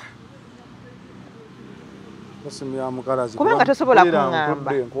kubanga tosobola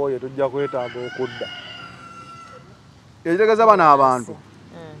kuŋŋamba enkoye tujja kwetaaga okudda ekitegeeza bano abantu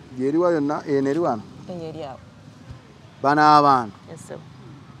gyeriwa yonna eno eri wano bano abantu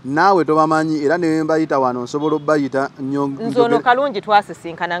naawe tobamanyi era ne mbayita wano nsobola obbayita nze ono kalungi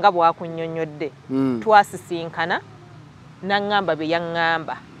twasisinkana nga bwakunnyonnyodde twasisinkana naŋŋamba bye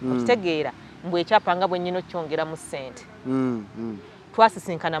yaŋŋamba okitegeera mbw ekyapa nga bwe nnyina okyongera mu ssente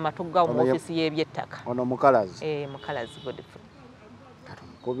twasisinkana matuggawo mu ofiisi y'ebyettaka ono mukalazi mukalazi Godfrey kati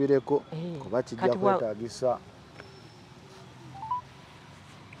omukubireko kuba kijja kwetaagisa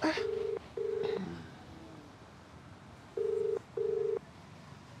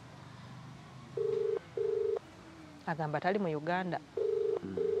agamba tali mu Uganda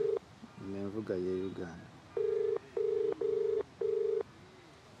nenvuga ye Uganda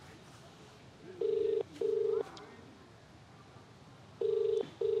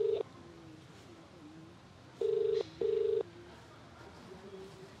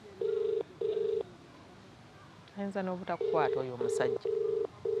ayinza n'obutakukwata oyo omusajja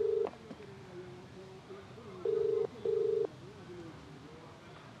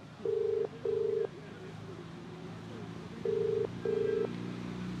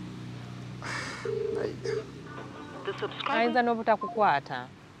ayinza n'obutakukwata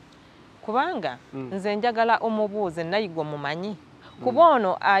kubanga nze njagala omubuuze nayiga omumanyi kuba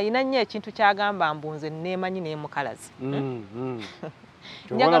ono ayina nnyo ekintu kyagamba mbunze neemanyi n'emukalazi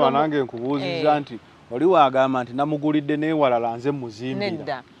njagala nange nkubuuziza nti oli waagamba nti namugulidde n'ewalala nze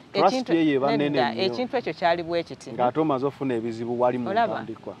muzimbira ekintu ekyo kyali bwe kiti ng'ate omaze ofuna ebizibu wali mu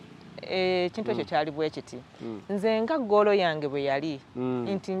ntandikwa ekintu ekyo kyali bwe kiti nze nga ggoolo yange bwe yali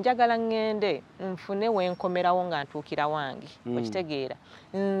nti njagala ŋŋende nfune wenkomerawo nga ntuukira wange okitegeera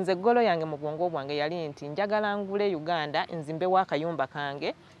nze ggoolo yange mu bwongo bwange yali nti njagala ngule Uganda nzimbewo akayumba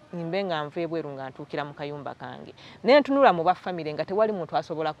kange nimbe nga nva ebweru nga ntuukira mu kayumba kange naye ntunula mu baffamire nga tewali muntu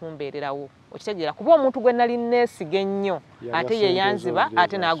asobola kumbeererawo okitegeera kuba omuntu gwe nali neesiga ennyo ate ye yanziba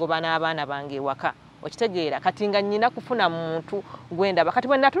ate n'agoba n'abaana bange ewaka okitegeera kati nga nnyina kufuna muntu gwendaba kati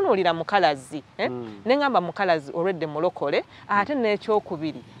bwe natunuulira mukalazi ne ŋŋamba mukalazi olwedde mulokole ate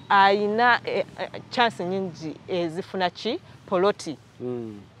n'ekyokubiri ayina chance nyingi ezifuna ki poloti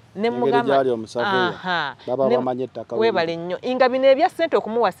webale nnyo nga bino ebya ssente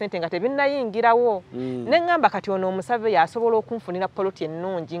okumuwa ssente nga tebinnayingirawo ne ŋŋamba kati ono omusave yasobola okunfunira poloti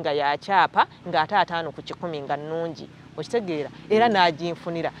ennungi nga yakyapa ng'ate 5 ku 10 nga nnungi okitegeera era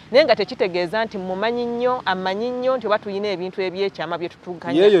n'aginfunira naye nga tekitegeeza nti mumanyi nnyo amanyi nnyo nti oba tulina ebintu ebyekyama bye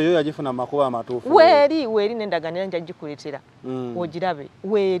tutuganya yeeyo yagifuna makuba amatuufu weeri n'endagaano era nja gikuleetera ogirabe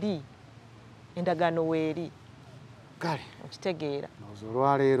weeri endagaano weeri kale okitegeera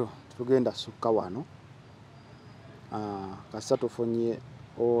olwaleero tugenda sukka wano kasa tufunye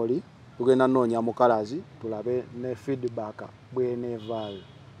oli tugenda noonya mukalazi tulabe ne feedback bwenevaayo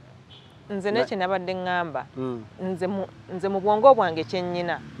nze nekye nabadde ŋŋamba nze mu bwongo bwange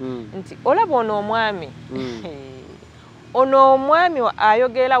kyennyina nti olaba ono omwami ono omwami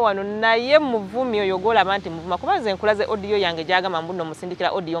ayogera wano naye muvumi oyo golaba nti muvuma kuba nze nkulaze odiyo yange gyagamba mbuno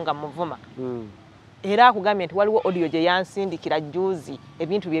musindikira odiyo nga muvuma era akugambye nti waliwo odiyo gye yansindikira juzi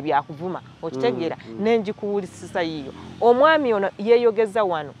ebintu bye byakuvuma okitegeera nenjikuwulisisa yiyo omwami ono yeeyogeza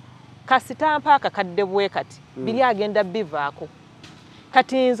wano kasitampa akakadde bwe kati biri agenda bivaako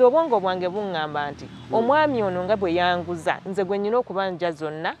kati nze obwongo bwange buŋŋamba nti omwami ono nga bwe yanguza nze gwe nnyina okubanja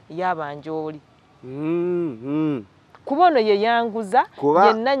zonna yabanja oli kuba ono ye yanguza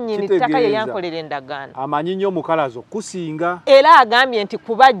yenna nnyini ttaka ye yankolera endagaano amanyi nnyo mukalazi okusinga era agambye nti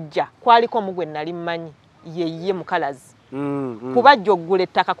kubajja kwaliko omugwe nali mmanyi ye mukalazi kubajja oggula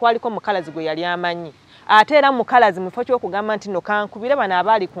ettaka kwaliko mukalazi gwe yali amanyi ate era mukalazi mufo ky'okugamba nti no kankubire bano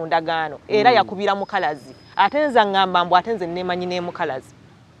abaali ku ndagaano era yakubira mukalazi ate nze ngamba mbu ate nze neemanyi n'emukalazi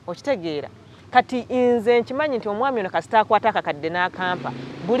okitegeera kati nze nkimanyi nti omwami ono kasita akwata akakadde n'akampa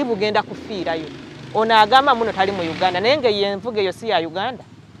buli bugenda kufiirayo ono agamba muno tali mu Uganda naye nga yenvuga eyo si ya Uganda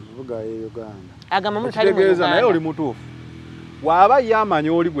envuga ye Uganda agamba muno tali mu Uganda naye oli mutuufu waba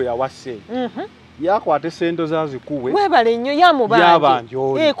yamanya oli gwe yawasse yakwate sente zazikuwe webale nnyo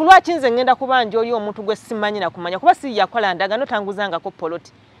yamubanje ku lwaki nze ngenda kubanja oli omuntu gwe simanyi na kumanya kuba si yakola ndagaano tanguzangako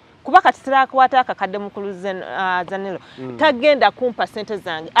poloti kuba kati tirakwata akakadde mukulu zanelo tagenda kumpa sente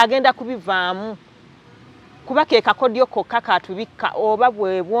zange agenda kubivaamu kuba ke kakodyo kokka katubikka oba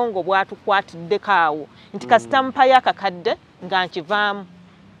bwe bwongo bwatukwatiddeko awo nti kasita mpayo akakadde nga nkivaamu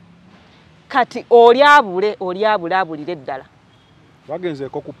kati olyabule abulire eddala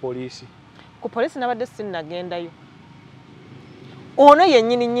bagenzeeko ku poliisi nabadde sinnagendayo ono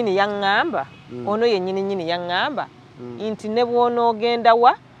yennyini yaŋŋamba nti ne bw'onoogenda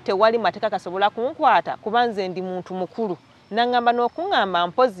wa tewali mateeka kasobola kunkwata kuba nze ndi muntu mukulu naŋŋamba n'okuŋŋamba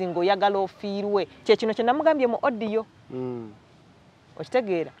mpozi ng'oyagala ofiirwe kyekino kye namugambye mu odiyo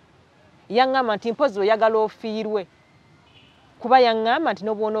okitegeera yaŋŋamba nti mpozi oyagala ofiirwe kuba yaŋŋamba nti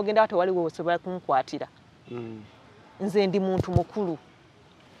n'obwonoogenda wa tewali weosobola kunkwatira nze ndi muntu mukulu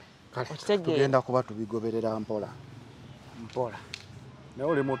tugenda kuba tubigoberera mpola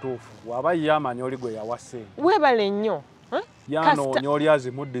naye oli mutuufu waba yamanya oli gwe yawasse webale nnyo yanoonya oli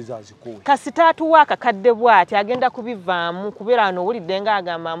azimuddiza azikuwe kasita atuwa akakadde bw'ati agenda kubivaamu kubeera ano owulidde nga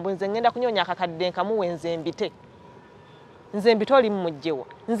agamba mbu nze ngenda kunyoonya akakadde nkamuwe nze mbite oli mumugjewa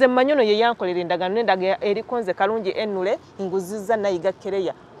nze mmanyi ono ye yankolera endagaano n'endaga eriko nze kalungi ennule nguzizza nayiga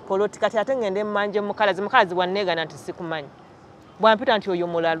kereya poloti kati ate ngende mmanje mukalazi bwanneegana nti sikumanyi bwampita nti oyo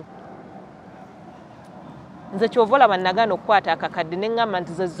mulalu nze kyova olaba nagaana okukwata akakadde ne ŋŋamba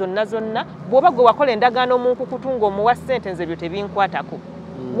nti ze zonna bw'oba gwe wakola endagaano mu nkukutu ng'omuwa ssente nze byo tebinkwatako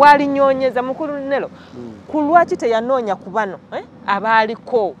walinyoonyeza mukulu Nelo ku lwaki teyanoonya ku bano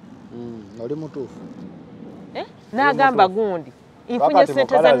abaaliko oli mutuufu n'agamba gundi nfunye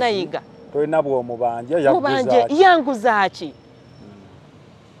ssente za nayiga tolina bw'omubanja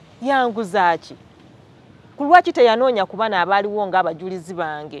yanguza ki ku lwaki teyanoonya ku bano abaaliwo ng'abajulizi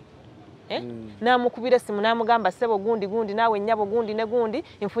bange namukubira essimu namugamba ssebo gundi naawe nnyabo gundi ne gundi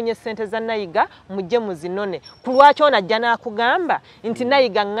nfunye ssente za nayiga mujje muzinone ku lwaki ono ajja n'akugamba nti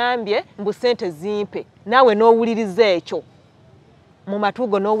nayiga ŋŋambye mbu ssente zimpe naawe n'owuliriza ekyo mu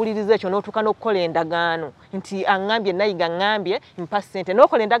matugo n'owuliriza ekyo n'otuuka n'okukola endagaano nti aŋŋambye nayiga ŋŋambye mpa ssente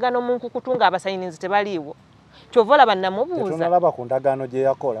n'okola endagaano mu nkukutu ng'abasayinizi tebaliiwo kyova olaba namubuuza tetunalaba ku ndagaano gye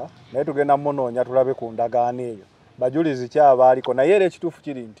yakola naye tugenda munoonya tulabe ku ndagaano eyo bajulizi kyabaaliko naye era ekituufu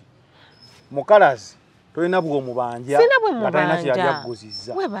kiri nti mukalazi tolina bw'omubanja nga talina kyeyali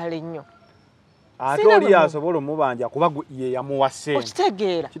agguzizza webale nnyo ate oli asobola omubanja kuba ye yamuwasse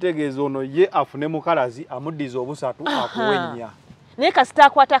kitegeeza ono ye afune mukalazi amuddiza obusatu akuwenya naye kasita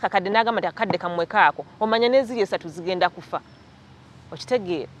akwata akakadde n'agamba nti akadde kamwekaako omanya n'eziri esatu zigenda kufa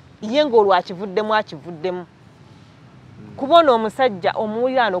okitegeera ye ng'olwo akivuddemu kuba ono omusajja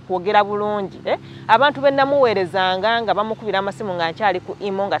omuwuliraano okwogera bulungi abantu be namuweerezanga nga bamukubira amasimu nga nkyali ku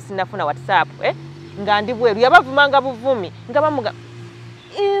imo nga sinafuna whatsapp nga ndi bweru yabavumanga buvumi nga bamuga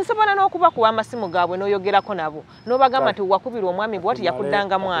nsobola n'okubakuba amasimu gaabwe n'oyogerako nabo n'obagamba nti wakubira omwami bw'ati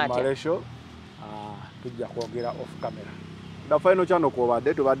yakuddangamu atya tujja kwogera off camera dafaino kyano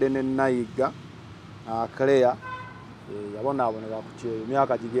kwobadde tubadde ne nayiga Claire yabonaabonera ku kyeyo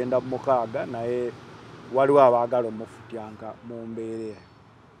myaka gigenda mu 6 naye waliwo abaagala omufutyanga mu mbeera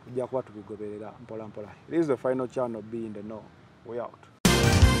tujja kuba tubigoberera mpola. This is the final channel B in the know. We out.